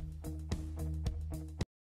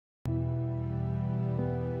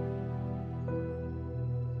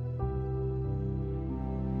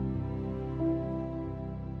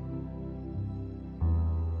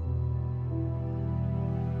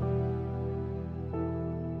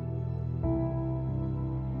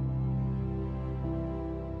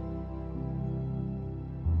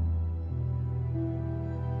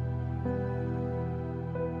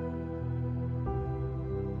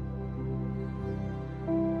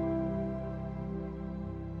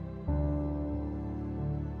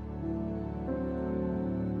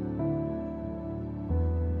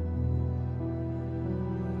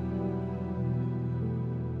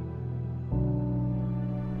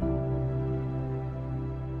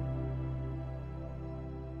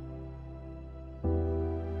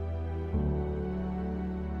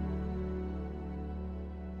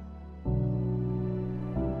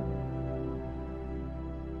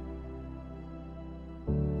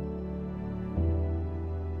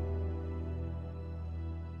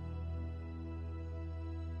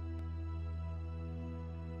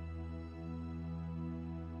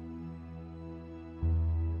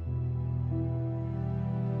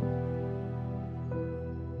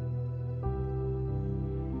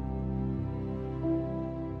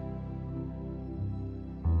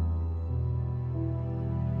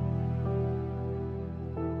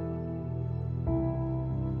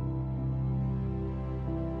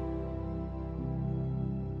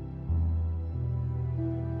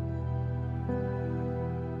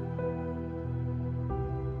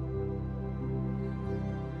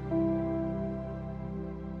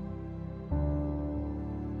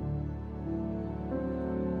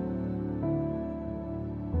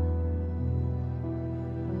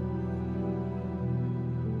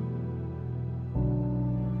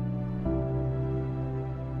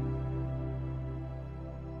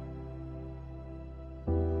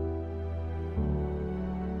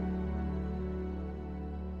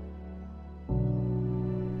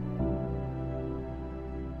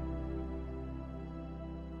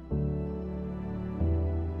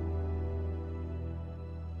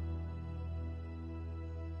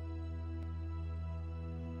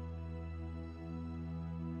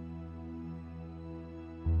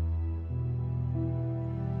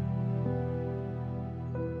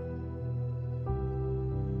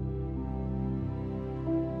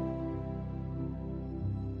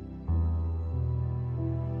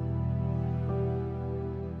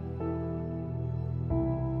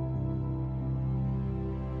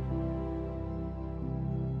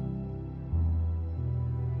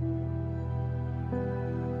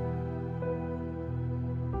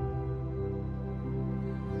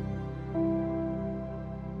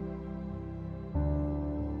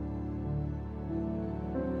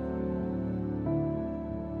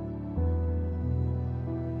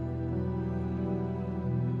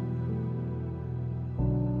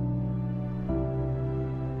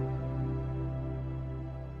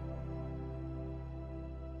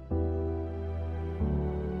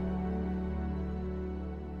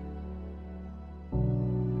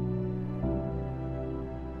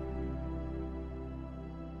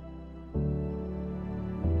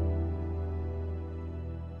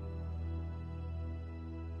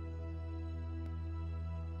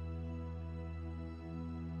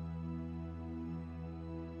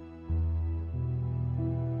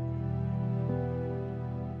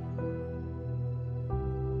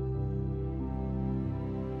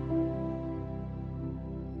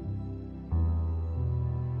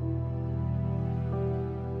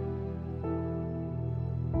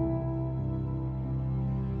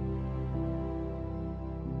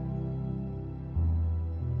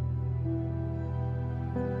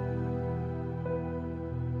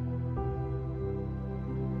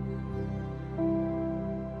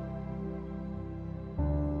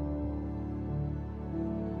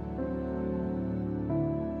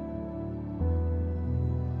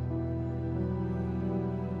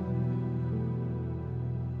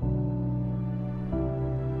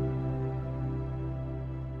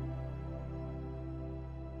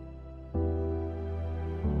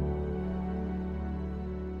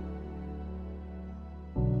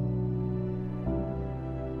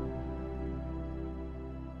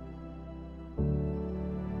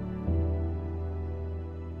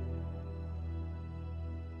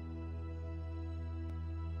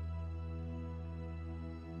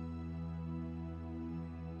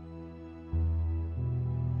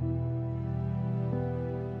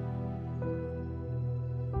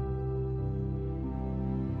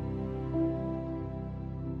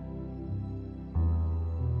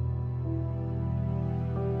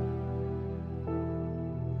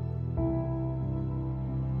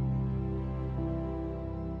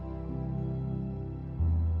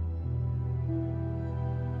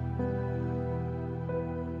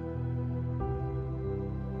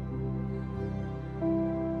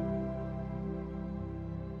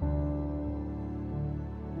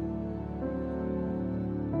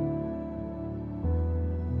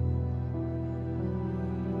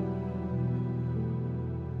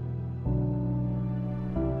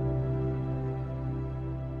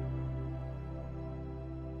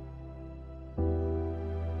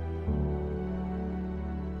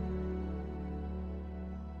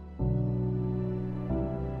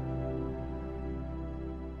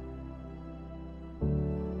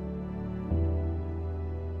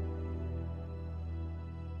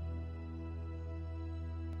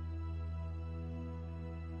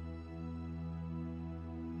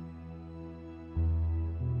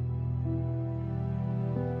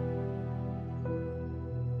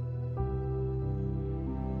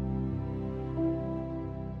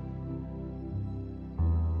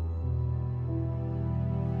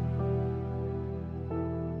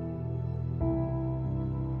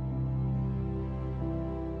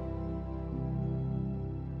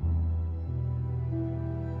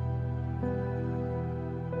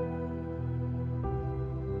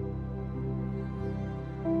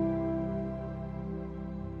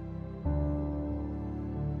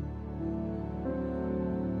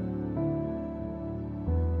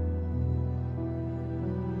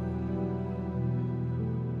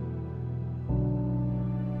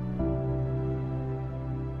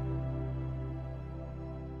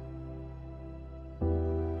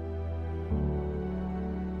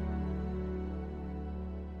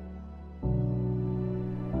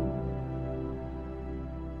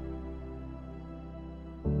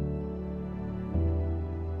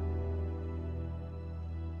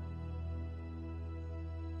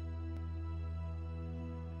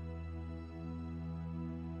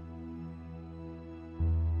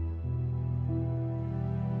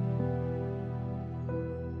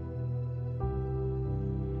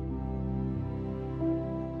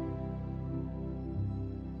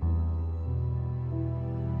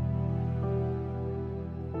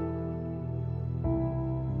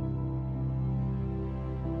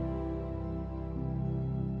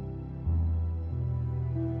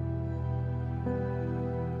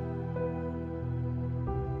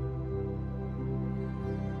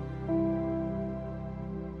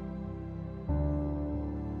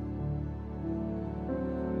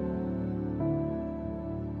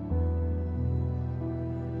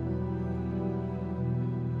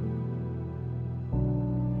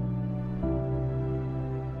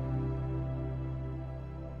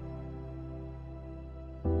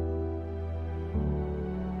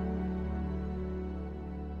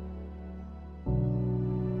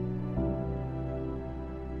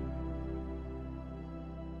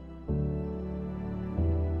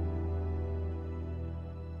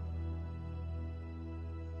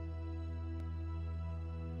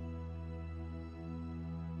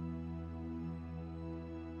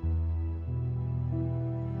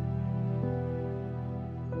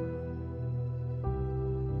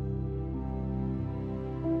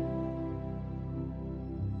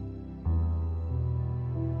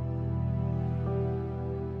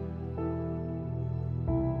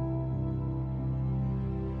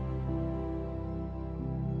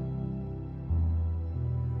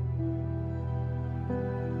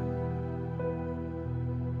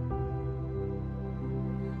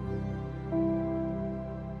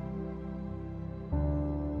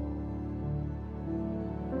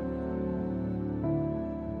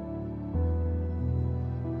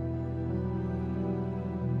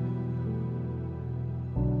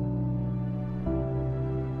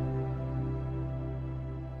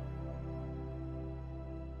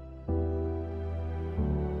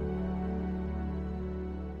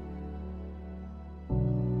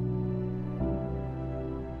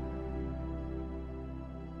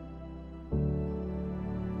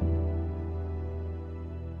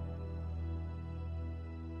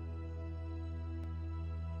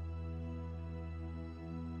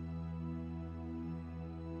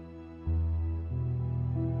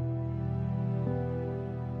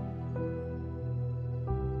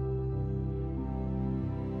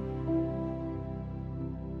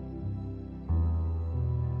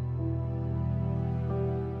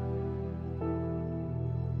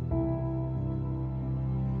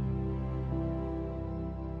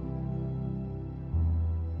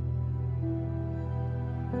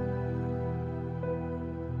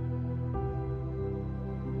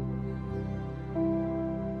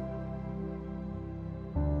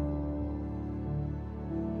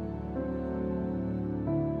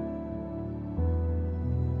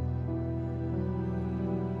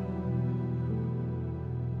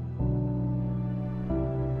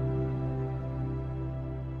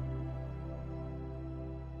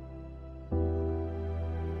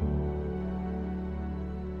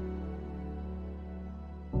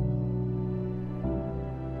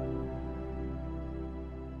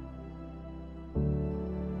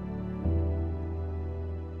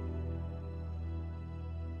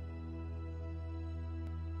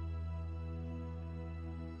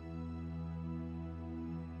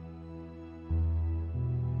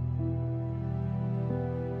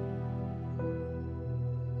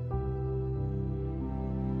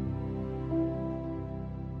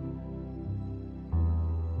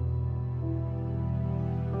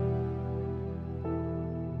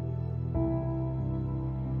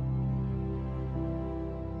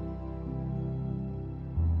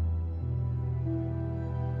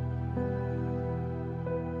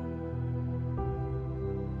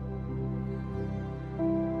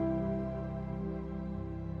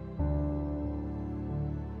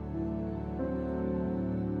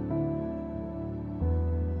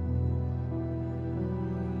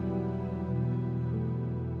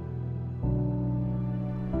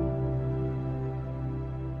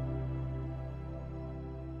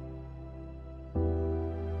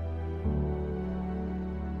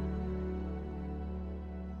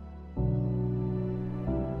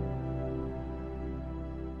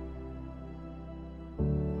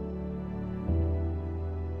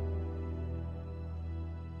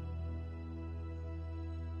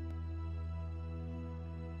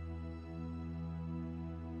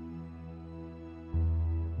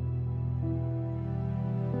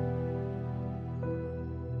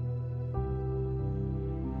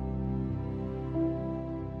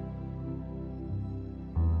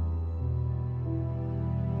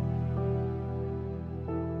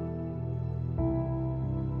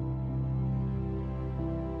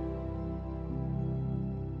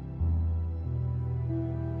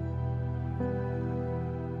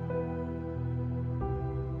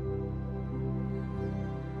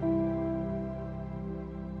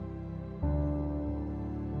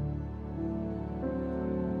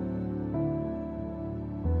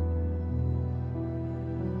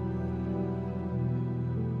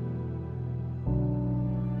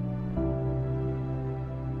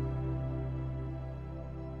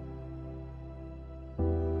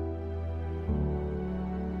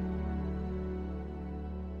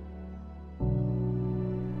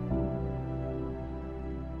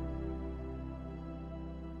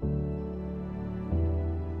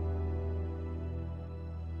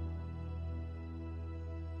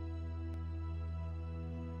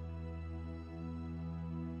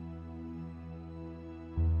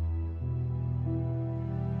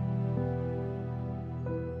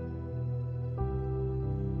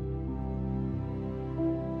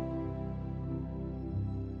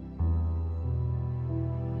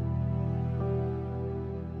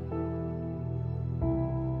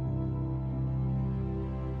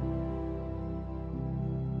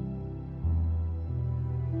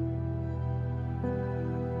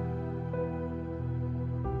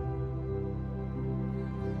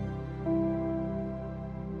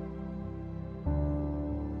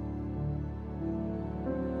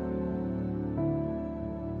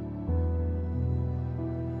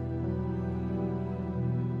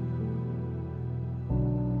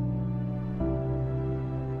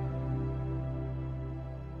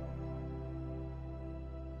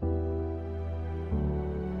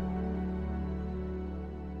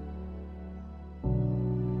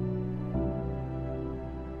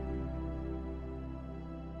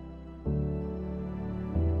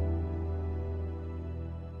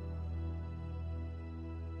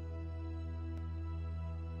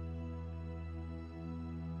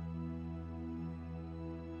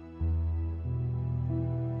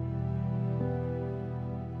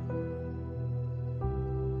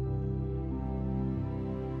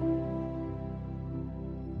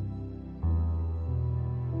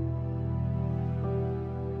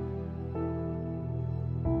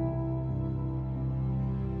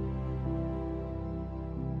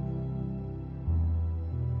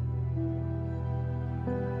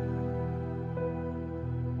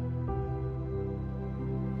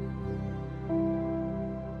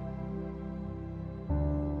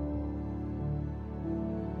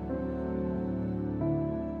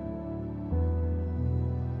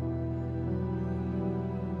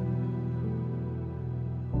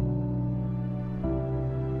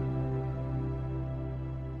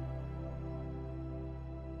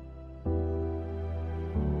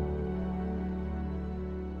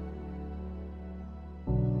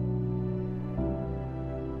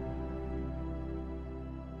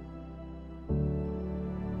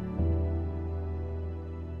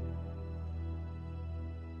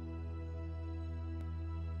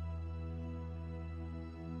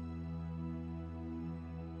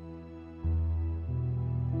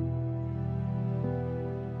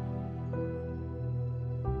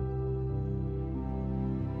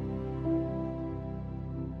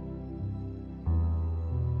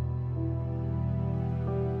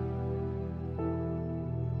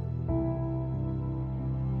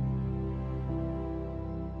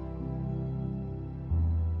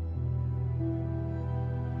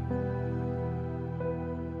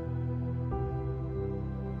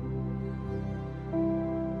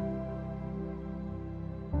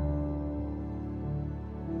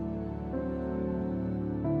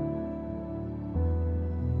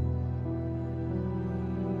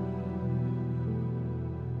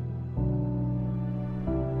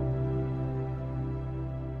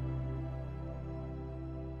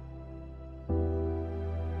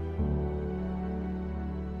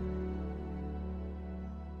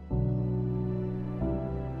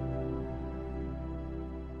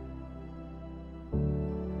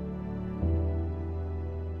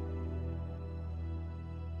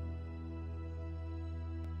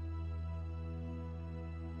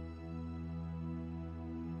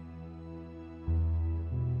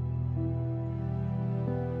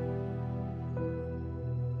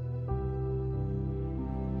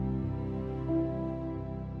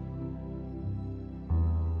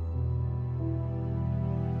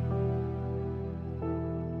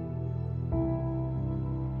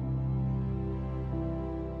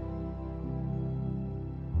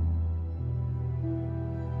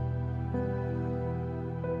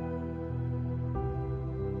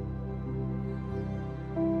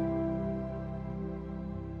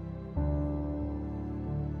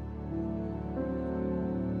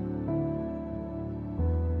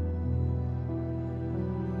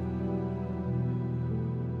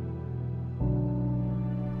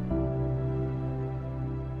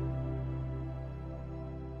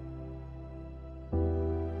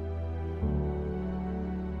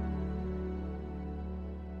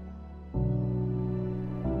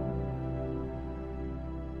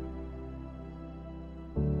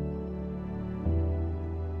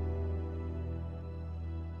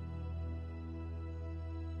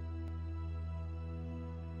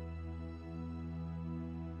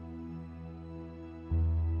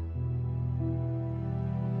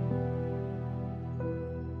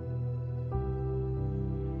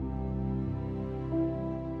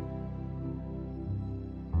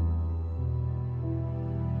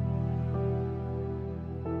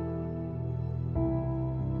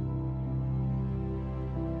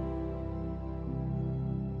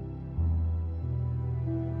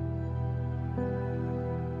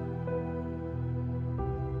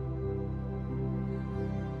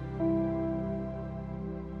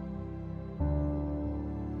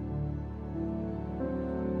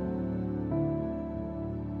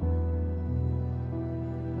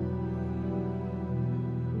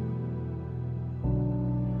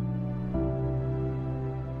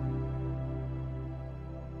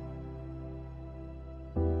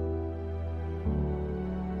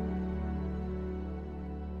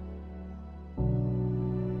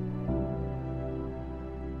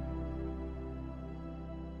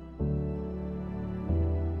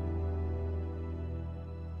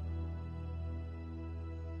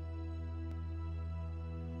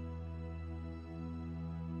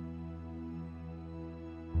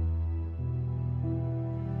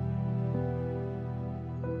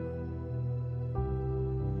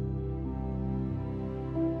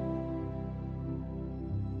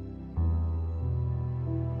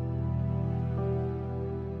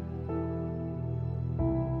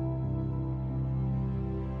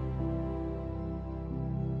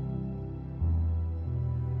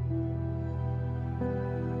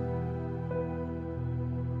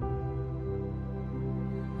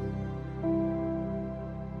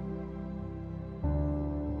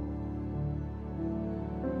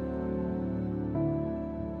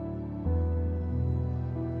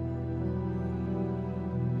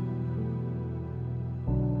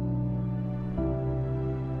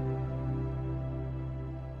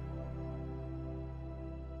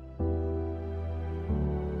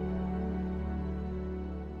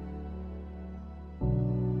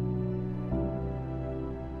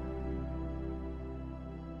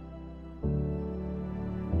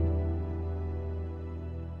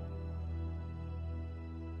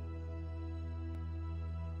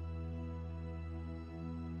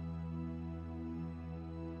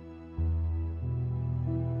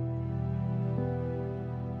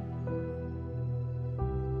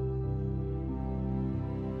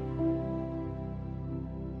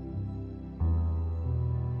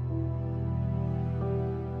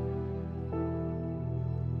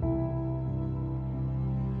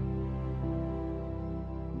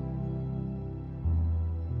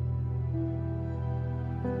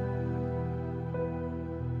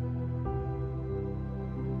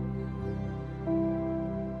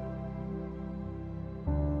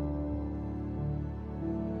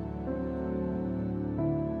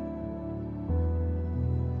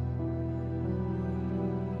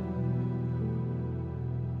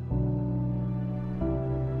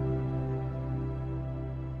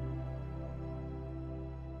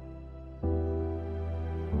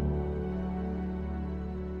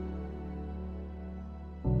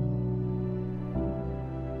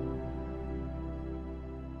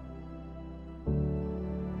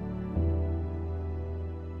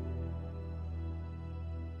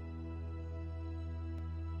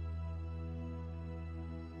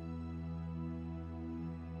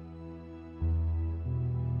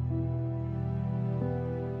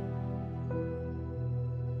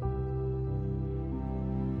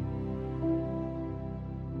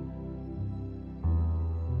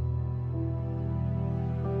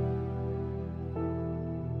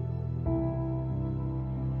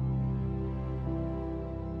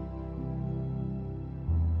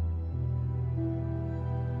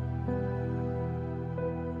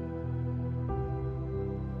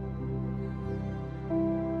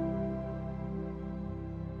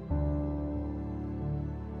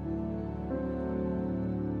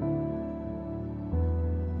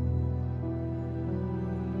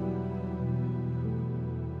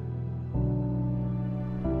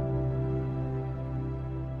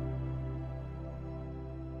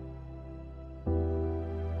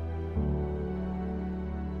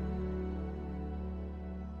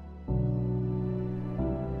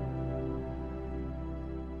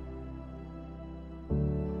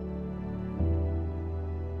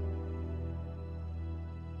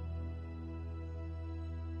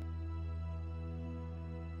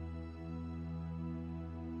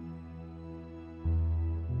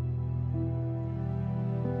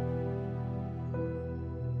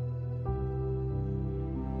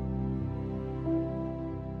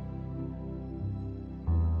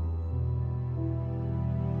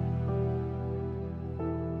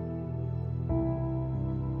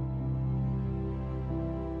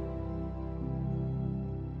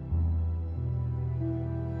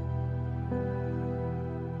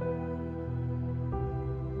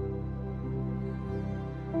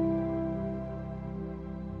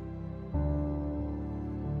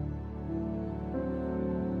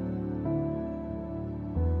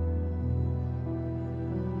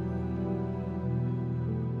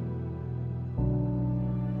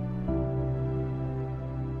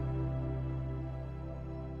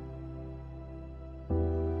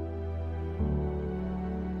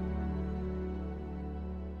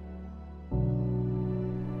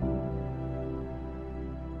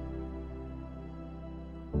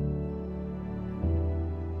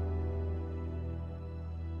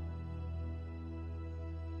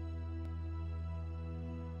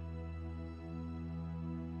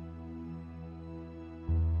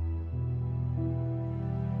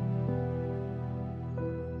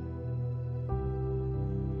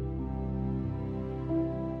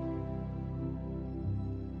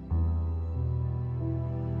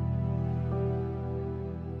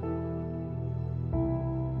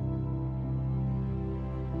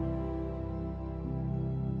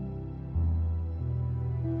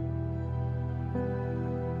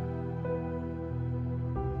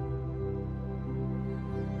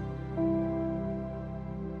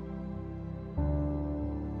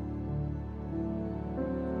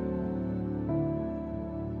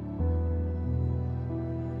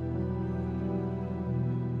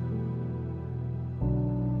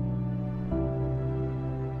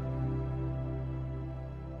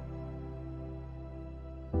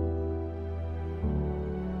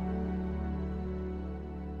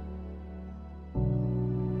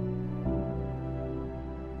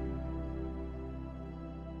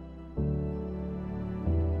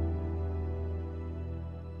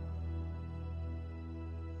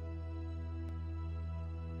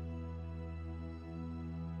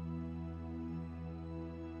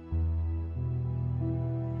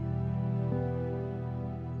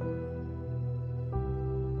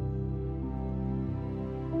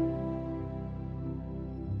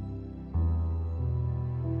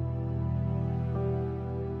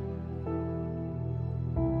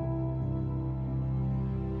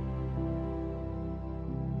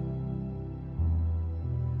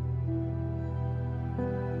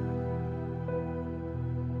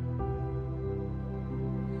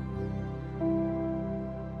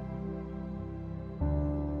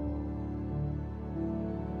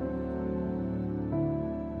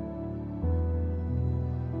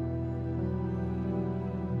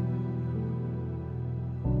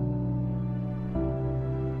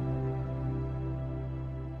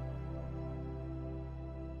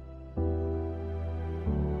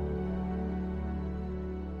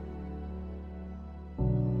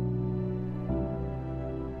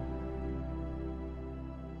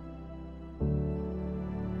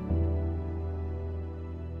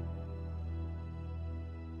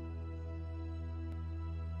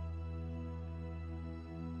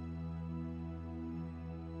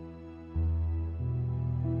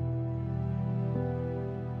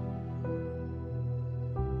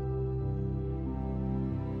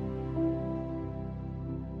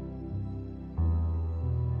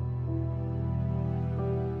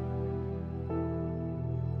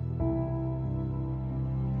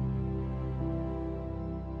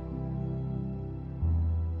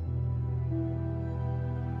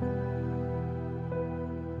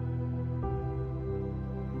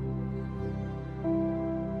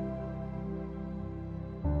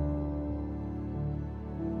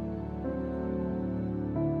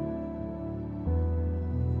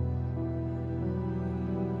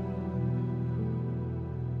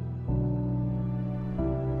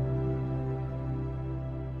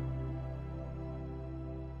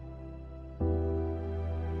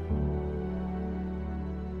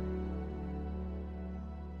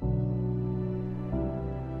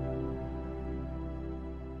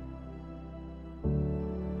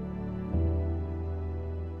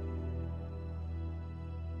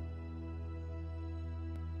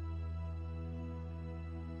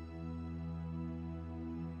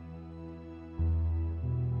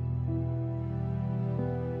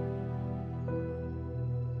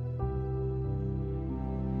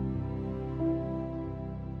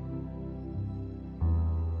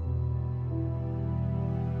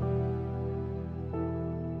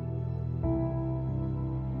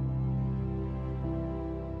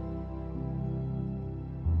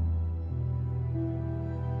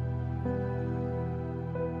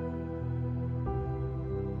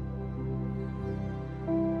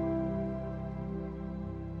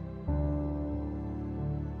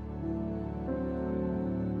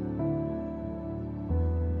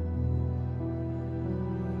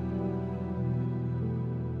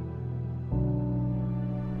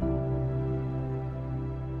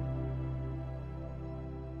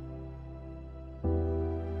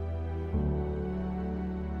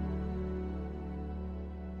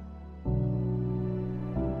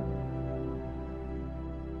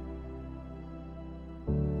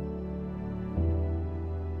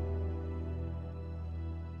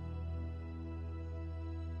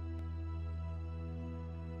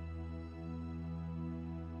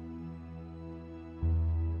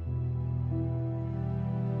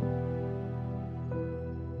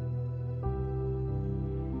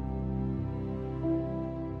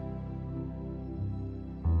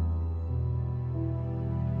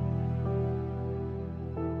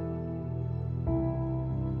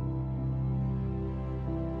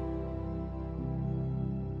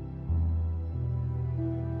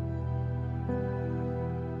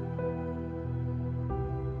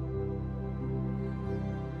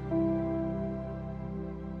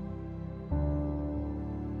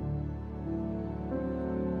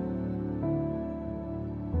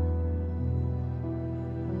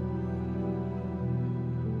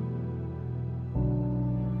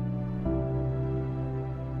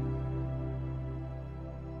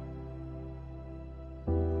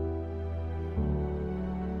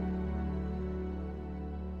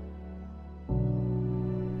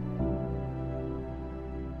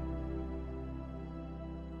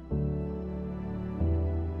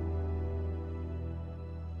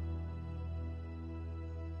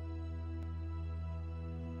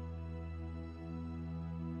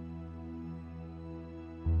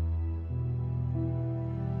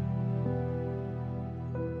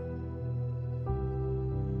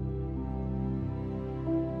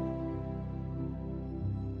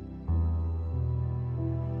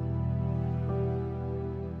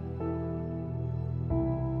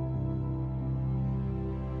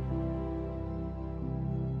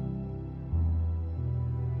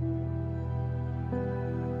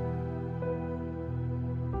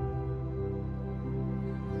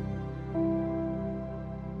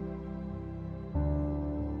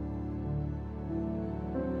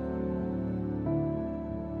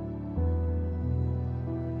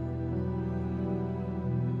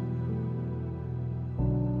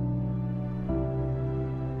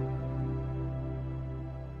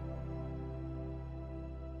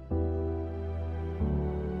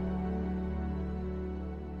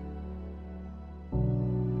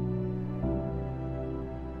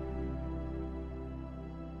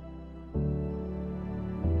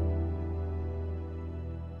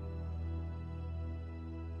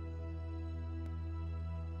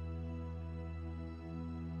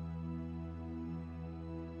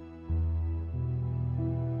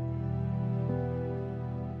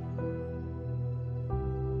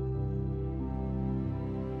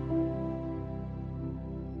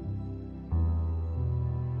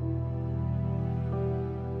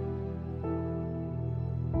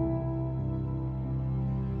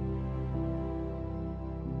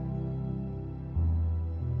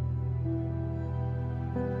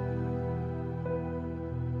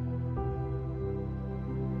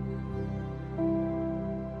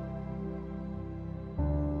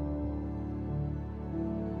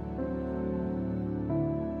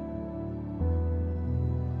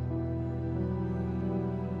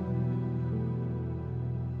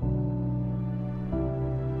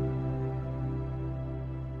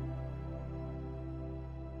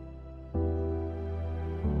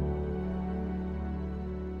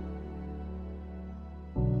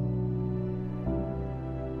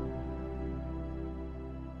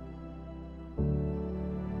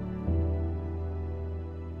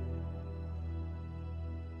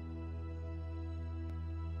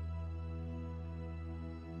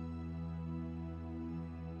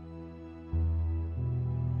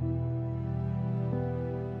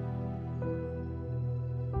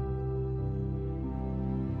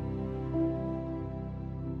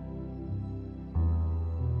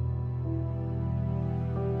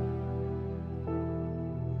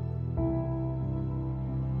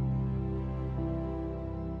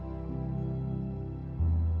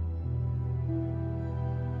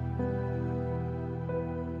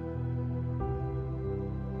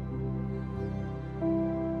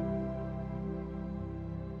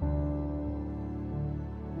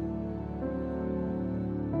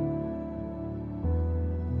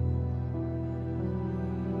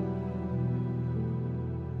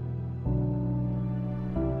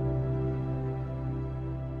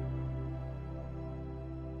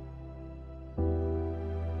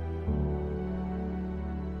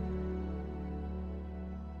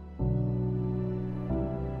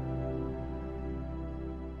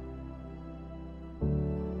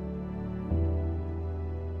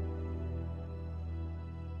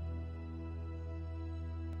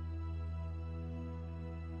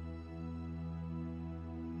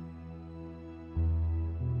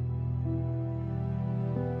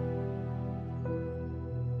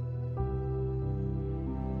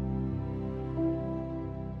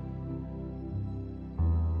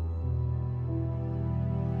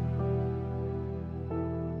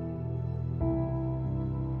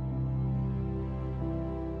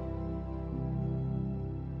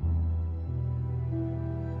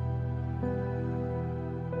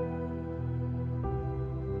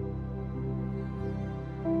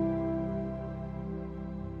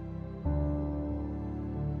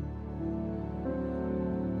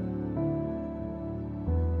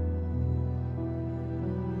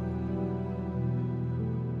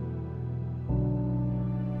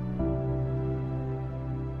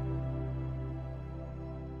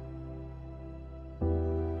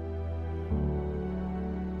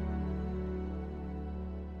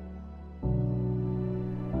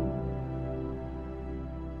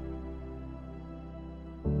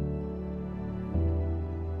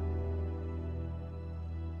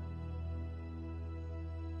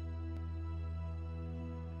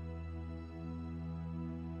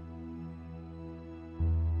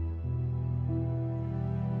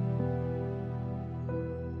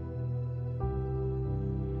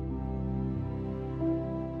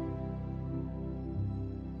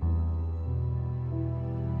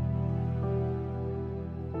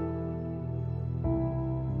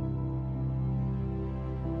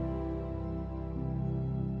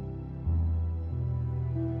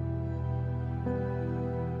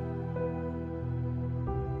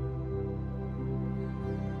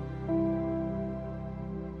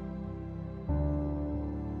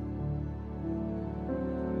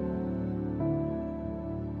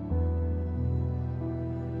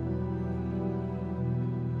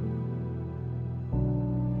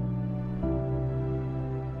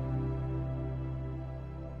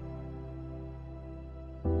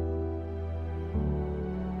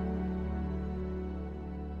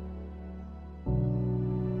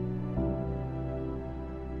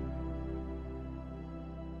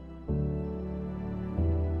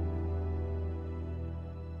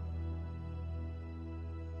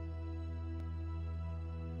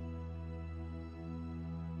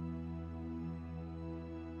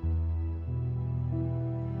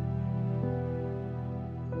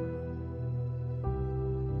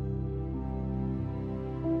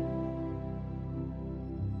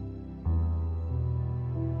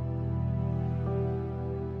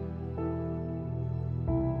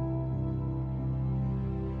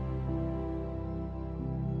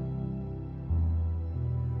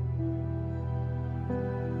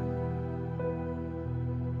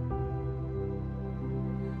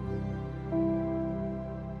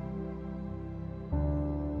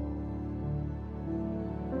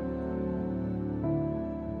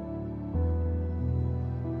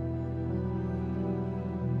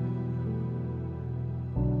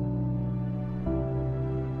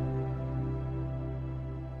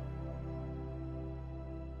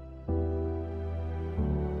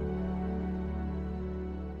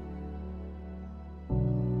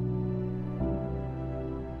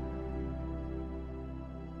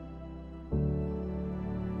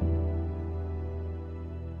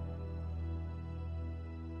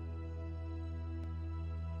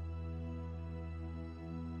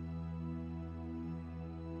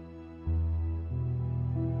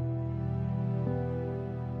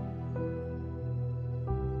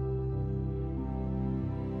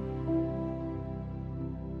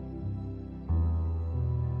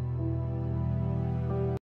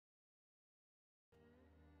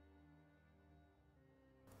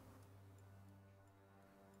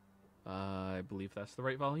 believe that's the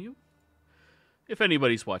right volume. If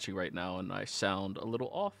anybody's watching right now and I sound a little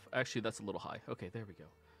off, actually that's a little high. Okay, there we go.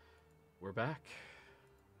 We're back.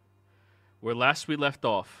 Where last we left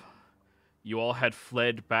off, you all had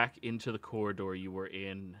fled back into the corridor you were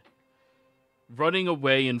in, running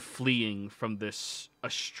away and fleeing from this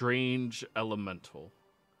strange elemental,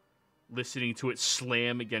 listening to it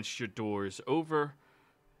slam against your doors over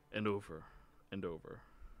and over and over.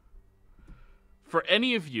 For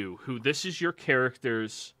any of you who this is your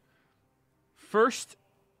character's first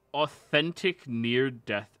authentic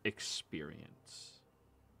near-death experience,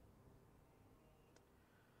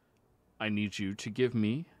 I need you to give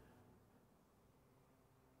me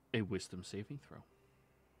a wisdom saving throw.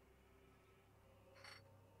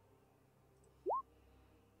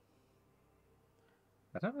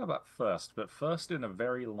 I don't know about first, but first in a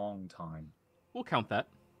very long time. We'll count that.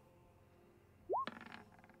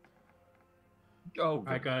 Oh,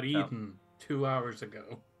 I good. got No, eaten 2 hours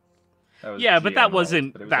ago. that was Yeah, but GM that rolled,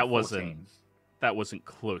 wasn't but it was that a wasn't 14. that wasn't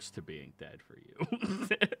close to being dead for you.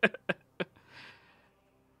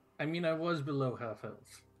 I mean, I was below half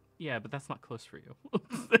health, Yeah, but that's not close for you.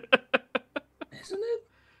 isn't it?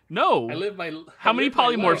 No. I live my. How I many live my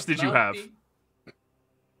polymorphs life did you not have?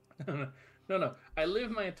 being- No. I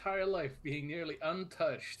live my entire life being nearly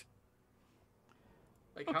untouched.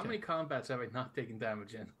 Like, how Okay. many combats have I not taken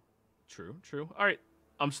damage in? True. All right.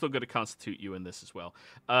 I'm still going to constitute you in this as well.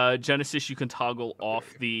 Genesis, you can toggle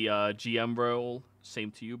off the GM roll.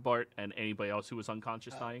 Same to you, Bart, and anybody else who was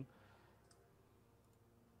unconscious dying.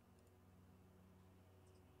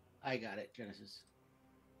 I got it, Genesis.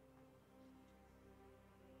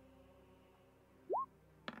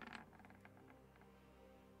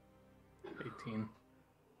 $18.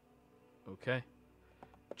 Okay.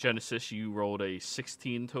 Genesis, you rolled a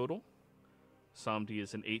 16 total. Samdi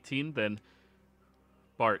is an 18. Then,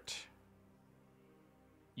 Bart,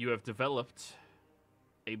 you have developed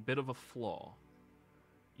a bit of a flaw.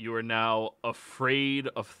 You are now afraid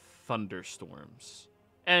of thunderstorms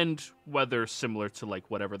and weather similar to like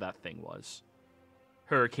whatever that thing was.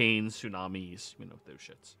 Hurricanes, tsunamis, those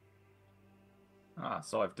shits. Ah,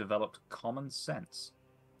 so I've developed common sense.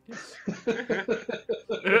 Yes.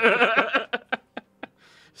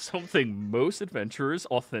 Something most adventurers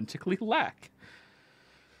authentically lack.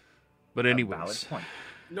 But A anyways, valid point.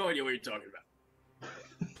 No idea what you're talking about.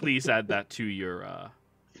 please add that to your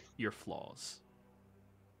flaws.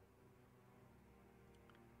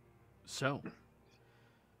 So,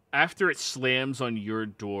 after it slams on your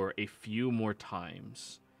door a few more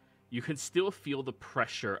times, you can still feel the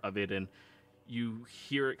pressure of it, and you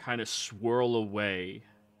hear it kind of swirl away.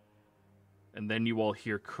 And then you all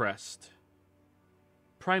hear Crest.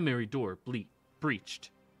 Primary door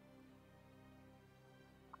breached.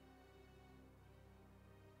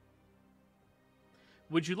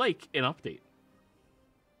 Would you like an update?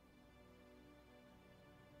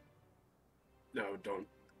 No, don't.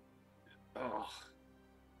 Oh,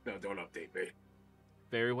 no, don't update me.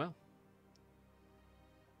 Very well.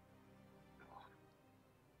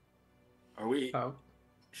 Are we? Oh,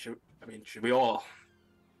 Should we all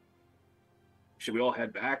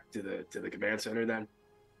head back to the command center then?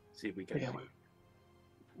 See if we can. Yeah,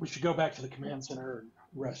 we should go back to the command center and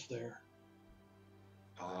rest there.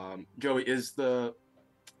 Joey,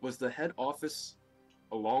 was the head office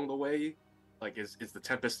along the way? Like, is the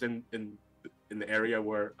Tempest in the area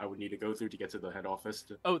where I would need to go through to get to the head office?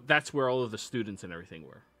 Oh, that's where all of the students and everything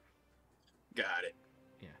were. Got it.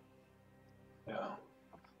 Yeah.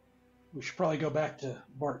 We should probably go back to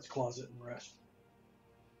Bart's closet and rest.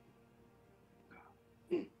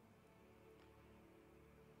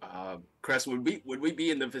 Crest, would we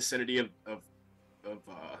be in the vicinity of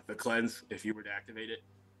the cleanse if you were to activate it?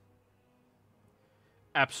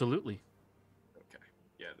 Absolutely. Okay.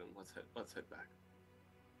 Yeah, then let's head back.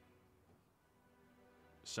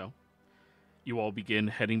 So, you all begin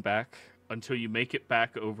heading back until you make it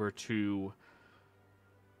back over to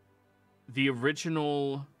the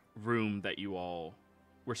original room that you all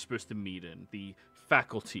were supposed to meet in, the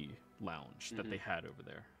faculty lounge that they had over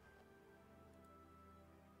there.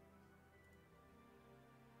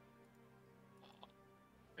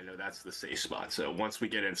 I know that's the safe spot. So once we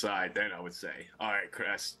get inside, then I would say, all right,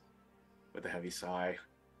 Crest, with a heavy sigh,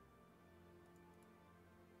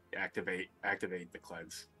 activate the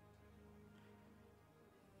cleanse.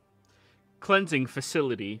 Cleansing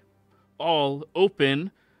facility. All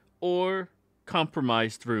open or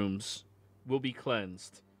compromised rooms will be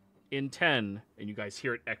cleansed in 10, and you guys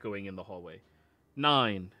hear it echoing in the hallway.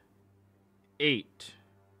 9, 8,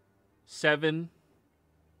 7,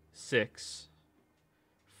 6,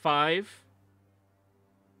 5,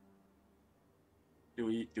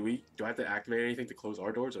 Do I have to activate anything to close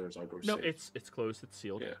our doors, or is our door No, safe? it's closed. It's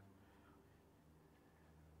sealed. Yeah.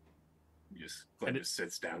 Glenn just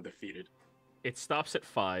sits down defeated. It stops at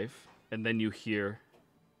 5, and then you hear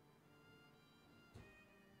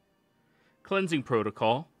cleansing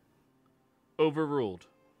protocol overruled.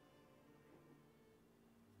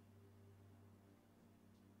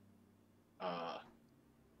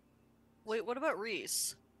 Wait, what about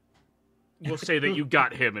Reese? We'll say that you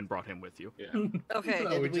got him and brought him with you. Yeah. Okay.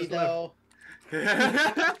 No, we Did we just know?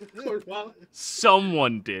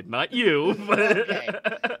 Someone did, not you. Okay.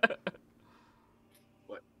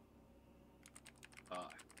 What?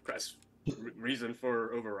 Press reason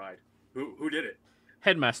for override. Who did it?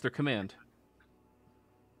 Headmaster command.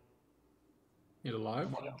 You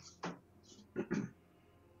alive?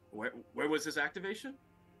 Where was this activation?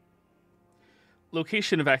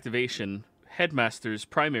 Location of activation, Headmaster's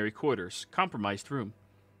primary quarters, compromised room.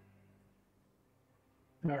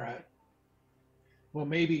 All right. Well,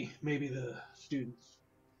 maybe the students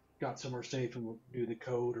got somewhere safe and will do the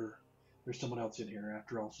code, or there's someone else in here.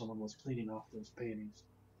 After all, someone was cleaning off those paintings.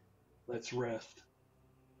 Let's rest,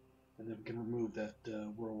 and then we can remove that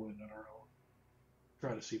whirlwind on our own.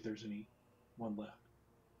 Try to see if there's any one left.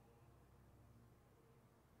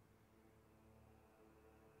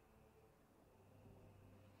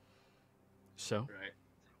 So, Right.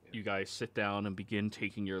 you guys sit down and begin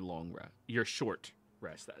taking your your short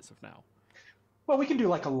rest as of now. Well, we can do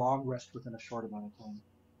like a long rest within a short amount of time,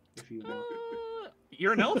 if you want.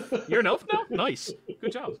 You're an elf? You're an elf now? Nice.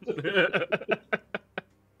 Good job.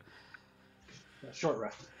 Short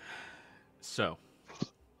rest. So,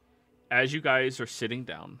 as you guys are sitting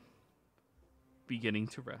down, beginning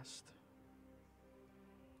to rest,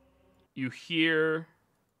 you hear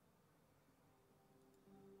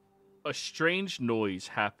a strange noise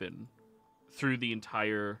happen through the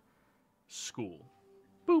entire school.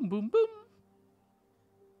 Boom, boom, boom.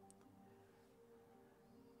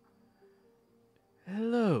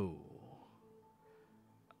 Hello.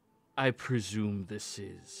 I presume this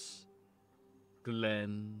is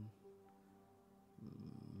Glenn.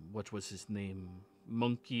 What was his name?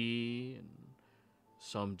 Monkey and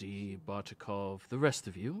Samdi Bartikov. The rest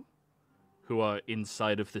of you who are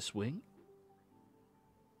inside of this wing.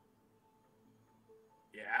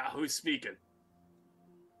 Yeah, who's speaking?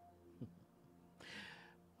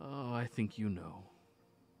 Oh, I think you know.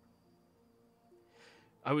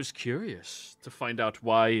 I was curious to find out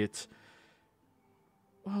why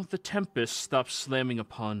the tempest stopped slamming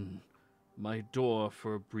upon my door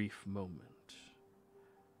for a brief moment.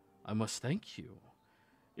 I must thank you.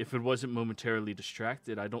 If it wasn't momentarily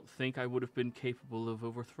distracted, I don't think I would have been capable of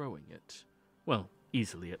overthrowing it. Well,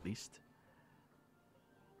 easily at least.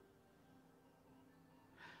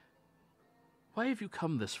 Why have you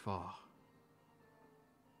come this far?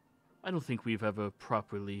 I don't think we've ever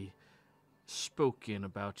properly spoken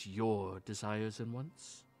about your desires and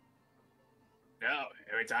wants. No,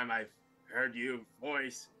 every time I've heard your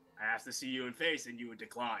voice, I asked to see you in face and you would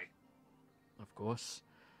decline. Of course.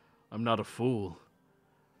 I'm not a fool.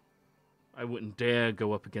 I wouldn't dare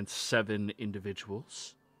go up against 7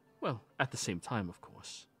 individuals. Well, at the same time, of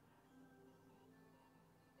course.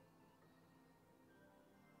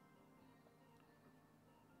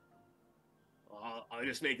 I'll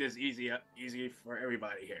just make this easy for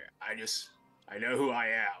everybody here. I know who I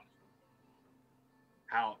am.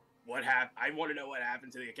 What happened? I want to know what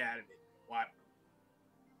happened to the academy. What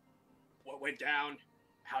went down?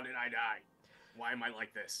 How did I die? Why am I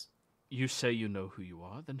like this? You say you know who you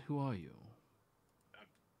are, then who are you?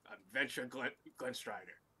 I'm Venture Glenn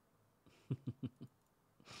Strider.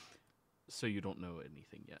 So you don't know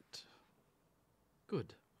anything yet.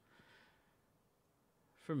 Good.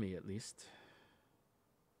 For me, at least.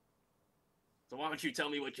 So why don't you tell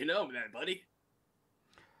me what you know, then, buddy?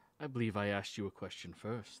 I believe I asked you a question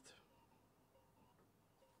first.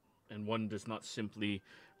 And one does not simply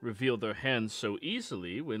reveal their hands so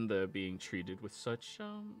easily when they're being treated with such,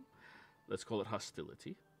 let's call it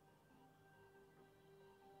hostility.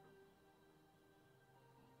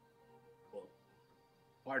 Well,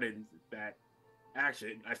 pardon that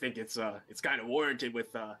action. I think it's kind of warranted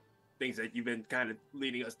with things that you've been kind of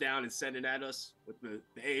leading us down and sending at us with the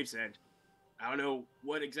apes, and I don't know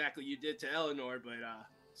what exactly you did to Eleanor, but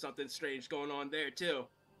something strange going on there too.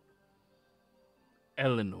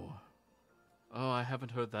 Eleanor. Oh, I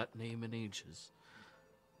haven't heard that name in ages.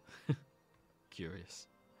 Curious.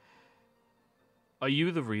 Are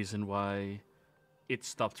you the reason why it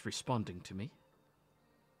stopped responding to me?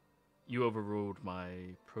 You overruled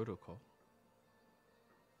my protocol.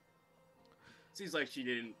 Seems like she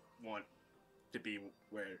didn't want to be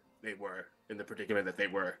where they were in the predicament that they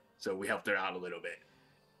were. So we helped her out a little bit.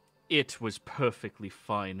 It was perfectly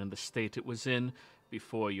fine in the state it was in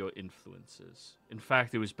before your influences. In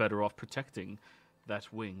fact, it was better off protecting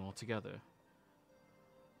that wing altogether.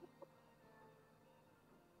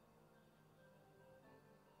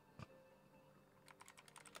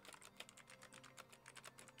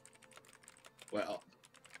 Well,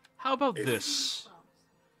 how about this?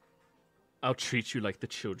 I'll treat you like the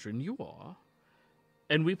children you are,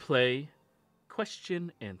 and we play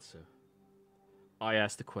question answer. I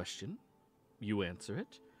ask the question, you answer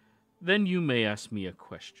it, then you may ask me a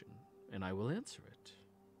question, and I will answer it.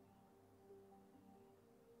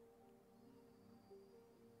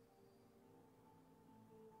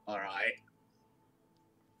 All right.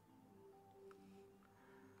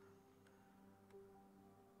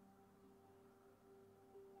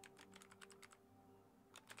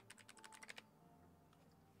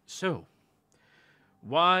 So,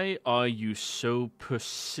 why are you so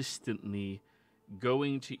persistently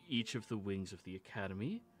going to each of the wings of the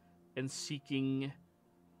Academy and seeking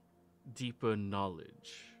deeper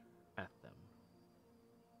knowledge at them?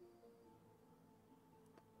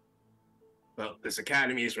 Well, this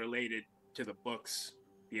academy is related to the books,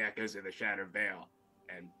 The Echoes of the Shattered Veil,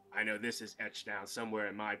 and I know this is etched down somewhere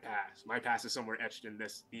in my past. My past is somewhere etched in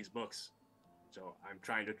these books, so I'm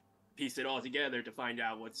trying to piece it all together to find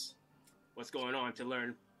out what's going on, to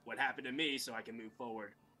learn what happened to me, so I can move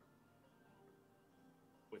forward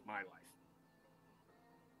with my life.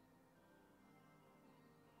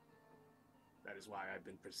 That is why I've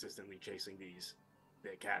been persistently chasing the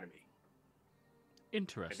academy.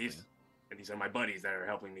 Interesting. And these are my buddies that are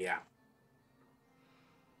helping me out.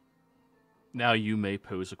 Now you may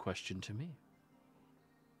pose a question to me.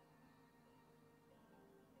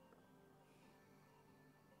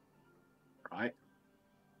 Right?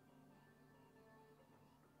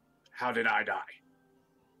 How did I die?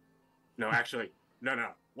 No, actually, no.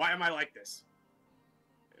 Why am I like this?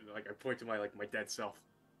 And like I point to my dead self.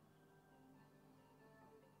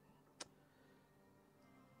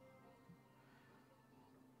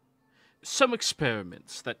 Some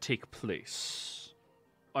experiments that take place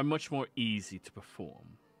are much more easy to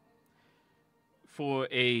perform. For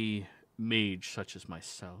a mage such as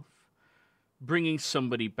myself, bringing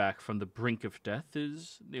somebody back from the brink of death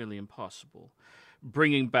is nearly impossible.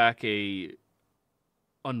 Bringing back a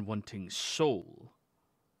unwanting soul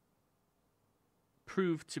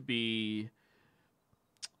proved to be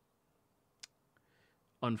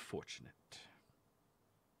unfortunate.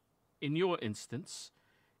 In your instance,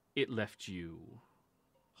 it left you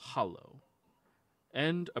hollow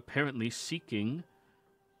and apparently seeking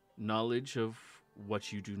knowledge of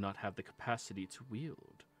what you do not have the capacity to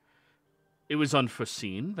wield. It was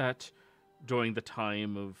unforeseen that during the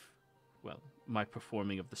time of, well, my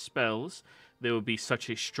performing of the spells, there would be such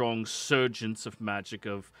a strong surgence of magic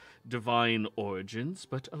of divine origins,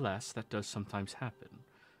 but alas, that does sometimes happen.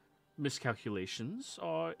 Miscalculations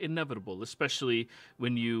are inevitable, especially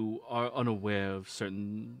when you are unaware of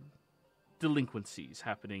certain delinquencies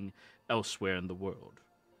happening elsewhere in the world.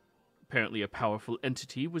 Apparently, a powerful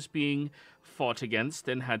entity was being fought against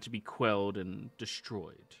and had to be quelled and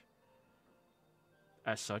destroyed.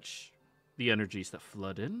 As such, the energies that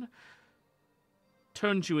flood in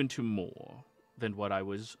turned you into more than what I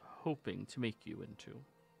was hoping to make you into.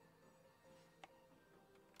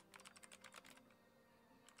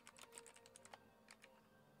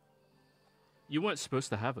 You weren't supposed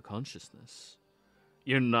to have a consciousness.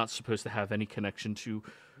 You're not supposed to have any connection to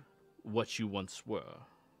what you once were.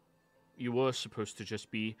 You were supposed to just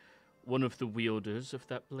be one of the wielders of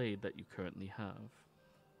that blade that you currently have.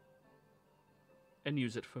 And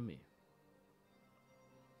use it for me.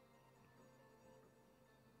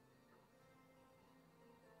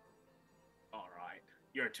 All right,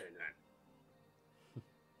 your turn then.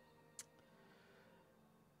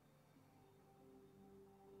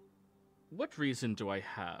 What reason do I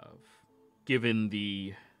have, given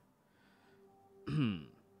the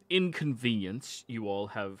inconvenience you all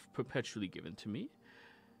have perpetually given to me,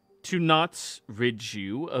 to not rid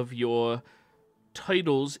you of your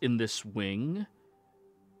titles in this wing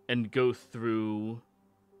and go through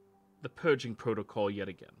the purging protocol yet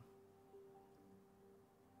again?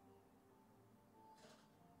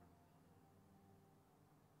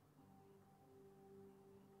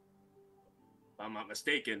 If I'm not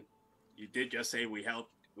mistaken, you did just say we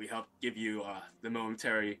helped give you the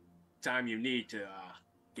momentary time you need to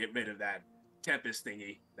get rid of that tempest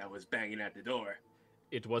thingy that was banging at the door.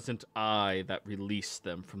 It wasn't I that released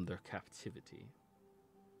them from their captivity.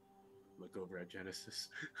 Look over at Genesis.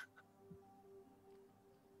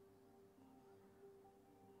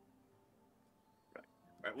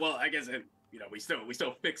 Right, well, I guess we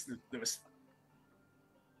still fixed the mistake.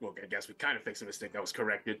 Well, I guess we kind of fixed the mistake that was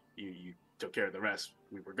corrected. You took care of the rest.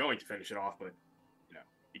 We were going to finish it off, but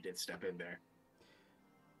you did step in there.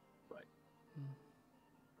 But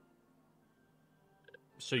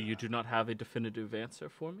So you do not have a definitive answer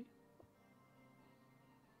for me?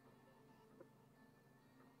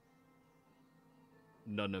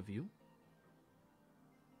 None of you?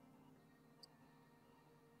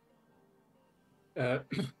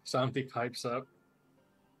 Santi pipes up.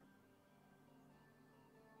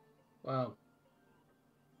 Well,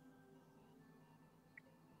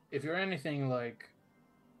 if you're anything like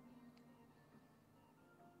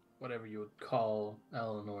whatever you would call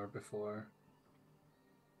Eleanor before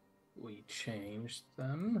we changed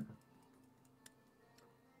them,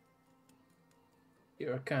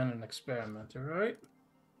 you're kind of an experimenter, right?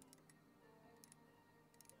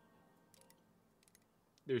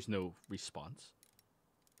 There's no response,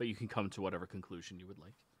 but you can come to whatever conclusion you would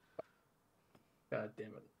like. God damn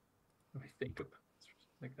it. Let me think about this.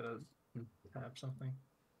 I gotta have something.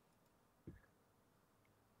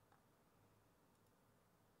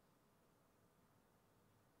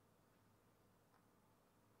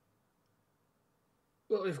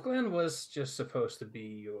 Well, if Glenn was just supposed to be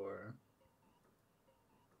your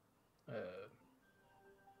I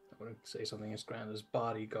wouldn't say something as grand as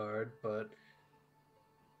bodyguard, but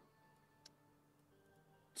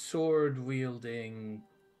sword wielding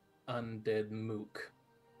undead mook.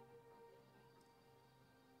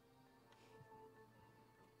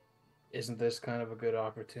 Isn't this kind of a good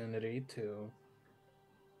opportunity to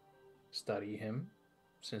study him,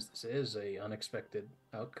 since this is a unexpected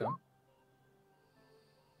outcome?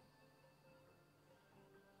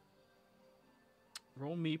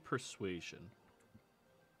 Roll me persuasion.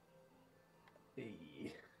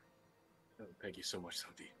 Hey. oh, thank you so much,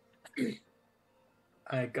 Santi.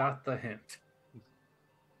 I got the hint.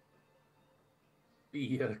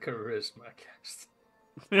 Be a charisma cast.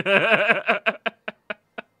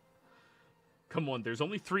 Come on, there's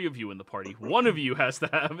only 3 of you in the party. One of you has to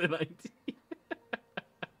have an idea.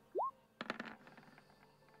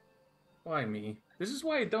 Why me? This is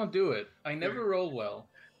why I don't do it. I never roll well.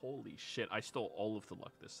 Holy shit, I stole all of the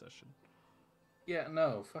luck this session. Yeah,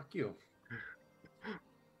 no, fuck you.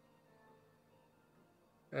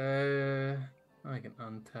 I can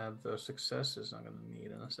untab those successes I'm gonna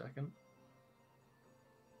need in a second.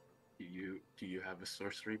 Do you have a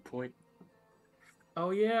sorcery point?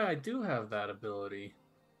 Oh yeah, I do have that ability.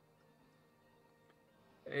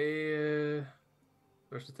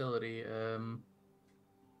 Versatility.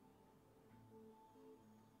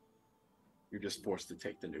 You're just forced to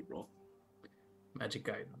take the new roll. Magic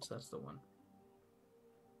guidance. That's the one.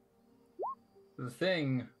 The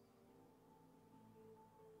thing.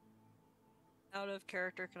 Out of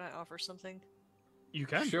character, can I offer something? You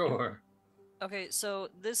can. Sure. Okay, so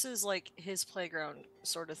this is like his playground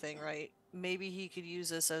sort of thing, right? Maybe he could use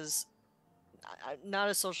this as not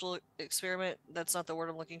a social experiment, that's not the word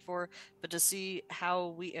I'm looking for, but to see how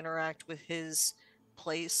we interact with his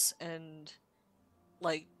place and,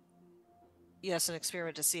 like, yes, an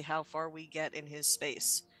experiment to see how far we get in his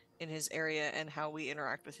space, in his area, and how we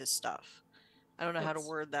interact with his stuff. I don't know how to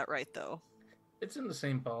word that right, though. It's in the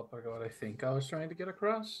same ballpark of what I think I was trying to get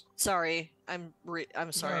across. Sorry, I'm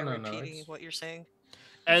sorry, No, I'm no, repeating it's- what you're saying.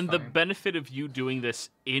 And the fine. benefit of you doing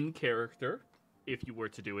this in character, if you were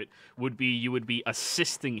to do it, would be you would be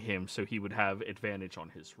assisting him, so he would have advantage on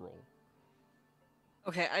his roll.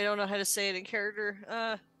 Okay, I don't know how to say it in character.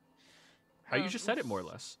 How you just said it, more or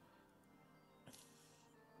less.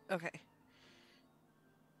 Okay.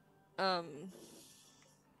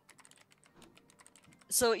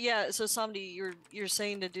 So yeah, so Samdi, you're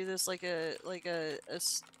saying to do this like a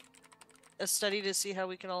study to see how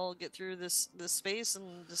we can all get through this space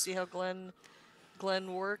and to see how Glenn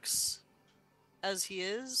works as he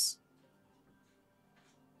is.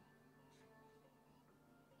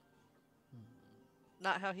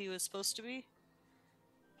 Not how he was supposed to be.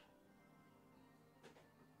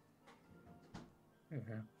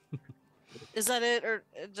 Okay. Is that it, or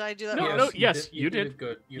did I do that? No, wrong? no, yes, you did did. it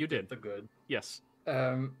good. You did. the good. Yes.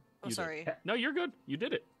 I'm you did. sorry. No, you're good. You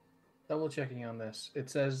did it. Double checking on this. It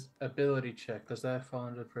says ability check. Does that fall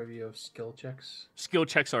under the purview of skill checks? Skill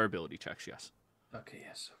checks are ability checks, yes. Okay,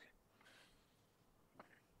 yes,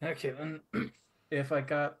 okay. Okay, then if I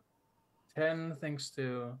got 10 thanks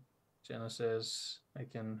to Genesis, I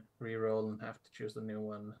can re-roll and have to choose the new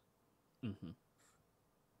one. Mm-hmm.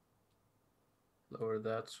 Lower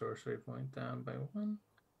that sorcery point down by 1.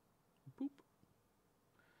 Boop.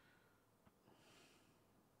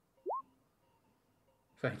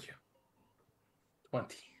 Thank you.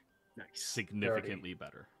 20. Nice. Significantly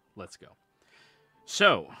better. Let's go.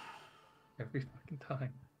 So, Every fucking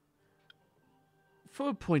time. for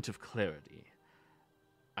a point of clarity,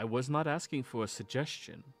 I was not asking for a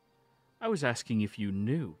suggestion. I was asking if you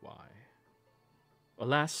knew why.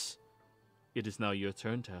 Alas, it is now your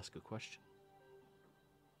turn to ask a question.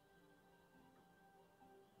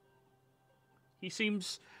 He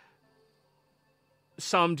seems...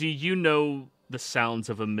 Samdi, you know the sounds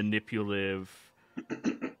of a manipulative,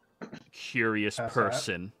 curious How's that?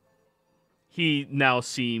 person. He now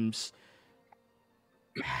seems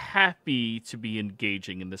happy to be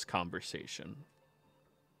engaging in this conversation.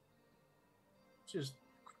 Just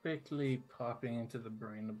quickly popping into the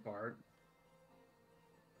brain of Bart.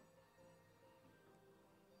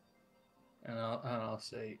 And I'll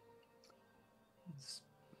say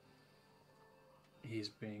he's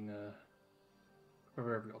being a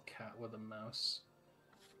proverbial cat with a mouse.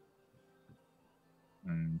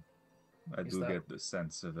 I Is do that- get the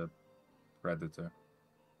sense of a predator.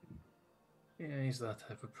 Yeah, he's that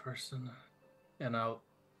type of person. And I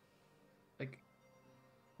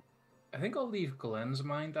think I'll leave Glenn's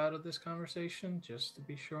mind out of this conversation just to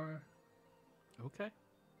be sure. Okay.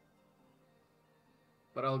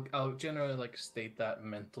 But I'll generally state that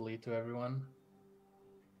mentally to everyone.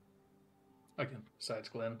 Again, besides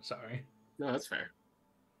Glenn, sorry. No, that's fair.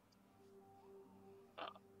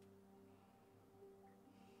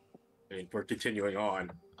 I mean, for continuing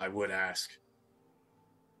on, I would ask,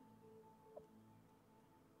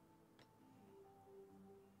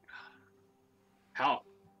 how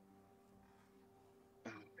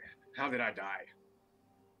did I die?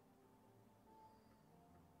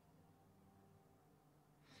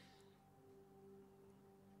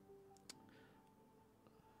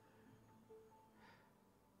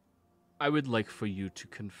 I would like for you to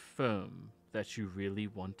confirm that you really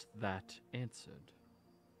want that answered.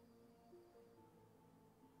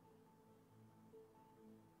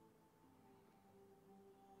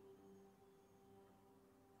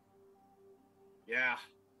 Yeah,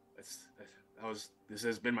 this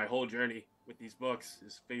has been my whole journey with these books,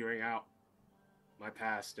 is figuring out my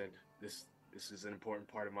past, and this is an important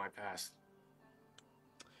part of my past.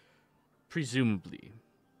 Presumably,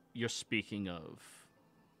 you're speaking of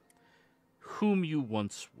whom you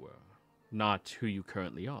once were, not who you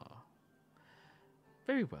currently are.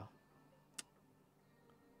 Very well.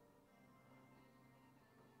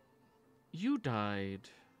 You died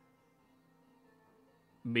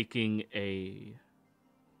making a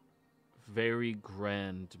very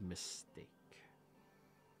grand mistake.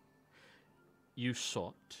 You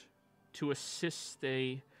sought to assist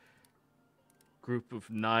a group of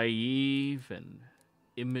naive and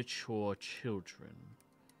immature children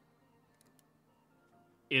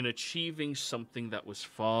in achieving something that was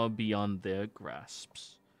far beyond their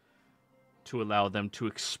grasps, to allow them to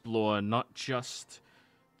explore not just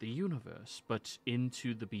the universe, but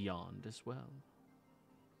into the beyond as well.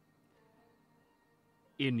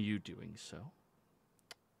 In you doing so,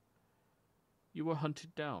 you were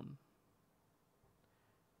hunted down.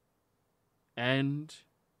 And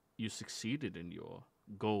you succeeded in your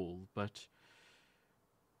goal, but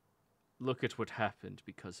look at what happened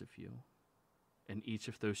because of you and each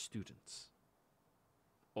of those students.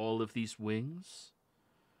 All of these wings,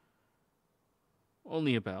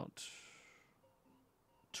 only about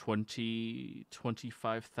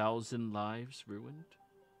 25,000 lives ruined.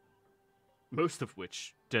 Most of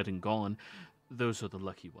which dead and gone. Those are the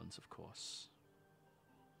lucky ones, of course.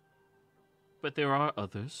 But there are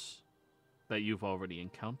others that you've already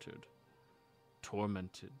encountered.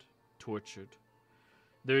 Tormented, tortured.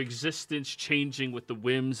 Their existence changing with the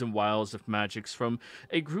whims and wiles of magics from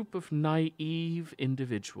a group of naive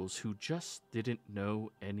individuals who just didn't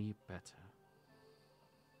know any better.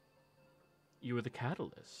 You were the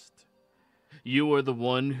catalyst. You were the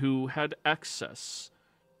one who had access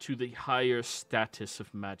to the higher status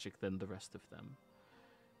of magic than the rest of them.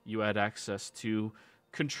 You had access to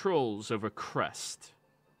controls over Crest.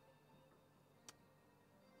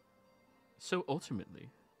 So ultimately,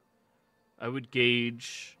 I would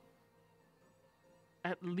gauge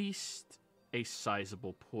at least a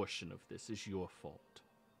sizable portion of this is your fault.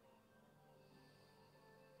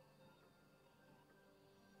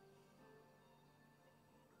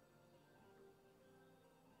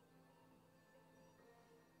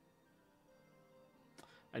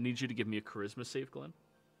 I need you to give me a charisma save, Glenn.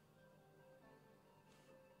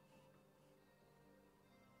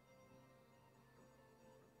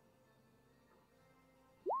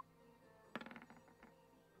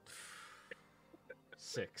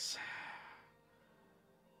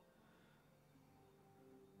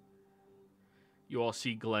 You all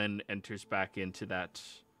see Glenn enters back into that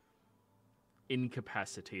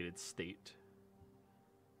incapacitated state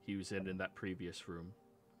he was in that previous room.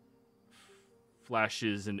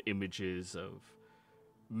 Flashes and images of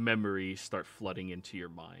memory start flooding into your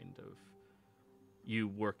mind of you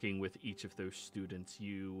working with each of those students,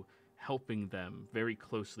 you helping them very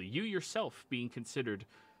closely, you yourself being considered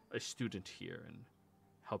a student here and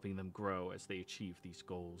helping them grow as they achieve these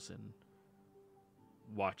goals and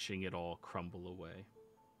watching it all crumble away.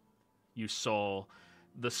 You saw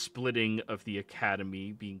the splitting of the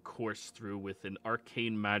academy being coursed through with an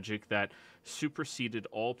arcane magic that superseded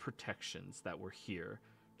all protections that were here,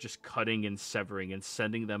 just cutting and severing and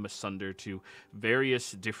sending them asunder to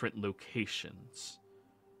various different locations.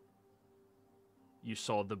 You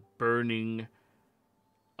saw the burning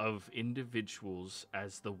of individuals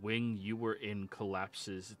as the wing you were in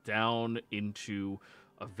collapses down into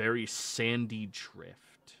a very sandy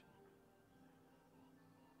drift,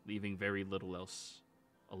 leaving very little else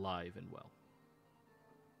alive and well.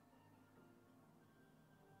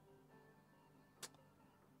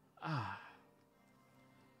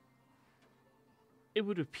 It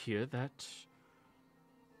would appear that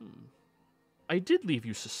I did leave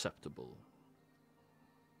you susceptible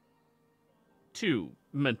to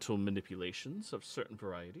mental manipulations of certain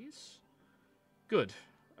varieties. Good.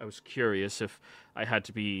 I was curious if I had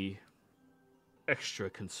to be extra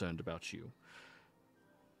concerned about you.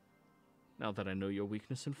 Now that I know your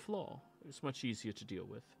weakness and flaw, it's much easier to deal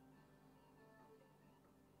with.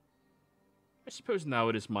 I suppose now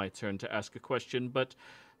it is my turn to ask a question, but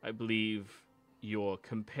I believe your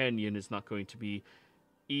companion is not going to be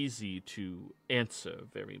easy to answer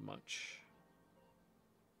very much.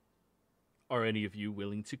 Are any of you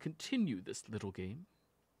willing to continue this little game?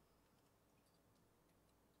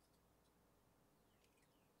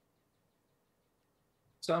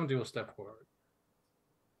 Somebody will step forward.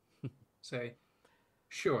 Say,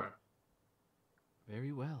 sure.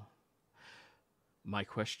 Very well. My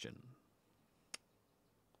question.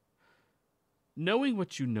 Knowing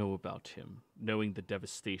what you know about him, knowing the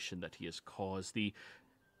devastation that he has caused, the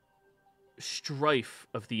strife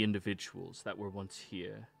of the individuals that were once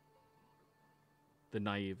here, the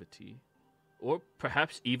naivety, or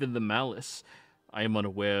perhaps even the malice, I am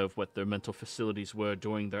unaware of what their mental facilities were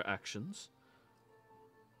during their actions.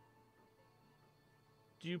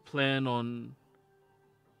 Do you plan on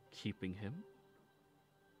keeping him?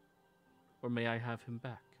 Or may I have him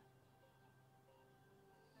back?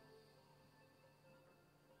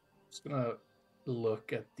 Just gonna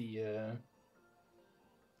look at the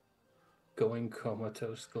going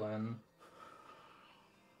comatose Glenn.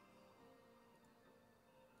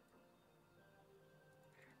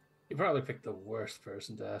 You probably picked the worst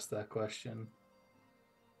person to ask that question.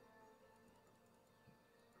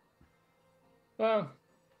 Well,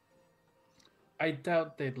 I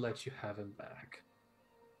doubt they'd let you have him back.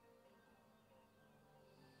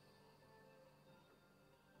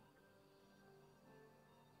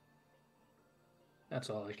 That's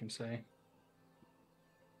all I can say.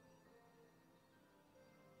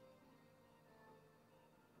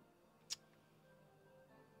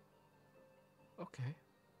 Okay.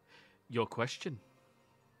 Your question.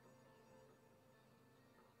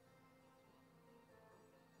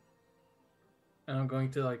 And I'm going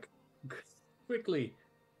to quickly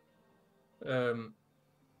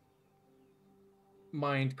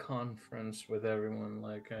mind conference with everyone,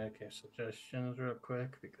 okay, suggestions real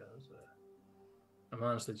quick, because I'm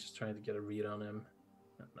honestly just trying to get a read on him,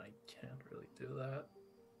 and I can't really do that.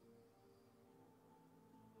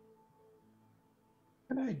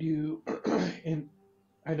 Can I do, and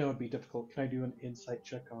I know it'd be difficult, can I do an insight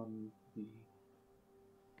check on the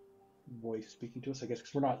voice speaking to us? I guess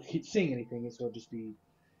because we're not seeing anything, so it'll just be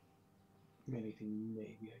anything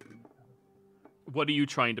maybe. What are you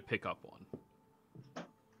trying to pick up on?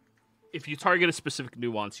 If you target a specific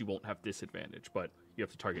nuance, you won't have disadvantage, but you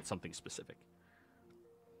have to target something specific.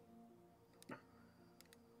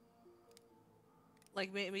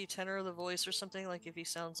 Like maybe tenor of the voice or something, like if he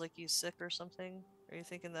sounds like he's sick or something. Are you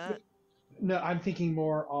thinking that? No, I'm thinking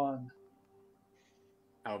more on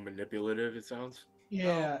How manipulative it sounds. yeah,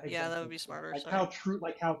 Yeah, exactly. that would be smarter. Like sorry.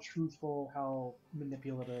 how truthful, how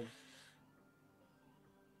manipulative.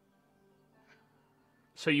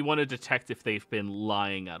 So you want to detect if they've been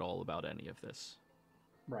lying at all about any of this.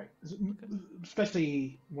 Right.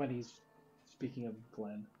 Especially when he's speaking of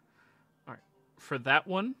Glenn. All right. For that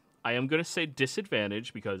one, I am going to say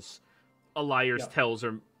disadvantage because a liar's tells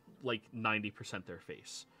are like 90% their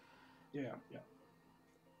face. Yeah.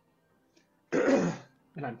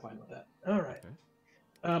 And I'm fine with that. All right.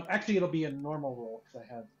 Okay. Actually, it'll be a normal roll because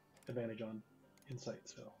I have advantage on insight,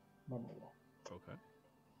 so normal roll. Okay.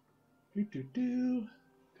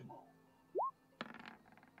 Come on.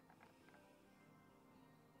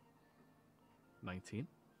 19.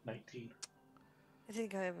 19. I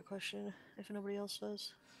think I have a question, if nobody else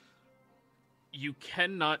does. You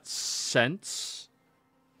cannot sense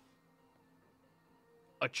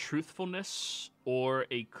a truthfulness or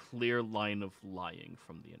a clear line of lying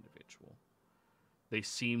from the individual. They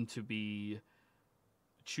seem to be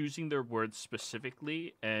choosing their words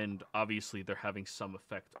specifically, and obviously they're having some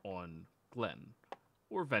effect on Glenn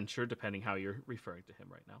or Venture, depending how you're referring to him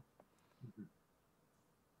right now.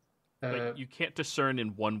 But you can't discern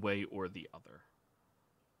in one way or the other.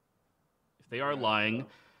 If they are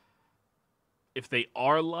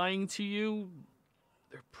lying, to you,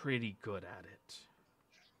 they're pretty good at it.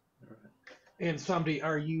 All right. And somebody,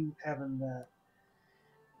 are you having that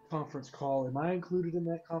conference call? Am I included in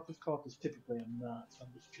that conference call? Because typically I'm not, so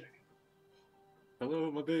I'm just checking. Hello,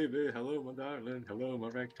 my baby. Hello, my darling. Hello, my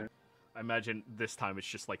rectangle. I imagine this time it's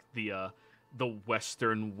just like the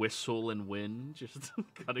western whistle and wind just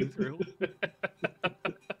cutting through.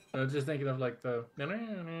 I was just thinking of like the.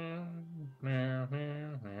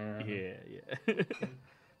 Yeah.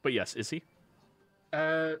 But yes, is he?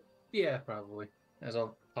 Yeah, probably. As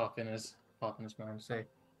I'll pop in his mind and say,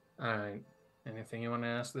 "All right, anything you want to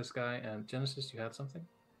ask this guy?" And Genesis, you had something?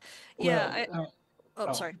 Yeah.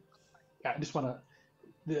 Well, Sorry. I just want to.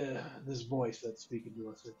 This voice that's speaking to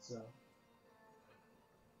us, it's.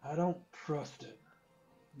 I don't trust it,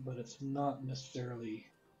 but it's not necessarily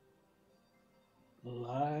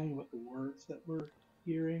lying with the words that we're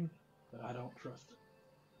hearing, but I don't trust it.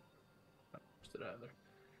 I don't trust it either.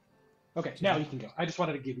 Okay, now you can go. I just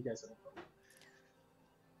wanted to give you guys an info.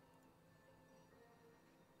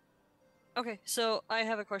 Okay, so I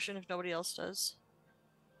have a question if nobody else does.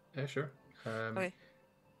 Yeah, sure. Okay.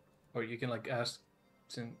 Or you can like ask,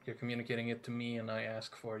 since you're communicating it to me, and I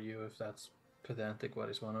ask for you if that's pedantic. What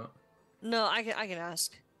is one up? No, I can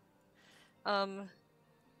ask.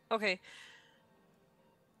 Okay.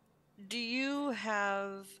 Do you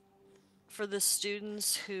have, for the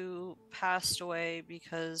students who passed away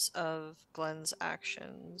because of Glenn's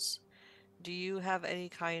actions, do you have any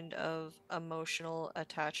kind of emotional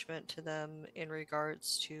attachment to them in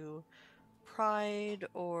regards to pride,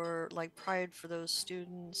 or like pride for those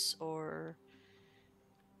students, or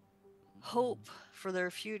hope for their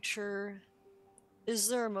future? Is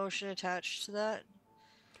there emotion attached to that?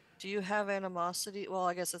 Do you have animosity? Well,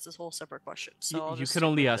 I guess that's a whole separate question. So I'll You just can stick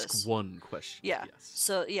only with ask this. one question. Yeah. Yes.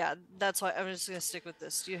 So yeah, that's why I'm just gonna stick with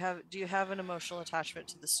this. Do you have an emotional attachment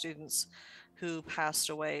to the students who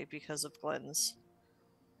passed away because of Glenn's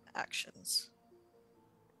actions?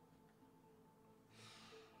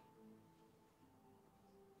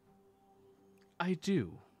 I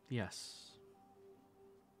do. Yes.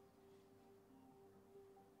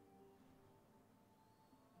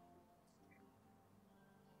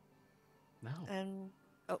 Now. And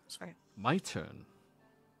oh, sorry. My turn.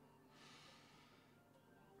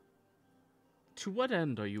 To what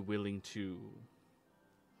end are you willing to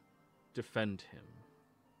defend him?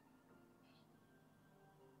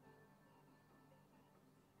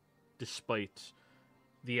 Despite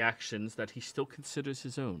the actions that he still considers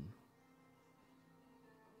his own.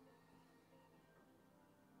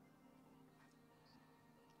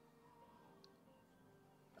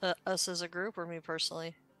 Us as a group, or me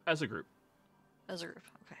personally? As a group. As a group,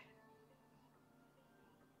 okay.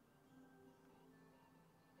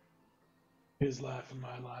 His life and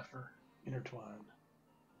my life are intertwined.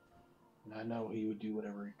 And I know he would do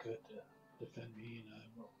whatever he could to defend me, and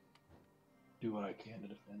I will do what I can to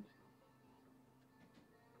defend him.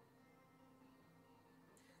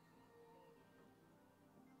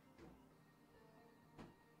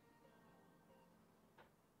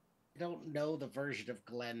 I don't know the version of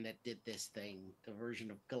Glenn that did this thing. The version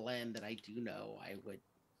of Glenn that I do know, I would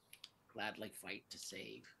gladly fight to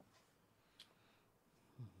save.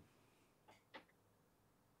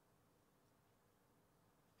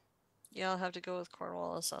 Yeah, I'll have to go with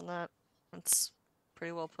Cornwallis on that. That's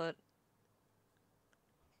pretty well put.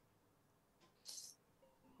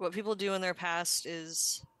 What people do in their past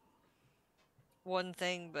is one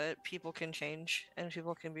thing, but people can change and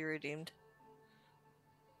people can be redeemed.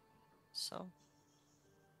 So.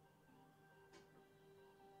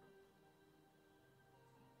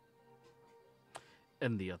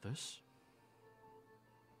 And the others?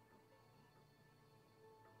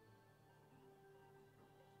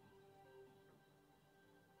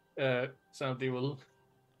 Sandy will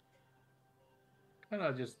kind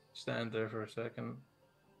of just stand there for a second.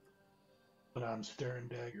 But I'm staring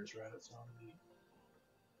daggers right at somebody.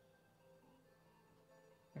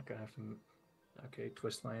 I'm gonna have to. Okay,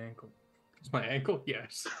 twist my ankle. It's my ankle?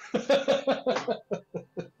 Yes.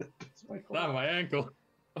 Not my ankle.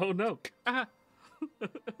 Oh no. Ah.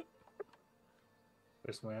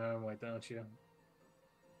 Twist my arm, why don't you?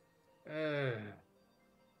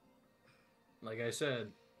 Like I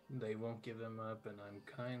said, they won't give him up, and I'm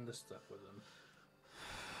kind of stuck with him.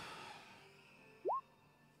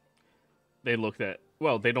 They looked at...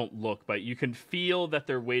 Well, they don't look, but you can feel that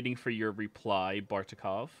they're waiting for your reply,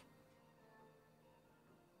 Bartikov.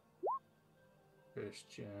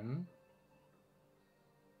 Christian.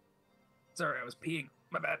 Sorry, I was peeing.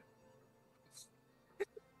 My bad.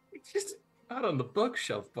 It's just not on the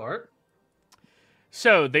bookshelf, Bart.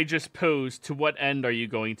 So, they just posed, to what end are you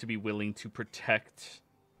going to be willing to protect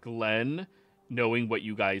Glenn, knowing what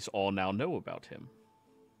you guys all now know about him?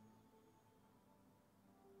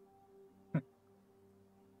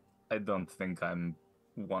 I don't think I'm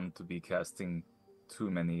one to be casting too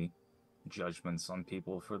many judgments on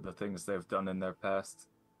people for the things they've done in their past.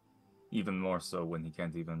 Even more so when he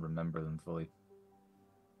can't even remember them fully.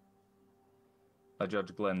 I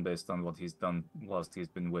judge Glenn based on what he's done whilst he's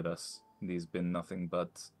been with us. He's been nothing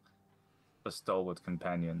but a stalwart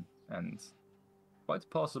companion, and quite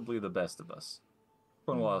possibly the best of us.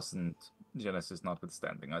 Cornwallis and Genesis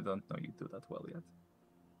notwithstanding, I don't know you do that well yet.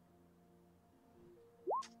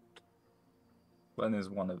 Glenn is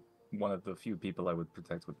one of the few people I would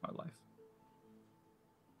protect with my life.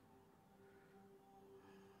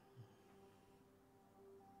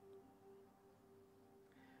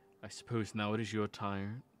 I suppose now it is your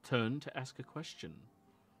turn to ask a question.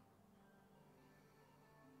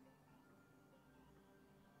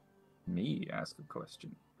 Me ask a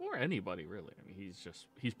question? Or anybody, really. I mean,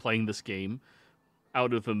 he's playing this game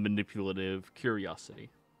out of a manipulative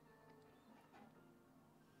curiosity.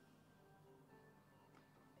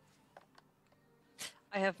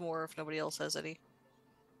 I have more if nobody else has any.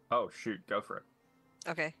 Oh, shoot, go for it.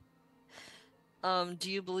 Okay.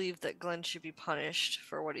 Do you believe that Glenn should be punished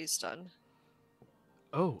for what he's done?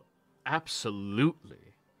 Oh,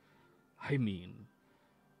 absolutely. I mean,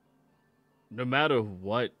 no matter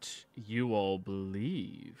what you all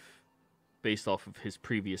believe, based off of his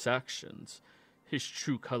previous actions, his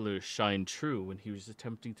true colors shine true when he was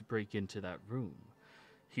attempting to break into that room.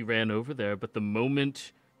 He ran over there, but the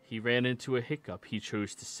moment he ran into a hiccup, he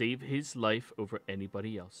chose to save his life over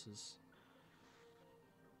anybody else's.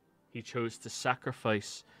 He chose to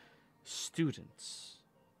sacrifice students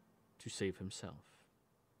to save himself.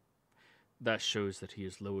 That shows that he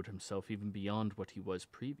has lowered himself even beyond what he was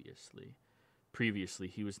previously. Previously,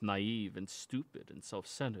 he was naive and stupid and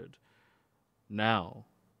self-centered. Now,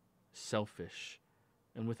 selfish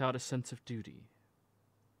and without a sense of duty.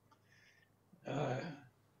 I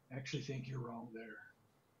actually think you're wrong there.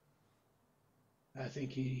 I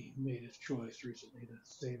think he made his choice recently to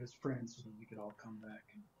save his friends so that we could all come back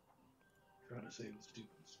and try to save the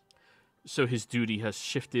students. So his duty has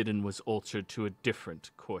shifted and was altered to a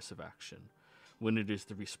different course of action, when it is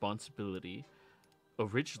the responsibility,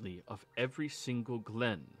 originally, of every single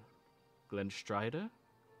Glen Strider,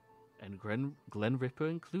 and Glen Ripper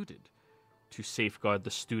included, to safeguard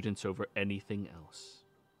the students over anything else.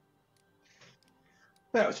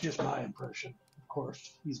 That was just my impression. Of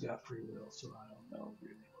course, he's got free will, so I don't know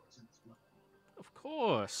really what's in his mind. Of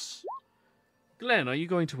course. Glenn, are you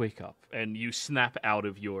going to wake up? And you snap out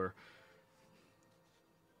of your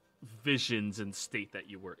visions and state that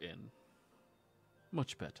you were in.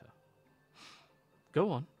 Much better. Go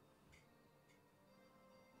on.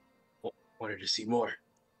 Wanted to see more.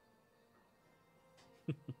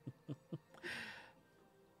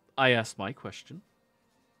 I asked my question.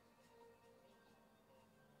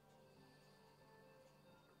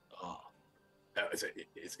 Oh,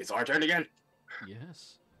 it's our turn again?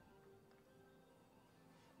 Yes.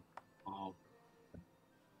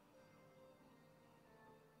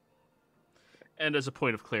 And as a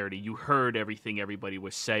point of clarity, you heard everything everybody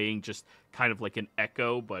was saying, just kind of like an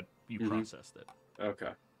echo, but you processed it. Okay.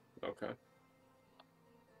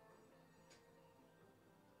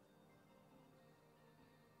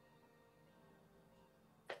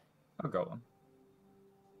 I'll go on.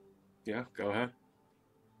 Yeah, go ahead.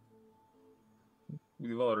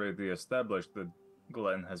 We've already established that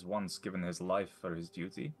Glenn has once given his life for his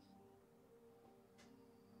duty.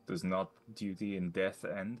 Does not duty in death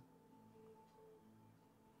end?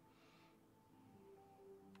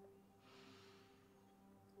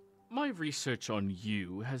 My research on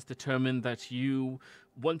you has determined that you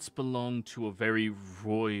once belonged to a very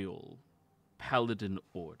royal paladin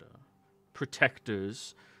order,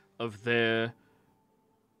 protectors of their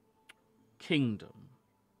kingdom.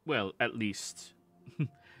 Well, at least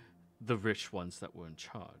the rich ones that were in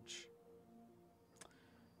charge.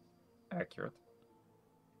 Accurate.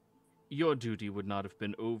 Your duty would not have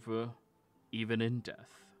been over, even in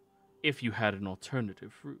death, if you had an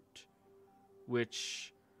alternative route,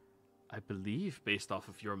 which I believe, based off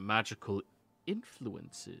of your magical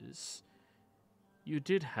influences, you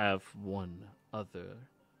did have one other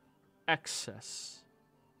excess.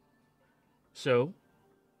 So,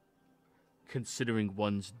 considering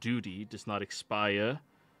one's duty does not expire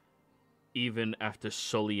even after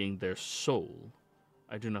sullying their soul,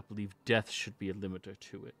 I do not believe death should be a limiter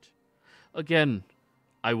to it. Again,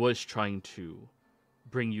 I was trying to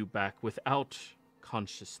bring you back without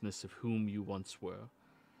consciousness of whom you once were,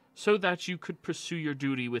 so that you could pursue your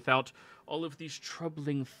duty without all of these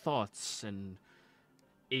troubling thoughts and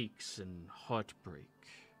aches and heartbreak.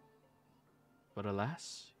 But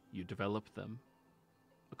alas, you developed them.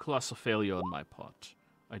 A colossal failure on my part.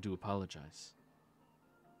 I do apologize.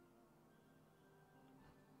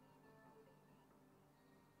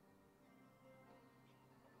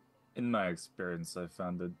 In my experience, I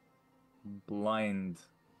found that blind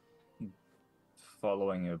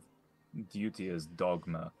following of duty as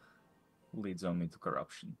dogma leads only to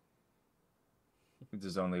corruption. It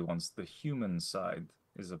is only once the human side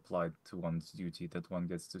is applied to one's duty that one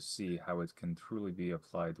gets to see how it can truly be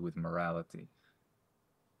applied with morality.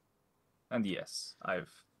 And yes,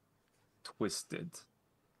 I've twisted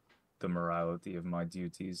the morality of my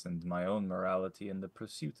duties and my own morality in the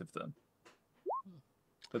pursuit of them.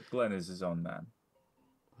 But Glenn is his own man.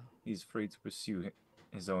 He's free to pursue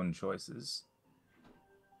his own choices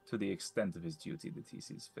to the extent of his duty that he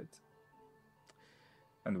sees fit.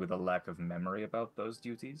 And with a lack of memory about those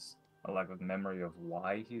duties, a lack of memory of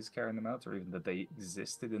why he's carrying them out, or even that they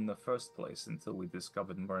existed in the first place until we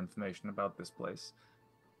discovered more information about this place.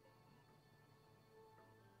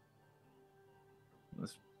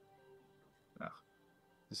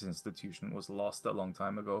 This institution was lost a long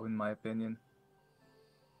time ago, in my opinion.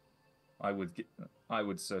 I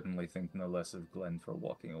would certainly think no less of Glenn for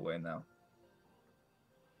walking away now.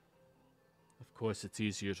 Of course, it's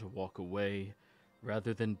easier to walk away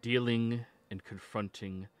rather than dealing and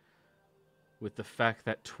confronting with the fact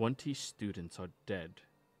that 20 students are dead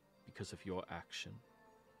because of your action.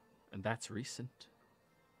 And that's recent.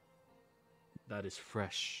 That is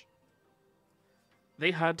fresh.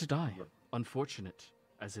 They had to die. Unfortunate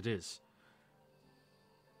as it is.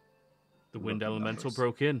 The wind elemental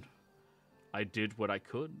broke in. I did what I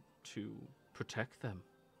could to protect them,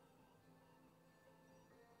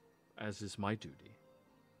 as is my duty.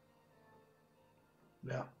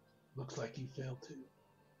 Yeah, looks like you failed too.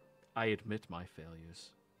 I admit my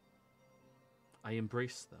failures. I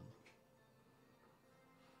embrace them.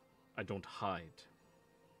 I don't hide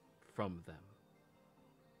from them.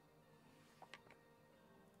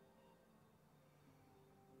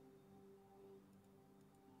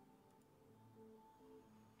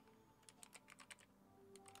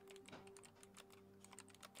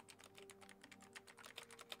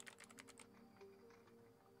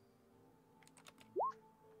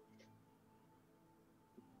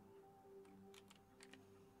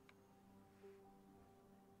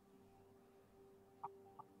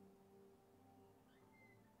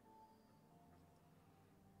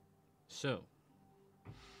 So,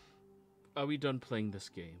 are we done playing this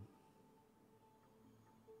game?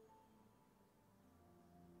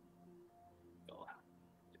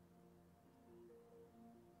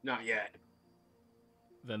 Not yet.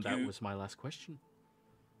 Then that was my last question.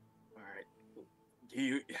 All right. Do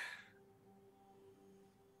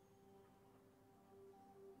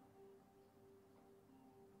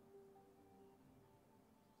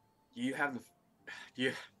you have the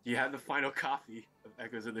do you have the final copy of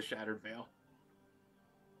Echoes of the Shattered Veil?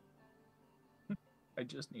 I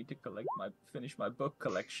just need to finish my book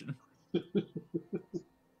collection.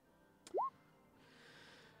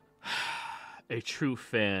 A true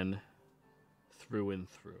fan through and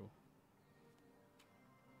through.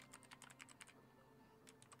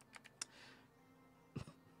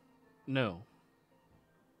 No.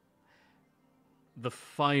 The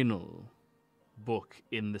final book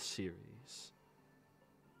in the series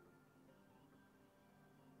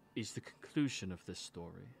is the conclusion of this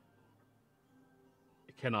story.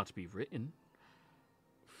 It cannot be written,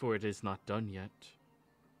 for it is not done yet.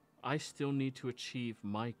 I still need to achieve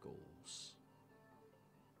my goals.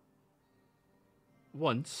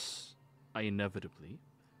 Once I inevitably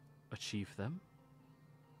achieve them,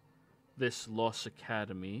 this Lost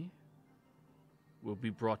Academy will be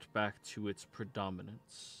brought back to its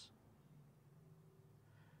predominance.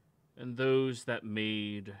 And those that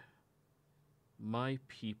made my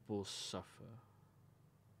people suffer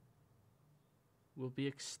will be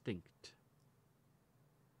extinct.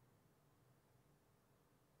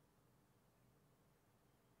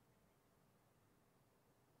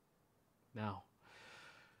 Now,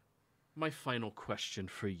 my final question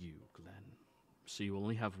for you, Glenn. So you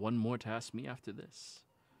only have one more to ask me after this.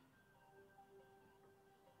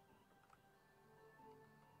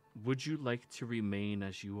 Would you like to remain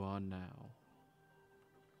as you are now?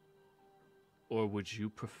 Or would you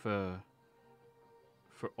prefer,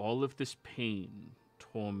 for all of this pain,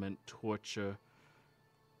 torment, torture,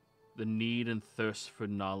 the need and thirst for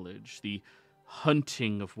knowledge, the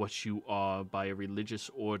hunting of what you are by a religious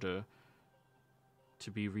order,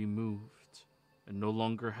 to be removed and no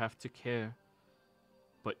longer have to care,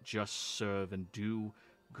 but just serve and do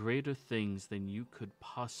greater things than you could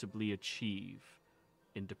possibly achieve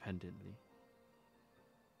independently?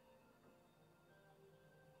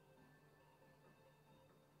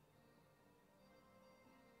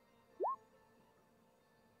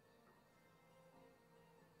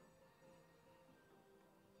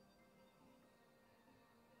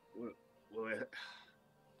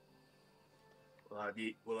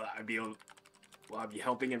 Will I be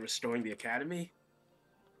helping in restoring the academy?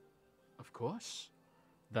 Of course.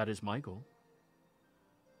 That is my goal.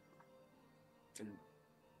 And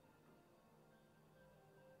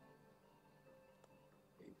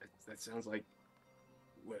that sounds like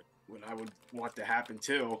what I would want to happen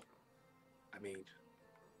too. I mean,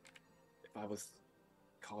 if I was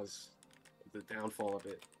cause of the downfall of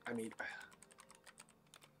it, I mean,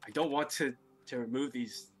 I don't want to remove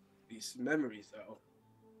these memories though.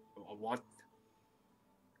 I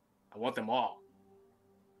want them all.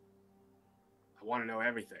 I want to know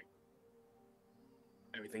everything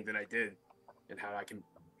that I did, and how I can,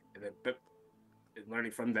 and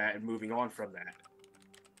learning from that and moving on from that.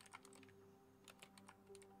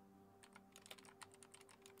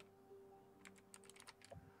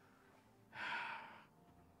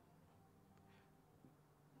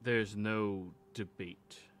 There's no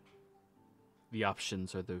debate. The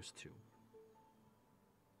options are those two.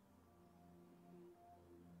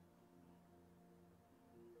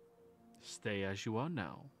 Stay as you are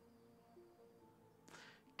now.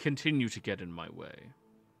 Continue to get in my way.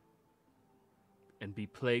 And be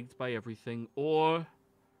plagued by everything, or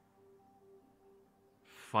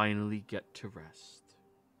finally get to rest.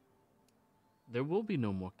 There will be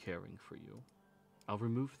no more caring for you. I'll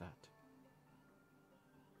remove that.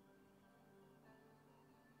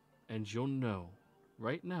 And you'll know,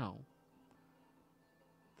 right now,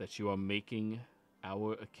 that you are making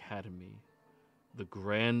our academy the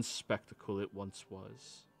grand spectacle it once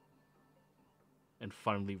was, and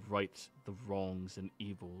finally right the wrongs and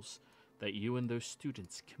evils that you and those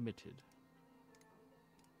students committed.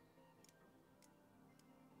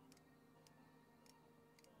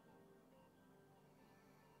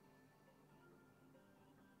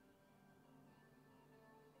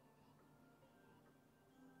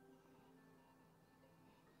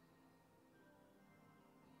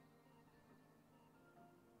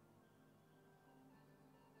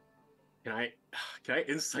 Can I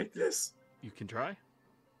insight this? You can try.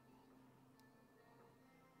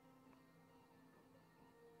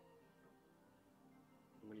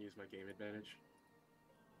 I'm gonna use my game advantage.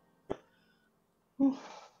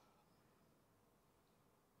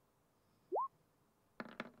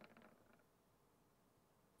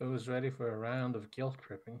 Who's ready for a round of guilt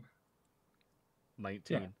tripping?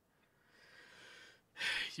 19. Yeah.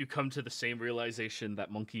 You come to the same realization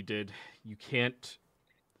that Monkey did. You can't...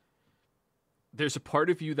 There's a part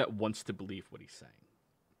of you that wants to believe what he's saying.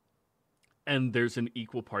 And there's an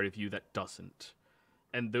equal part of you that doesn't.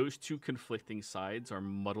 And those two conflicting sides are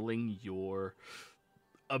muddling your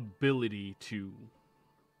ability to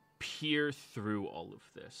peer through all of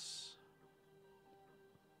this.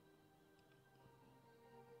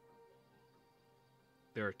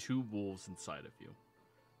 There are two wolves inside of you.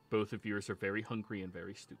 Both of yours are very hungry and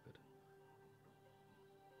very stupid.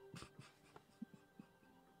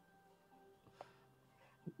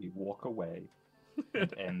 You walk away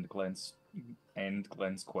and end Glenn's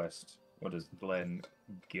quest. Or does Glenn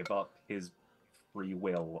give up his free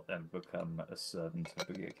will and become a servant of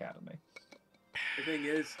the academy? The thing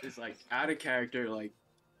is like out of character, like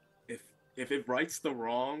if it rights the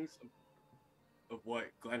wrongs of what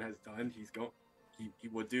Glenn has done, he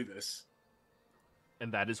would do this.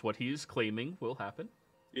 And that is what he is claiming will happen.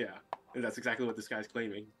 Yeah, and that's exactly what this guy's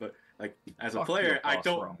claiming. But like, as a player, I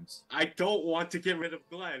don't want to get rid of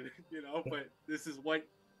Glenn, you know. But this is what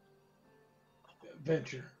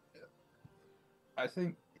venture. I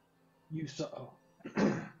think you saw.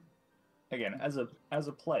 Again, as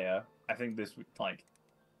a player, I think this would like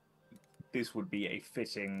this would be a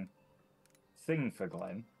fitting thing for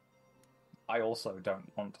Glenn. I also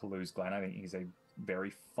don't want to lose Glenn. I think he's a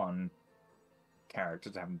very fun character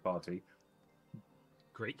to have in the party,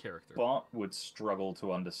 Great character. but would struggle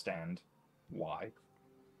to understand why.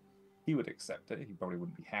 He would accept it. He probably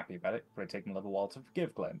wouldn't be happy about it. It would take him a little while to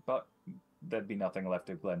forgive Glenn, but there'd be nothing left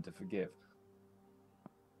of Glenn to forgive.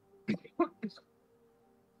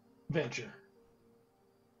 Venture.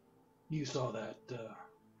 You saw that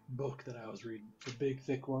book that I was reading, the big,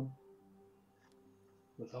 thick one,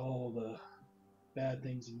 with all the bad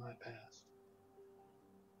things in my past.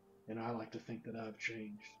 And I like to think that I've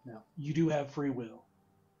changed. Now, you do have free will,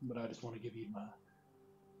 but I just want to give you my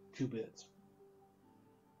 2 bits.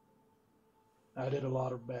 I did a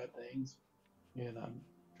lot of bad things, and I'm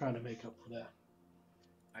trying to make up for that.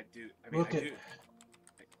 I do. I mean,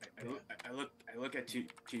 I look at you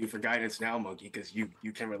for guidance now, Monkey, because you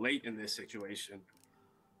can relate in this situation.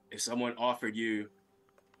 If someone offered you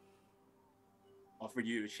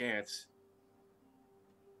a chance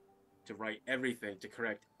to right everything, to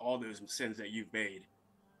correct all those sins that you've made,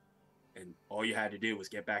 and all you had to do was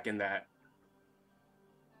get back in that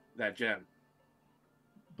gem.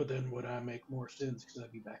 But then would I make more sins because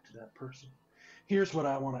I'd be back to that person? Here's what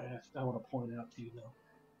I want to ask. I want to point out to you, though.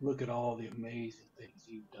 Look at all the amazing things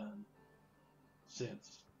you've done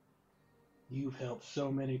since. You've helped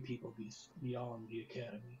so many people beyond the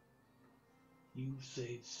academy. You've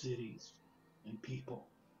saved cities and people,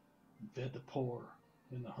 and fed the poor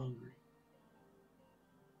and the hungry.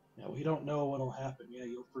 Now, we don't know what'll happen. Yeah,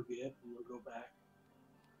 you'll forget and you'll go back.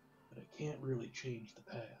 But it can't really change the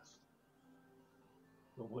past.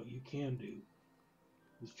 But what you can do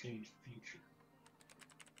is change the future.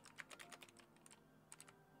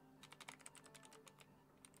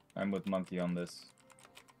 I'm with Monkey on this.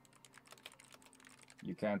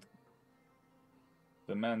 You can't...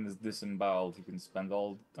 The man is disemboweled. He can spend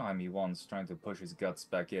all the time he wants trying to push his guts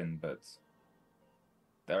back in, but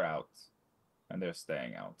they're out. And they're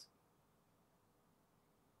staying out.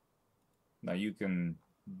 Now you can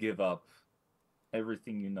give up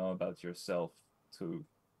everything you know about yourself to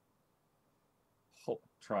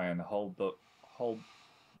try and hold...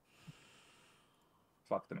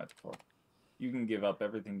 Fuck the metaphor. You can give up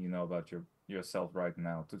everything you know about yourself right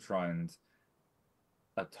now to try and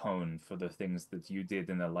atone for the things that you did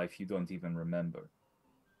in a life you don't even remember.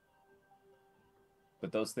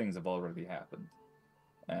 But those things have already happened.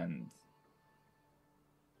 And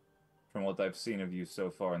from what I've seen of you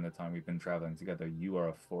so far in the time we've been traveling together, you are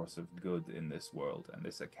a force of good in this world. And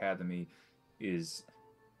this academy is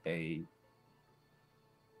a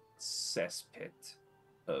cesspit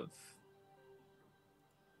of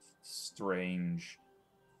strange,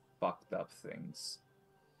 fucked up things.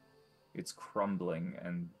 It's crumbling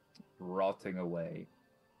and rotting away.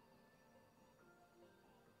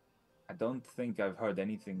 I don't think I've heard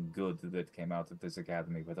anything good that came out of this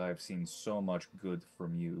academy, but I've seen so much good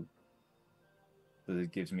from you that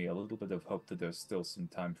it gives me a little bit of hope that there's still some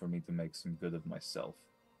time for me to make some good of myself.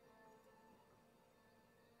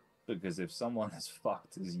 Because if someone as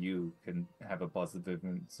fucked as you can have a positive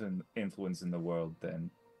influence in the world, then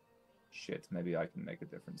shit, maybe I can make a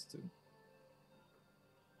difference too.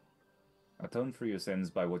 Atone for your sins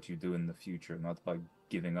by what you do in the future, not by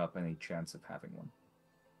giving up any chance of having one.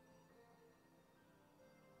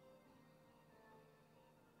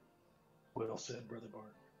 Well said, Brother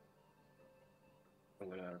Bart. I'm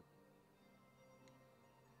gonna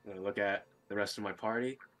look at the rest of my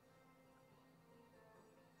party.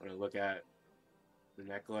 I'm gonna look at the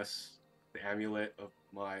necklace, the amulet of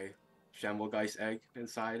my Shammelgeist egg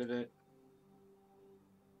inside of it.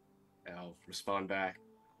 And I'll respond back.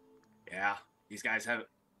 Yeah, these guys have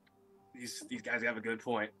a good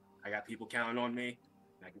point. I got people counting on me,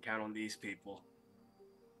 and I can count on these people.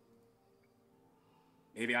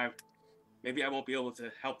 Maybe I won't be able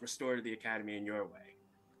to help restore the academy in your way,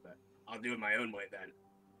 but I'll do it my own way then.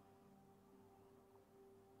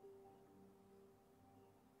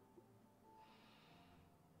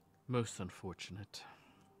 Most unfortunate.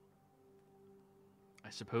 I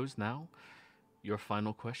suppose now, your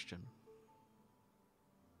final question.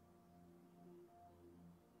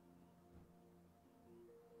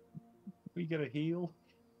 We get a heal?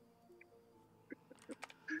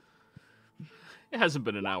 It hasn't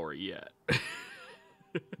been an hour yet.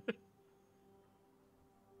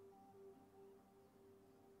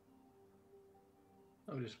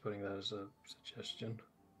 I'm just putting that as a suggestion.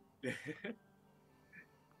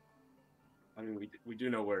 I mean, we do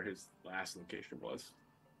know where his last location was,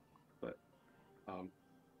 but God,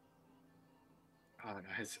 I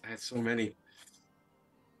had so many.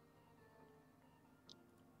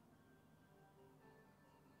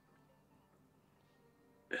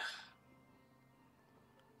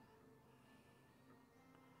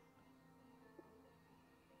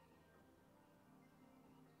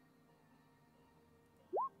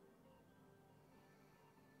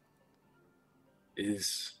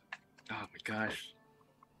 is... Oh my gosh.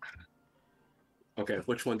 Okay,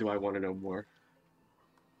 which one do I want to know more?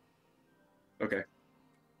 Okay.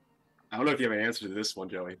 I don't know if you have an answer to this one,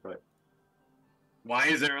 Joey, but... Why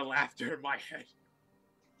is there a laughter in my head?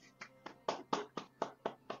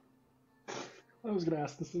 I was gonna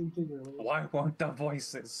ask the same thing earlier. Why won't the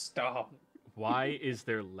voices stop? Why is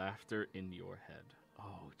there laughter in your head?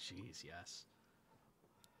 Oh, jeez, yes.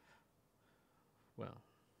 Well,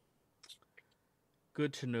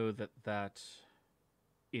 good to know that that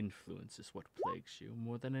influence is what plagues you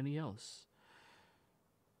more than any else.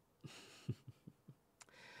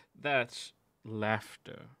 That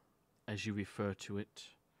laughter, as you refer to it,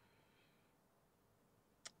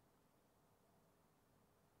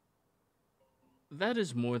 that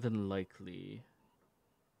is more than likely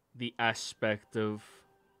the aspect of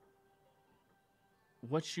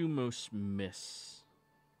what you most miss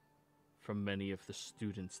from many of the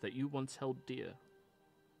students that you once held dear.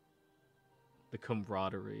 The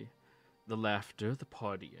camaraderie, the laughter, the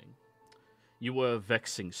partying. You were a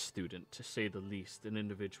vexing student, to say the least, an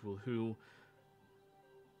individual who,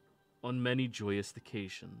 on many joyous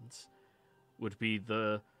occasions, would be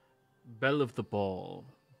the belle of the ball,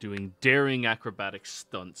 doing daring acrobatic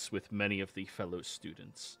stunts with many of the fellow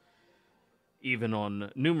students. Even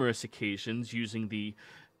on numerous occasions, using the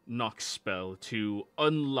knock spell to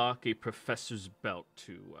unlock a professor's belt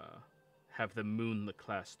to have them moon the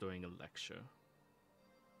class during a lecture.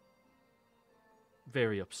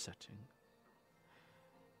 Very upsetting.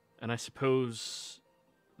 And I suppose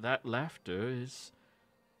that laughter is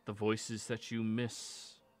the voices that you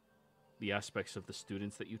miss, the aspects of the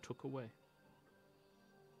students that you took away.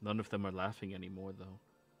 None of them are laughing anymore, though.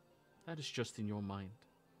 That is just in your mind.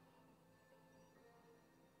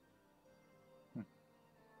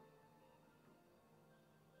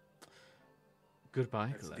 Goodbye,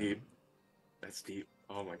 That's Glenn. deep. That's deep.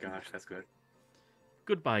 Oh my gosh, that's good.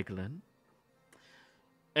 Goodbye, Glenn.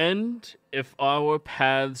 And if our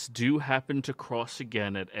paths do happen to cross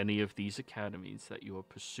again at any of these academies that you are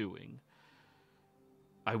pursuing,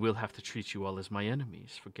 I will have to treat you all as my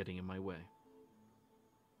enemies for getting in my way.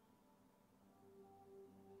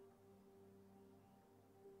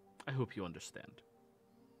 I hope you understand.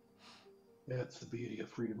 That's the beauty of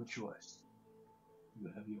freedom of choice. You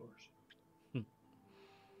have yours.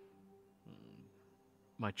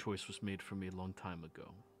 My choice was made for me a long time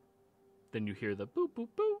ago. Then you hear the boop, boop,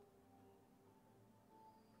 boop.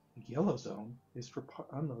 Yellow zone is for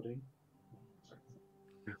unloading. Sorry.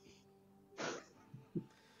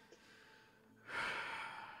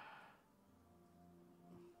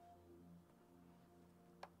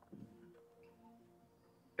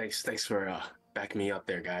 Thanks for backing me up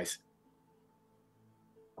there, guys.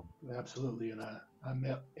 Absolutely, and I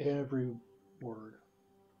met every word.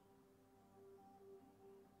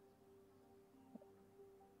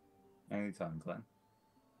 Anytime, Glenn.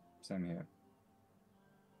 Same here.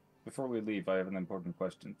 Before we leave, I have an important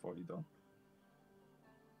question for you, though.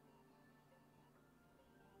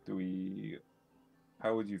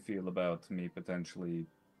 How would you feel about me potentially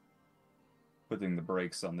putting the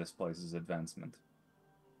brakes on this place's advancement?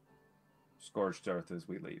 Scorched earth as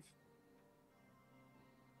we leave.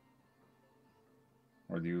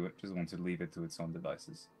 Or do you just want to leave it to its own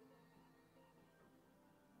devices?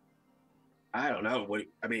 I don't know.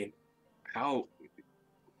 How?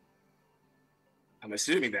 I'm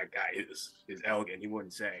assuming that guy is Elgin. He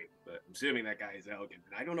wouldn't say, but I'm assuming that guy is Elgin.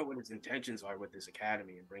 And I don't know what his intentions are with this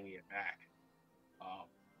academy and bringing it back.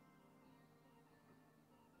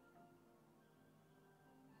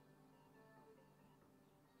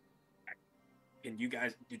 Did you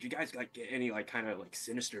guys like get any like kind of like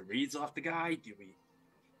sinister reads off the guy? Do we?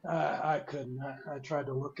 I couldn't. I tried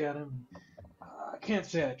to look at him. I can't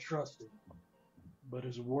say I trust him, but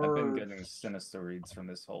his words. I've been getting sinister reads from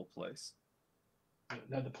this whole place.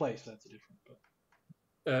 The place, that's different.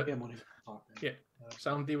 But him when he's talking. Yeah,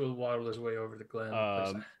 Sandy will waddle his way over to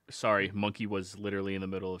Glenn. Sorry, Monkey was literally in the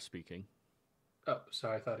middle of speaking. Oh,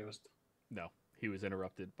 sorry, I thought he was. No, he was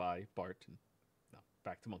interrupted by Bart. And no,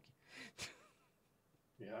 back to Monkey.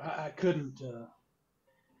 Yeah, I couldn't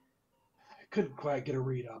quite get a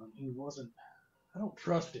read on him. He wasn't. I don't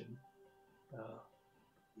trust him.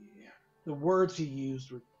 Yeah, the words he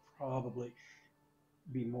used would probably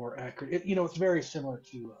be more accurate. It's very similar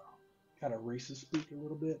to kind of Reese's speak a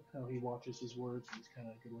little bit. How he watches his words and he's kind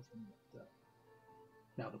of good with them. But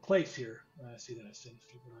now the place here, I see that as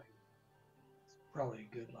sinister. But he's probably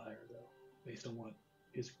a good liar though, based on what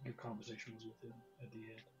your conversation was with him at the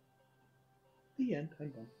end. The end. I'm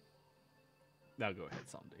done. Now go ahead,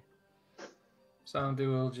 Sandy. Sandy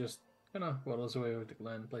will just, waddle his way over to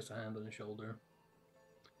Glenn, place a hand on his shoulder.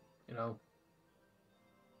 you know,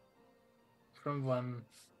 from one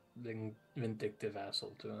vindictive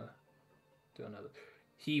asshole to another.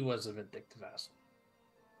 He was a vindictive asshole.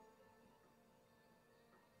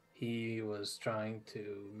 He was trying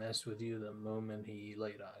to mess with you the moment he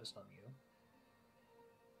laid eyes on you.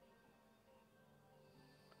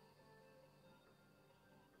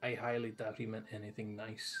 I highly doubt he meant anything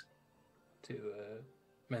nice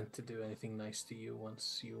meant to do anything nice to you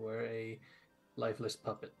once you were a lifeless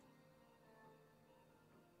puppet.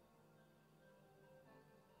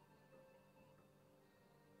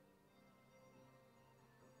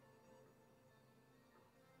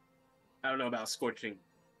 I don't know about scorching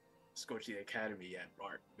the academy yet,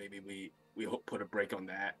 Bart. Maybe we hope put a break on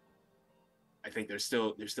that. I think there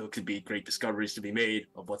still could be great discoveries to be made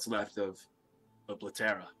of what's left of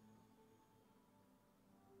Blaterra.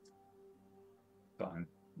 Fine.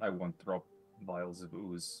 I won't drop vials of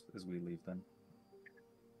ooze as we leave then.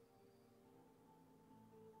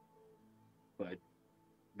 But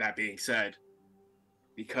that being said,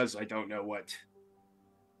 because I don't know what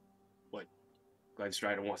Glenn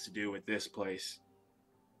Strider wants to do with this place,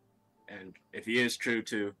 and if he is true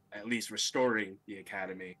to at least restoring the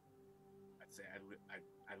academy, I'd say I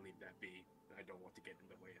leave that be. I don't want to get in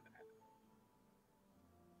the way of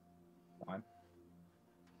that. Fine.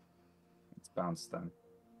 Let's bounce then.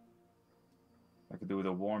 I could do with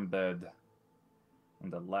a warm bed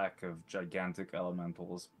and the lack of gigantic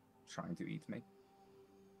elementals trying to eat me.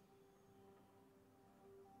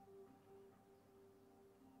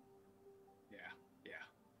 Yeah.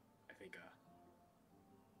 I think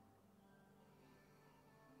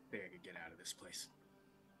I could get out of this place.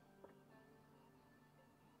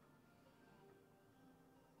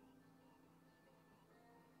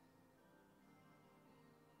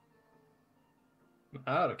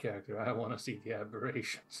 Out of character, I want to see the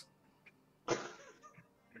aberrations.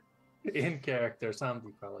 In character,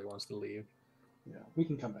 Sandy probably wants to leave. Yeah, we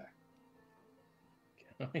can come back.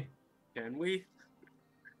 Can we?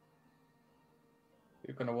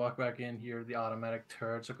 You're gonna walk back in here, the automatic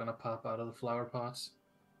turrets are gonna pop out of the flower pots.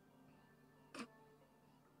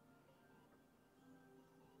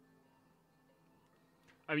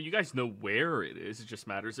 I mean, you guys know where it is. It just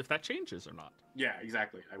matters if that changes or not. Yeah,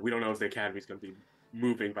 exactly. We don't know if the academy's going to be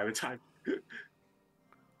moving by the time.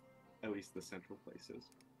 At least the central places.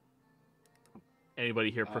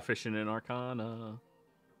 Anybody here proficient in Arcana?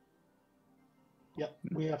 Yep,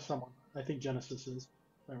 we have someone. I think Genesis is,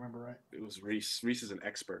 if I remember right. It was Reese. Reese is an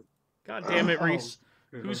expert. God damn it, Reese.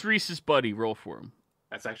 Who's Reese's buddy? Roll for him.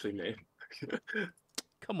 That's actually me.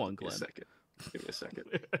 Come on, Glenn. Give me a second.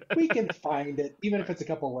 We can find it, even if it's a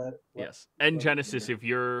couple Yes. And Genesis, if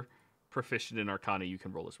you're proficient in Arcana, you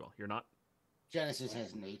can roll as well. You're not? Genesis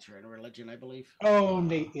has nature and religion, I believe. Oh,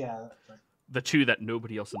 Nate, yeah. That's right. The two that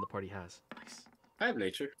nobody else in the party has. Nice. I have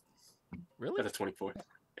nature. Really? That's a 24.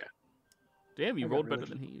 Yeah. Damn, you I got rolled better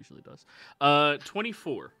religion. than he usually does.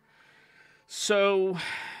 24. So,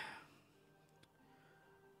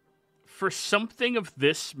 for something of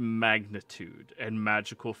this magnitude and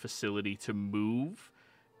magical facility to move,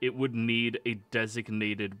 it would need a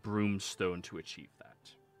designated broomstone to achieve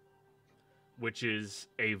that, which is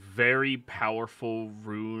a very powerful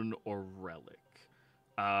rune or relic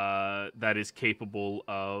that is capable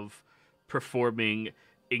of performing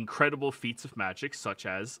incredible feats of magic such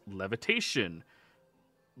as levitation,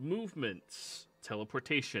 movements,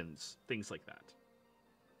 teleportations, things like that.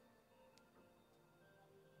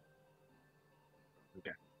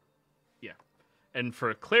 Okay. Yeah. And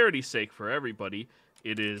for clarity's sake for everybody,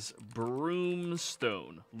 it is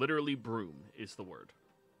broomstone. Literally broom is the word.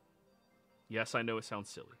 Yes, I know it sounds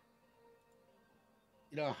silly.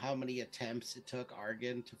 You know how many attempts it took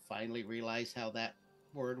Argon to finally realize how that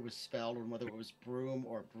word was spelled and whether it was broom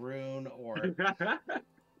or brune or...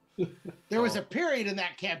 There was a period in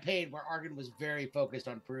that campaign where Argon was very focused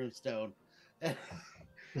on broomstone. I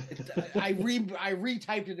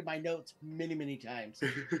retyped it in my notes many times.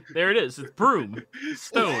 There it is. It's broom.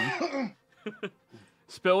 Stone.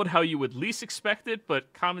 Spelled how you would least expect it,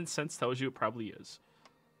 but common sense tells you it probably is.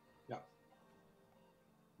 Yeah.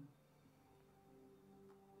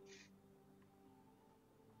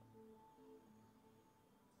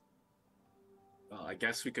 Well, I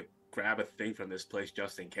guess we could grab a thing from this place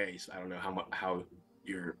just in case. I don't know how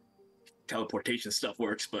your teleportation stuff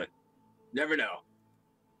works, but never know.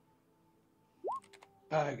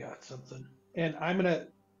 I got something. And I'm going to...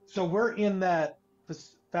 So we're in that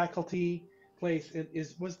faculty place.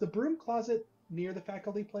 Was the broom closet near the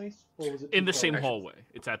faculty place? Or was it In the too same far? hallway.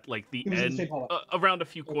 It's at like the It was in the end, same hallway. around a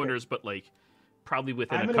few corners, but like probably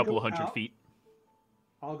within I'm a gonna couple go of hundred out. feet.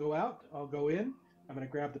 I'll go out. I'll go in. I'm gonna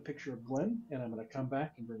grab the picture of Glenn, and I'm gonna come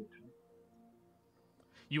back and bring it to him.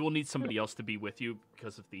 You will need somebody else to be with you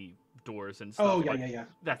because of the doors and stuff. Oh yeah, but yeah, yeah.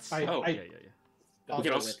 That's I- yeah. I'll We can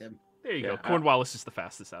go also- with him. There you Yeah, go. Cornwallis is the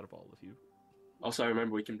fastest out of all of you. Also, I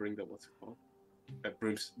remember we can bring the what's it called? That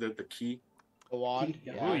brooms the key. The wand. Key,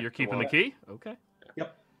 yeah. Yeah. Ooh, you're keeping the wall. key? Okay.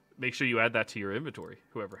 Yep. Make sure you add that to your inventory,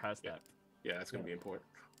 whoever has that. Yeah, that's gonna be important.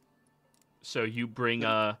 So you bring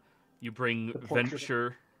The portrait.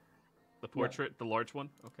 Venture, the portrait, the large one?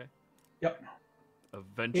 Okay. Yep. A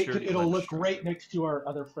Venture. It'll look Venture. right next to our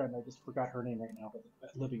other friend. I just forgot her name right now, but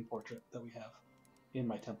that living portrait that we have in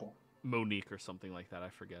my temple. Monique or something like that, I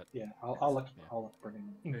forget. Yeah, I'll look. Yeah. I'll look for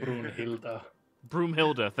him. Brunhilda.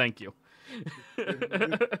 Broomhilda, thank you.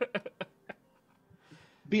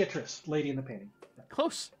 Beatrice, lady in the painting.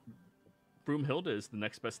 Close. Broomhilda is the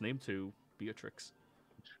next best name to Beatrix.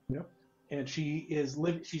 Yep. And she is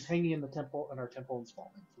She's hanging in the temple, and our temple is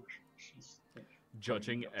falling. So she's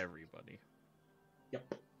Judging everybody.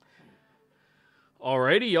 Yep.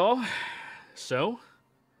 Alrighty, y'all. So,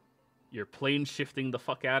 you're plane shifting the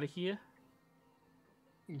fuck out of here?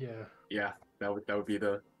 Yeah. Yeah, that would be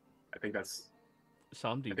the. I think that's.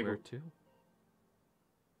 Samdi, I think where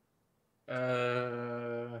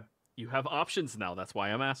Uh. to? You have options now, that's why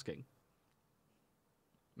I'm asking.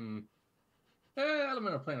 I'm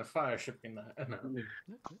gonna plan a fire shipping that. No.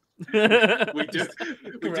 We do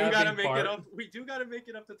gotta Grabbing make part. it up. We do gotta make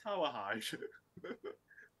it up to Tawahaj.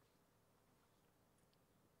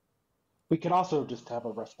 We could also just have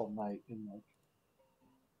a restful night in like.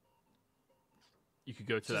 You could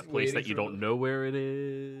go to Just that place waiting that you for don't know where it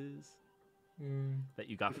is. Mm. That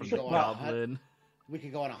you got from Sure. the Wow. goblin. We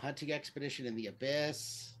could go on a hunting expedition in the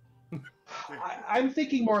abyss. I'm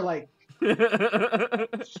thinking more like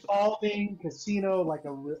solving casino, like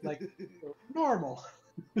normal,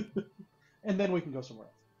 and then we can go somewhere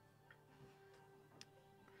else.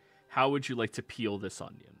 How would you like to peel this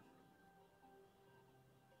onion?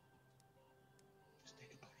 Just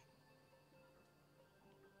take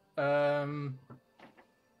a bite.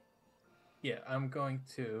 Yeah, I'm going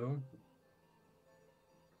to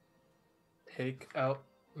take out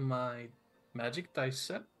my magic dice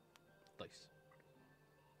set. Nice.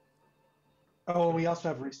 Oh, and we also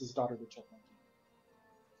have Reese's daughter to check on.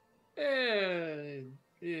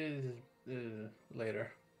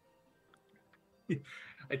 Later.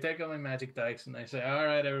 I take out my magic dice and I say, "All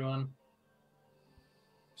right, everyone,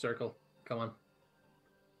 circle, come on."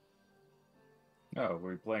 Oh,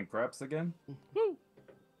 we're playing craps again? Woo!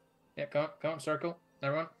 Yeah, come on, circle,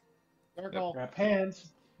 everyone. Circle. Grab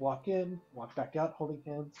hands, walk in, walk back out, holding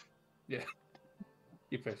hands. Yeah.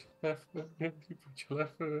 You put your left foot in, you put your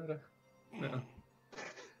left foot in. No.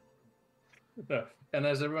 No. And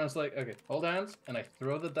as everyone's like, okay, hold hands, and I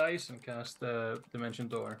throw the dice and cast the Dimension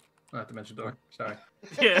Door. Not Dimension Door, sorry.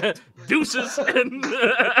 Yeah, deuces and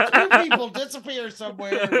Two people disappear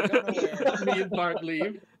somewhere. We don't know where. Me and Bart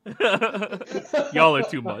leave. y'all are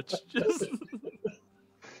too much. Just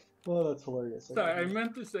Oh, that's hilarious. Sorry, I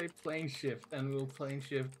meant to say plane shift, and we'll plane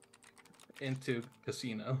shift into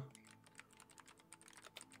casino.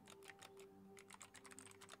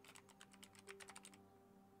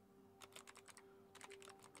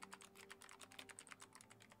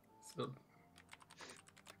 So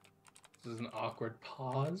this is an awkward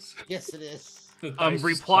pause. Yes, it is. The I'm dice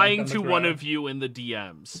replying clunk to on the one ground. of you in the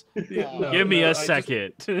DMs. Yeah, no, Give me no, a I just-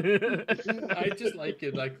 second. I just like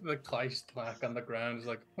it, like the Kleist clack on the ground is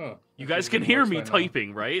like, huh. You that guys feels can hear worse me right now.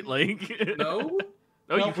 typing, right? Like No,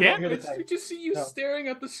 Oh, No, you we don't can't? hear the it's, type. we just see you No. staring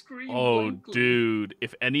at the screen. Oh, blankly. dude.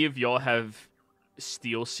 If any of y'all have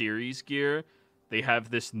Steel Series gear, they have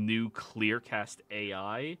this new Clearcast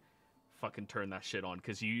AI. Fucking turn that shit on,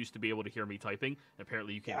 because you used to be able to hear me typing. And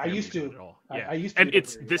apparently you can't I hear used me to. at all. I- Yeah. I used to And be able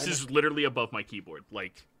it's to hear you. this I is literally above my keyboard,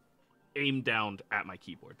 like aimed down at my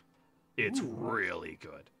keyboard. It's Ooh, nice. really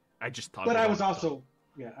good. I just thought. But I was also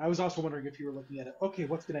wondering if you were looking at it. Okay,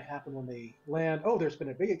 what's going to happen when they land? Oh, there's been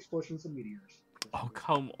a big explosion of some meteors. Oh,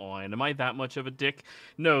 come on. Am I that much of a dick?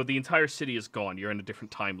 No, the entire city is gone. You're in a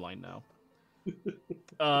different timeline now.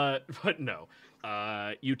 But no.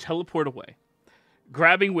 You teleport away,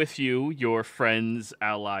 grabbing with you your friends,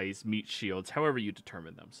 allies, meat shields, however you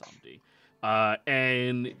determine them, Samdi.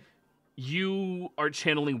 And you are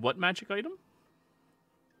channeling what magic item?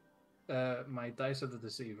 My Dice of the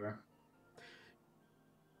Deceiver.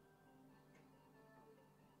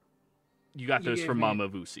 You got You those gave from me- Mama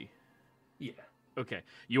Vusi. Yeah. Okay.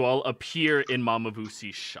 You all appear in Mama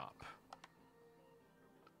Vusi's shop.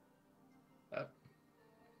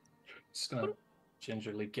 Just gonna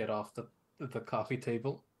gingerly get off the coffee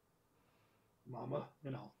table. Mama,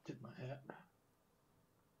 and I'll tip my hat.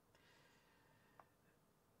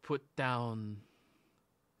 put down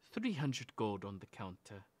 300 gold on the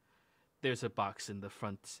counter. There's a box in the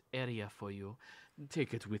front area for you.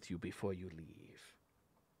 Take it with you before you leave.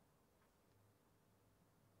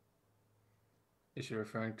 Is she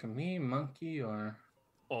referring to me, Monkey, or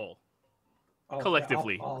All. I'll-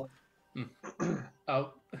 Collectively. I'll-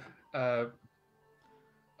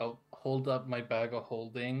 I'll hold up my bag of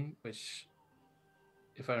holding, which,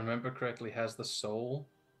 if I remember correctly, has the soul,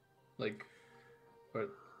 like, or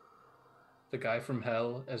the guy from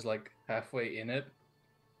hell is like halfway in it.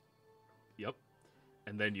 Yep.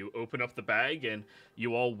 And then you open up the bag, and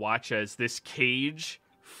you all watch as this cage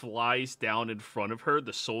flies down in front of her.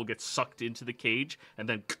 The soul gets sucked into the cage, and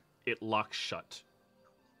then it locks shut.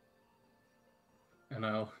 And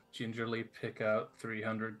I'll gingerly pick out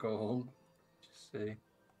 300 gold. Just say,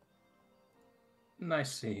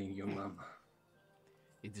 nice seeing you, Mama.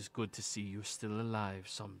 It is good to see you still alive,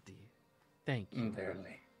 Somdi. Thank you.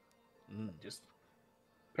 Barely. Mm. Just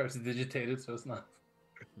prestidigitated so it's not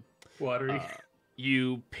watery.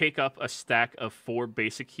 You pick up a stack of 4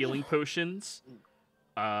 basic healing potions,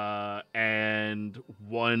 and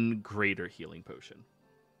 1 greater healing potion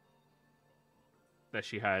that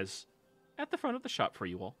she has at the front of the shop for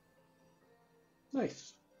you all.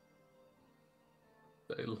 Nice.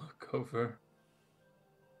 I look over.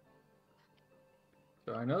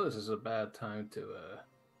 So I know this is a bad time to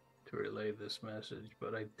relay this message,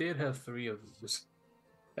 but I did have 3 of these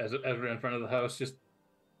as we're in front of the house, just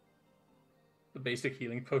the basic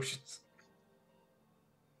healing potions.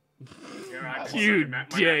 You my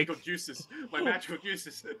dick. magical juices. My magical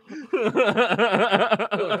juices. Look,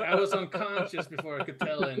 I was unconscious before I could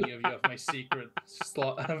tell any of you of my secret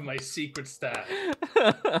stash.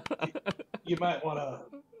 You might want to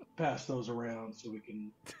pass those around so we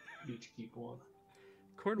can each keep one.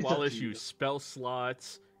 Cornwallis used spell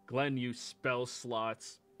slots. Glenn used spell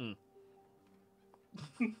slots.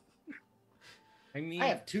 I mean, I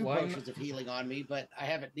have 2 why potions of healing on me, but I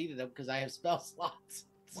haven't needed them because I have spell slots.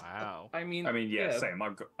 Wow. I mean, yeah, same. I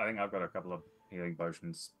think I've got a couple of healing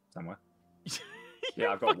potions somewhere.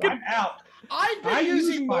 Yeah, I've got one. I'm out. I've been I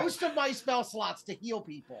using use mine. most of my spell slots to heal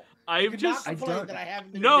people. I'm Do just not complain that I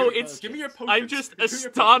haven't been No, using it's- potions. Give me your potions. I'm just Give me your potions.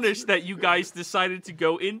 astonished that you guys decided to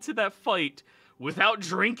go into that fight without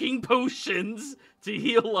drinking potions to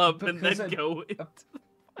heal up and Because then go into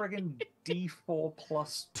Friggin' D4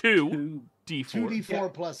 plus 2 D4. 2d4 Yeah.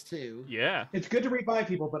 plus 2. Yeah. It's good to revive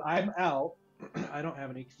people, but I'm out. I don't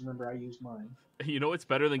have any because remember I used mine. You know what's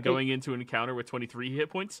better than going into an encounter with 23 hit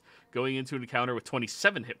points? Going into an encounter with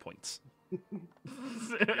 27 hit points.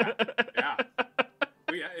 Yeah.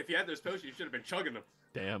 Well, yeah, if you had those potions, you should have been chugging them.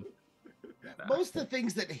 Damn. Most of the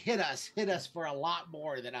things that hit us for a lot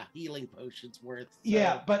more than a healing potion's worth. So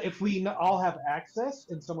Yeah, but if we all have access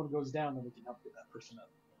and someone goes down, then we can help get that person up.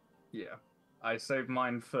 Yeah. I saved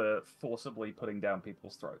mine for forcibly putting down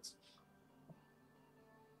people's throats.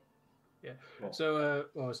 Yeah. So,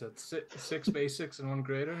 what was that? 6 basics and 1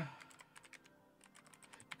 greater?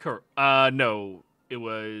 No. It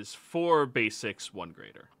was 4 basics, 1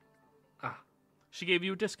 greater. Ah. She gave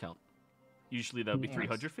you a discount. Usually that would be Nice.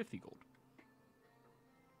 350 gold.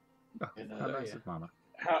 And, How nice yeah. of Mama.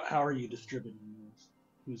 how are you distributing those?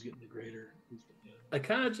 Who's getting the greater? Who's getting the other? I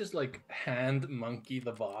kind of just like hand Monkey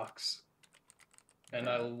the box, and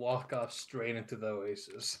I'll walk off straight into the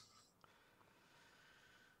oasis.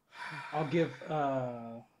 I'll give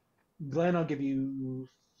Glenn. I'll give you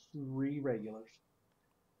 3 regulars,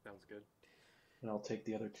 Sounds good. and I'll take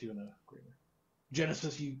the other 2 in a greater.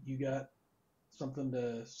 Genesis, you got something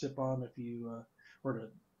to sip on if you or to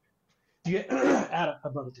you get at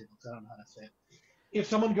above the table. 'Cause I don't know how to say it. If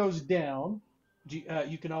someone goes down,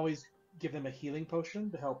 you can always give them a healing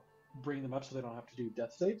potion to help bring them up, so they don't have to do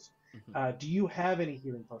death saves. Mhm. Do you have any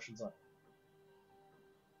healing potions on?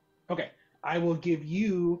 Okay, I will give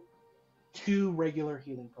you 2 regular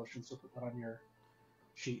healing potions. So put that on your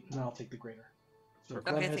sheet, and I'll take the greater. So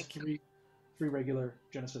Okay, Glenn has thank you. 3 regular.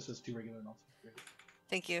 Genesis has 2 regular, and I'll take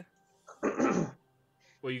Thank you. 3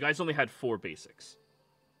 Well, you guys only had 4 basics.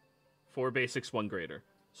 4 basics, 1 greater.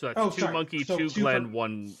 So that's Oh, 2 sorry. Monkey, So 2 2 Glenn, for-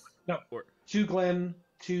 1... No. Or... 2 Glenn,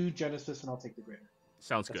 2 Genesis, and I'll take the greater.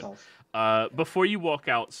 Sounds That's good. all. Before you walk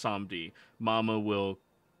out, Samdi, Mama will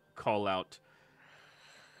call out,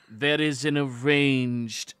 there is an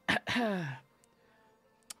arranged...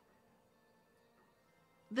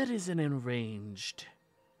 there is an arranged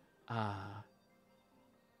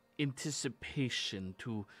anticipation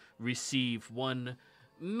to receive one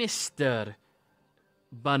Mr.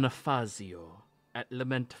 Bonifazio at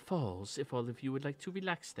Lament Falls, if all of you would like to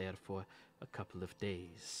relax there for a couple of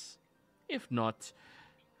days. If not,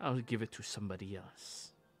 I'll give it to somebody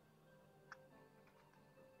else.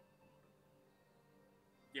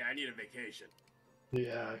 Yeah, I need a vacation.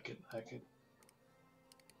 Yeah, I could.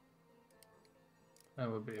 That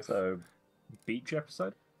would be a So, beach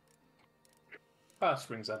episode? Hot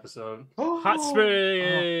Springs episode. Hot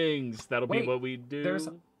Springs. That'll be Wait, what we do.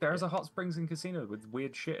 There's a hot springs in casino with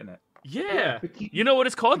weird shit in it. Yeah. we can- You know what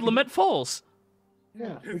it's called? Lament Falls.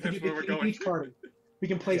 Yeah, we That's can do where we're bikini going. beach party. We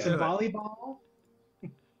can play Yeah. some volleyball,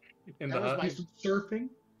 In That the was hut. my- do some surfing.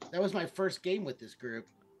 That was my first game with this group.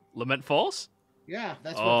 Lament Falls? Yeah,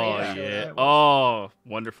 that's what Oh, Veda showed yeah. up. Oh,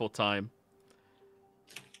 wonderful time.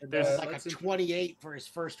 It There's- was like let's a int- 28 for his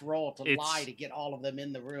first roll to It's- lie to get all of them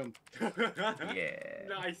in the room. Yeah.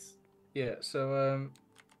 Nice. Yeah, so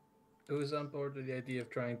it was on board with the idea of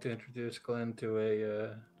trying to introduce Glenn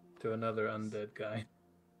to another undead guy.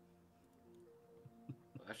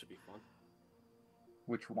 Well, that should be fun.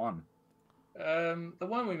 Which one? The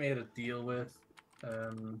one we made a deal with.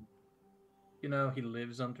 You know, he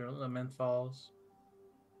lives under Lament Falls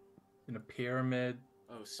in a pyramid.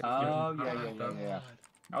 Oh, Oh, yeah. yeah.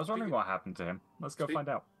 I was wondering what happened to him. Let's go find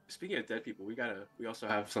out. Speaking of dead people, we also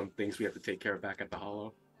have some things we have to take care of back at the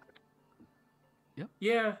Hollow.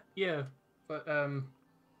 Yeah, but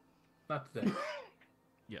not today.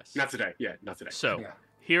 Yes. Not today. Yeah, not today. So, Yeah.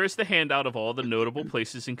 here's the handout of all the notable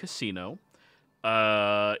places in Casino.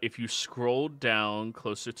 If you scroll down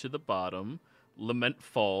closer to the bottom, Lament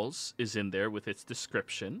Falls is in there with its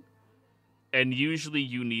description. And usually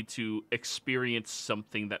you need to experience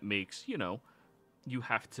something that makes, you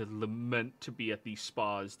have to lament to be at these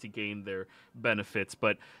spas to gain their benefits.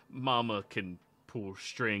 But Mama can pull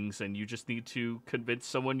strings, and you just need to convince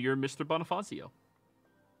someone you're Mr. Bonifazio.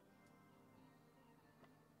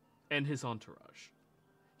 And his entourage.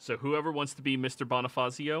 So whoever wants to be Mr.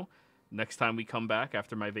 Bonifazio, next time we come back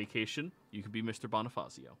after my vacation, you can be Mr.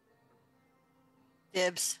 Bonifazio.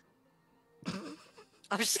 Dibs.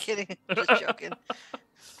 I'm just kidding. Just joking.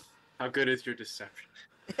 How good is your deception?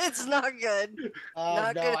 It's not good.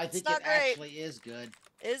 Not No, good. I It's think not it great. actually is good.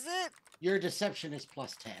 Is it? Your deception is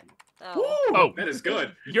 +10. Oh. Oh, That is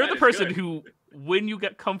good. you're That the is person good. who, when you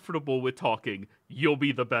get comfortable with talking, you'll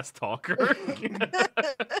be the best talker.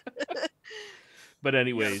 But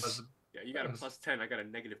anyways, Yeah, you got a +10. I got a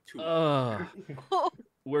 -2.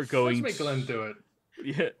 we're Let's going. make Glenn do it.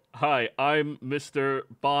 Yeah. Hi, I'm Mr.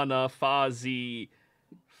 Bonifazzi.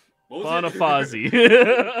 What was Bonifazzi.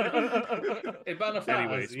 Hey, Bonifazzi.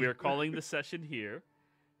 Anyways, we are calling the session here.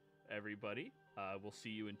 Everybody, we'll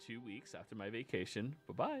see you in 2 weeks after my vacation.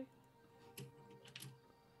 Bye-bye.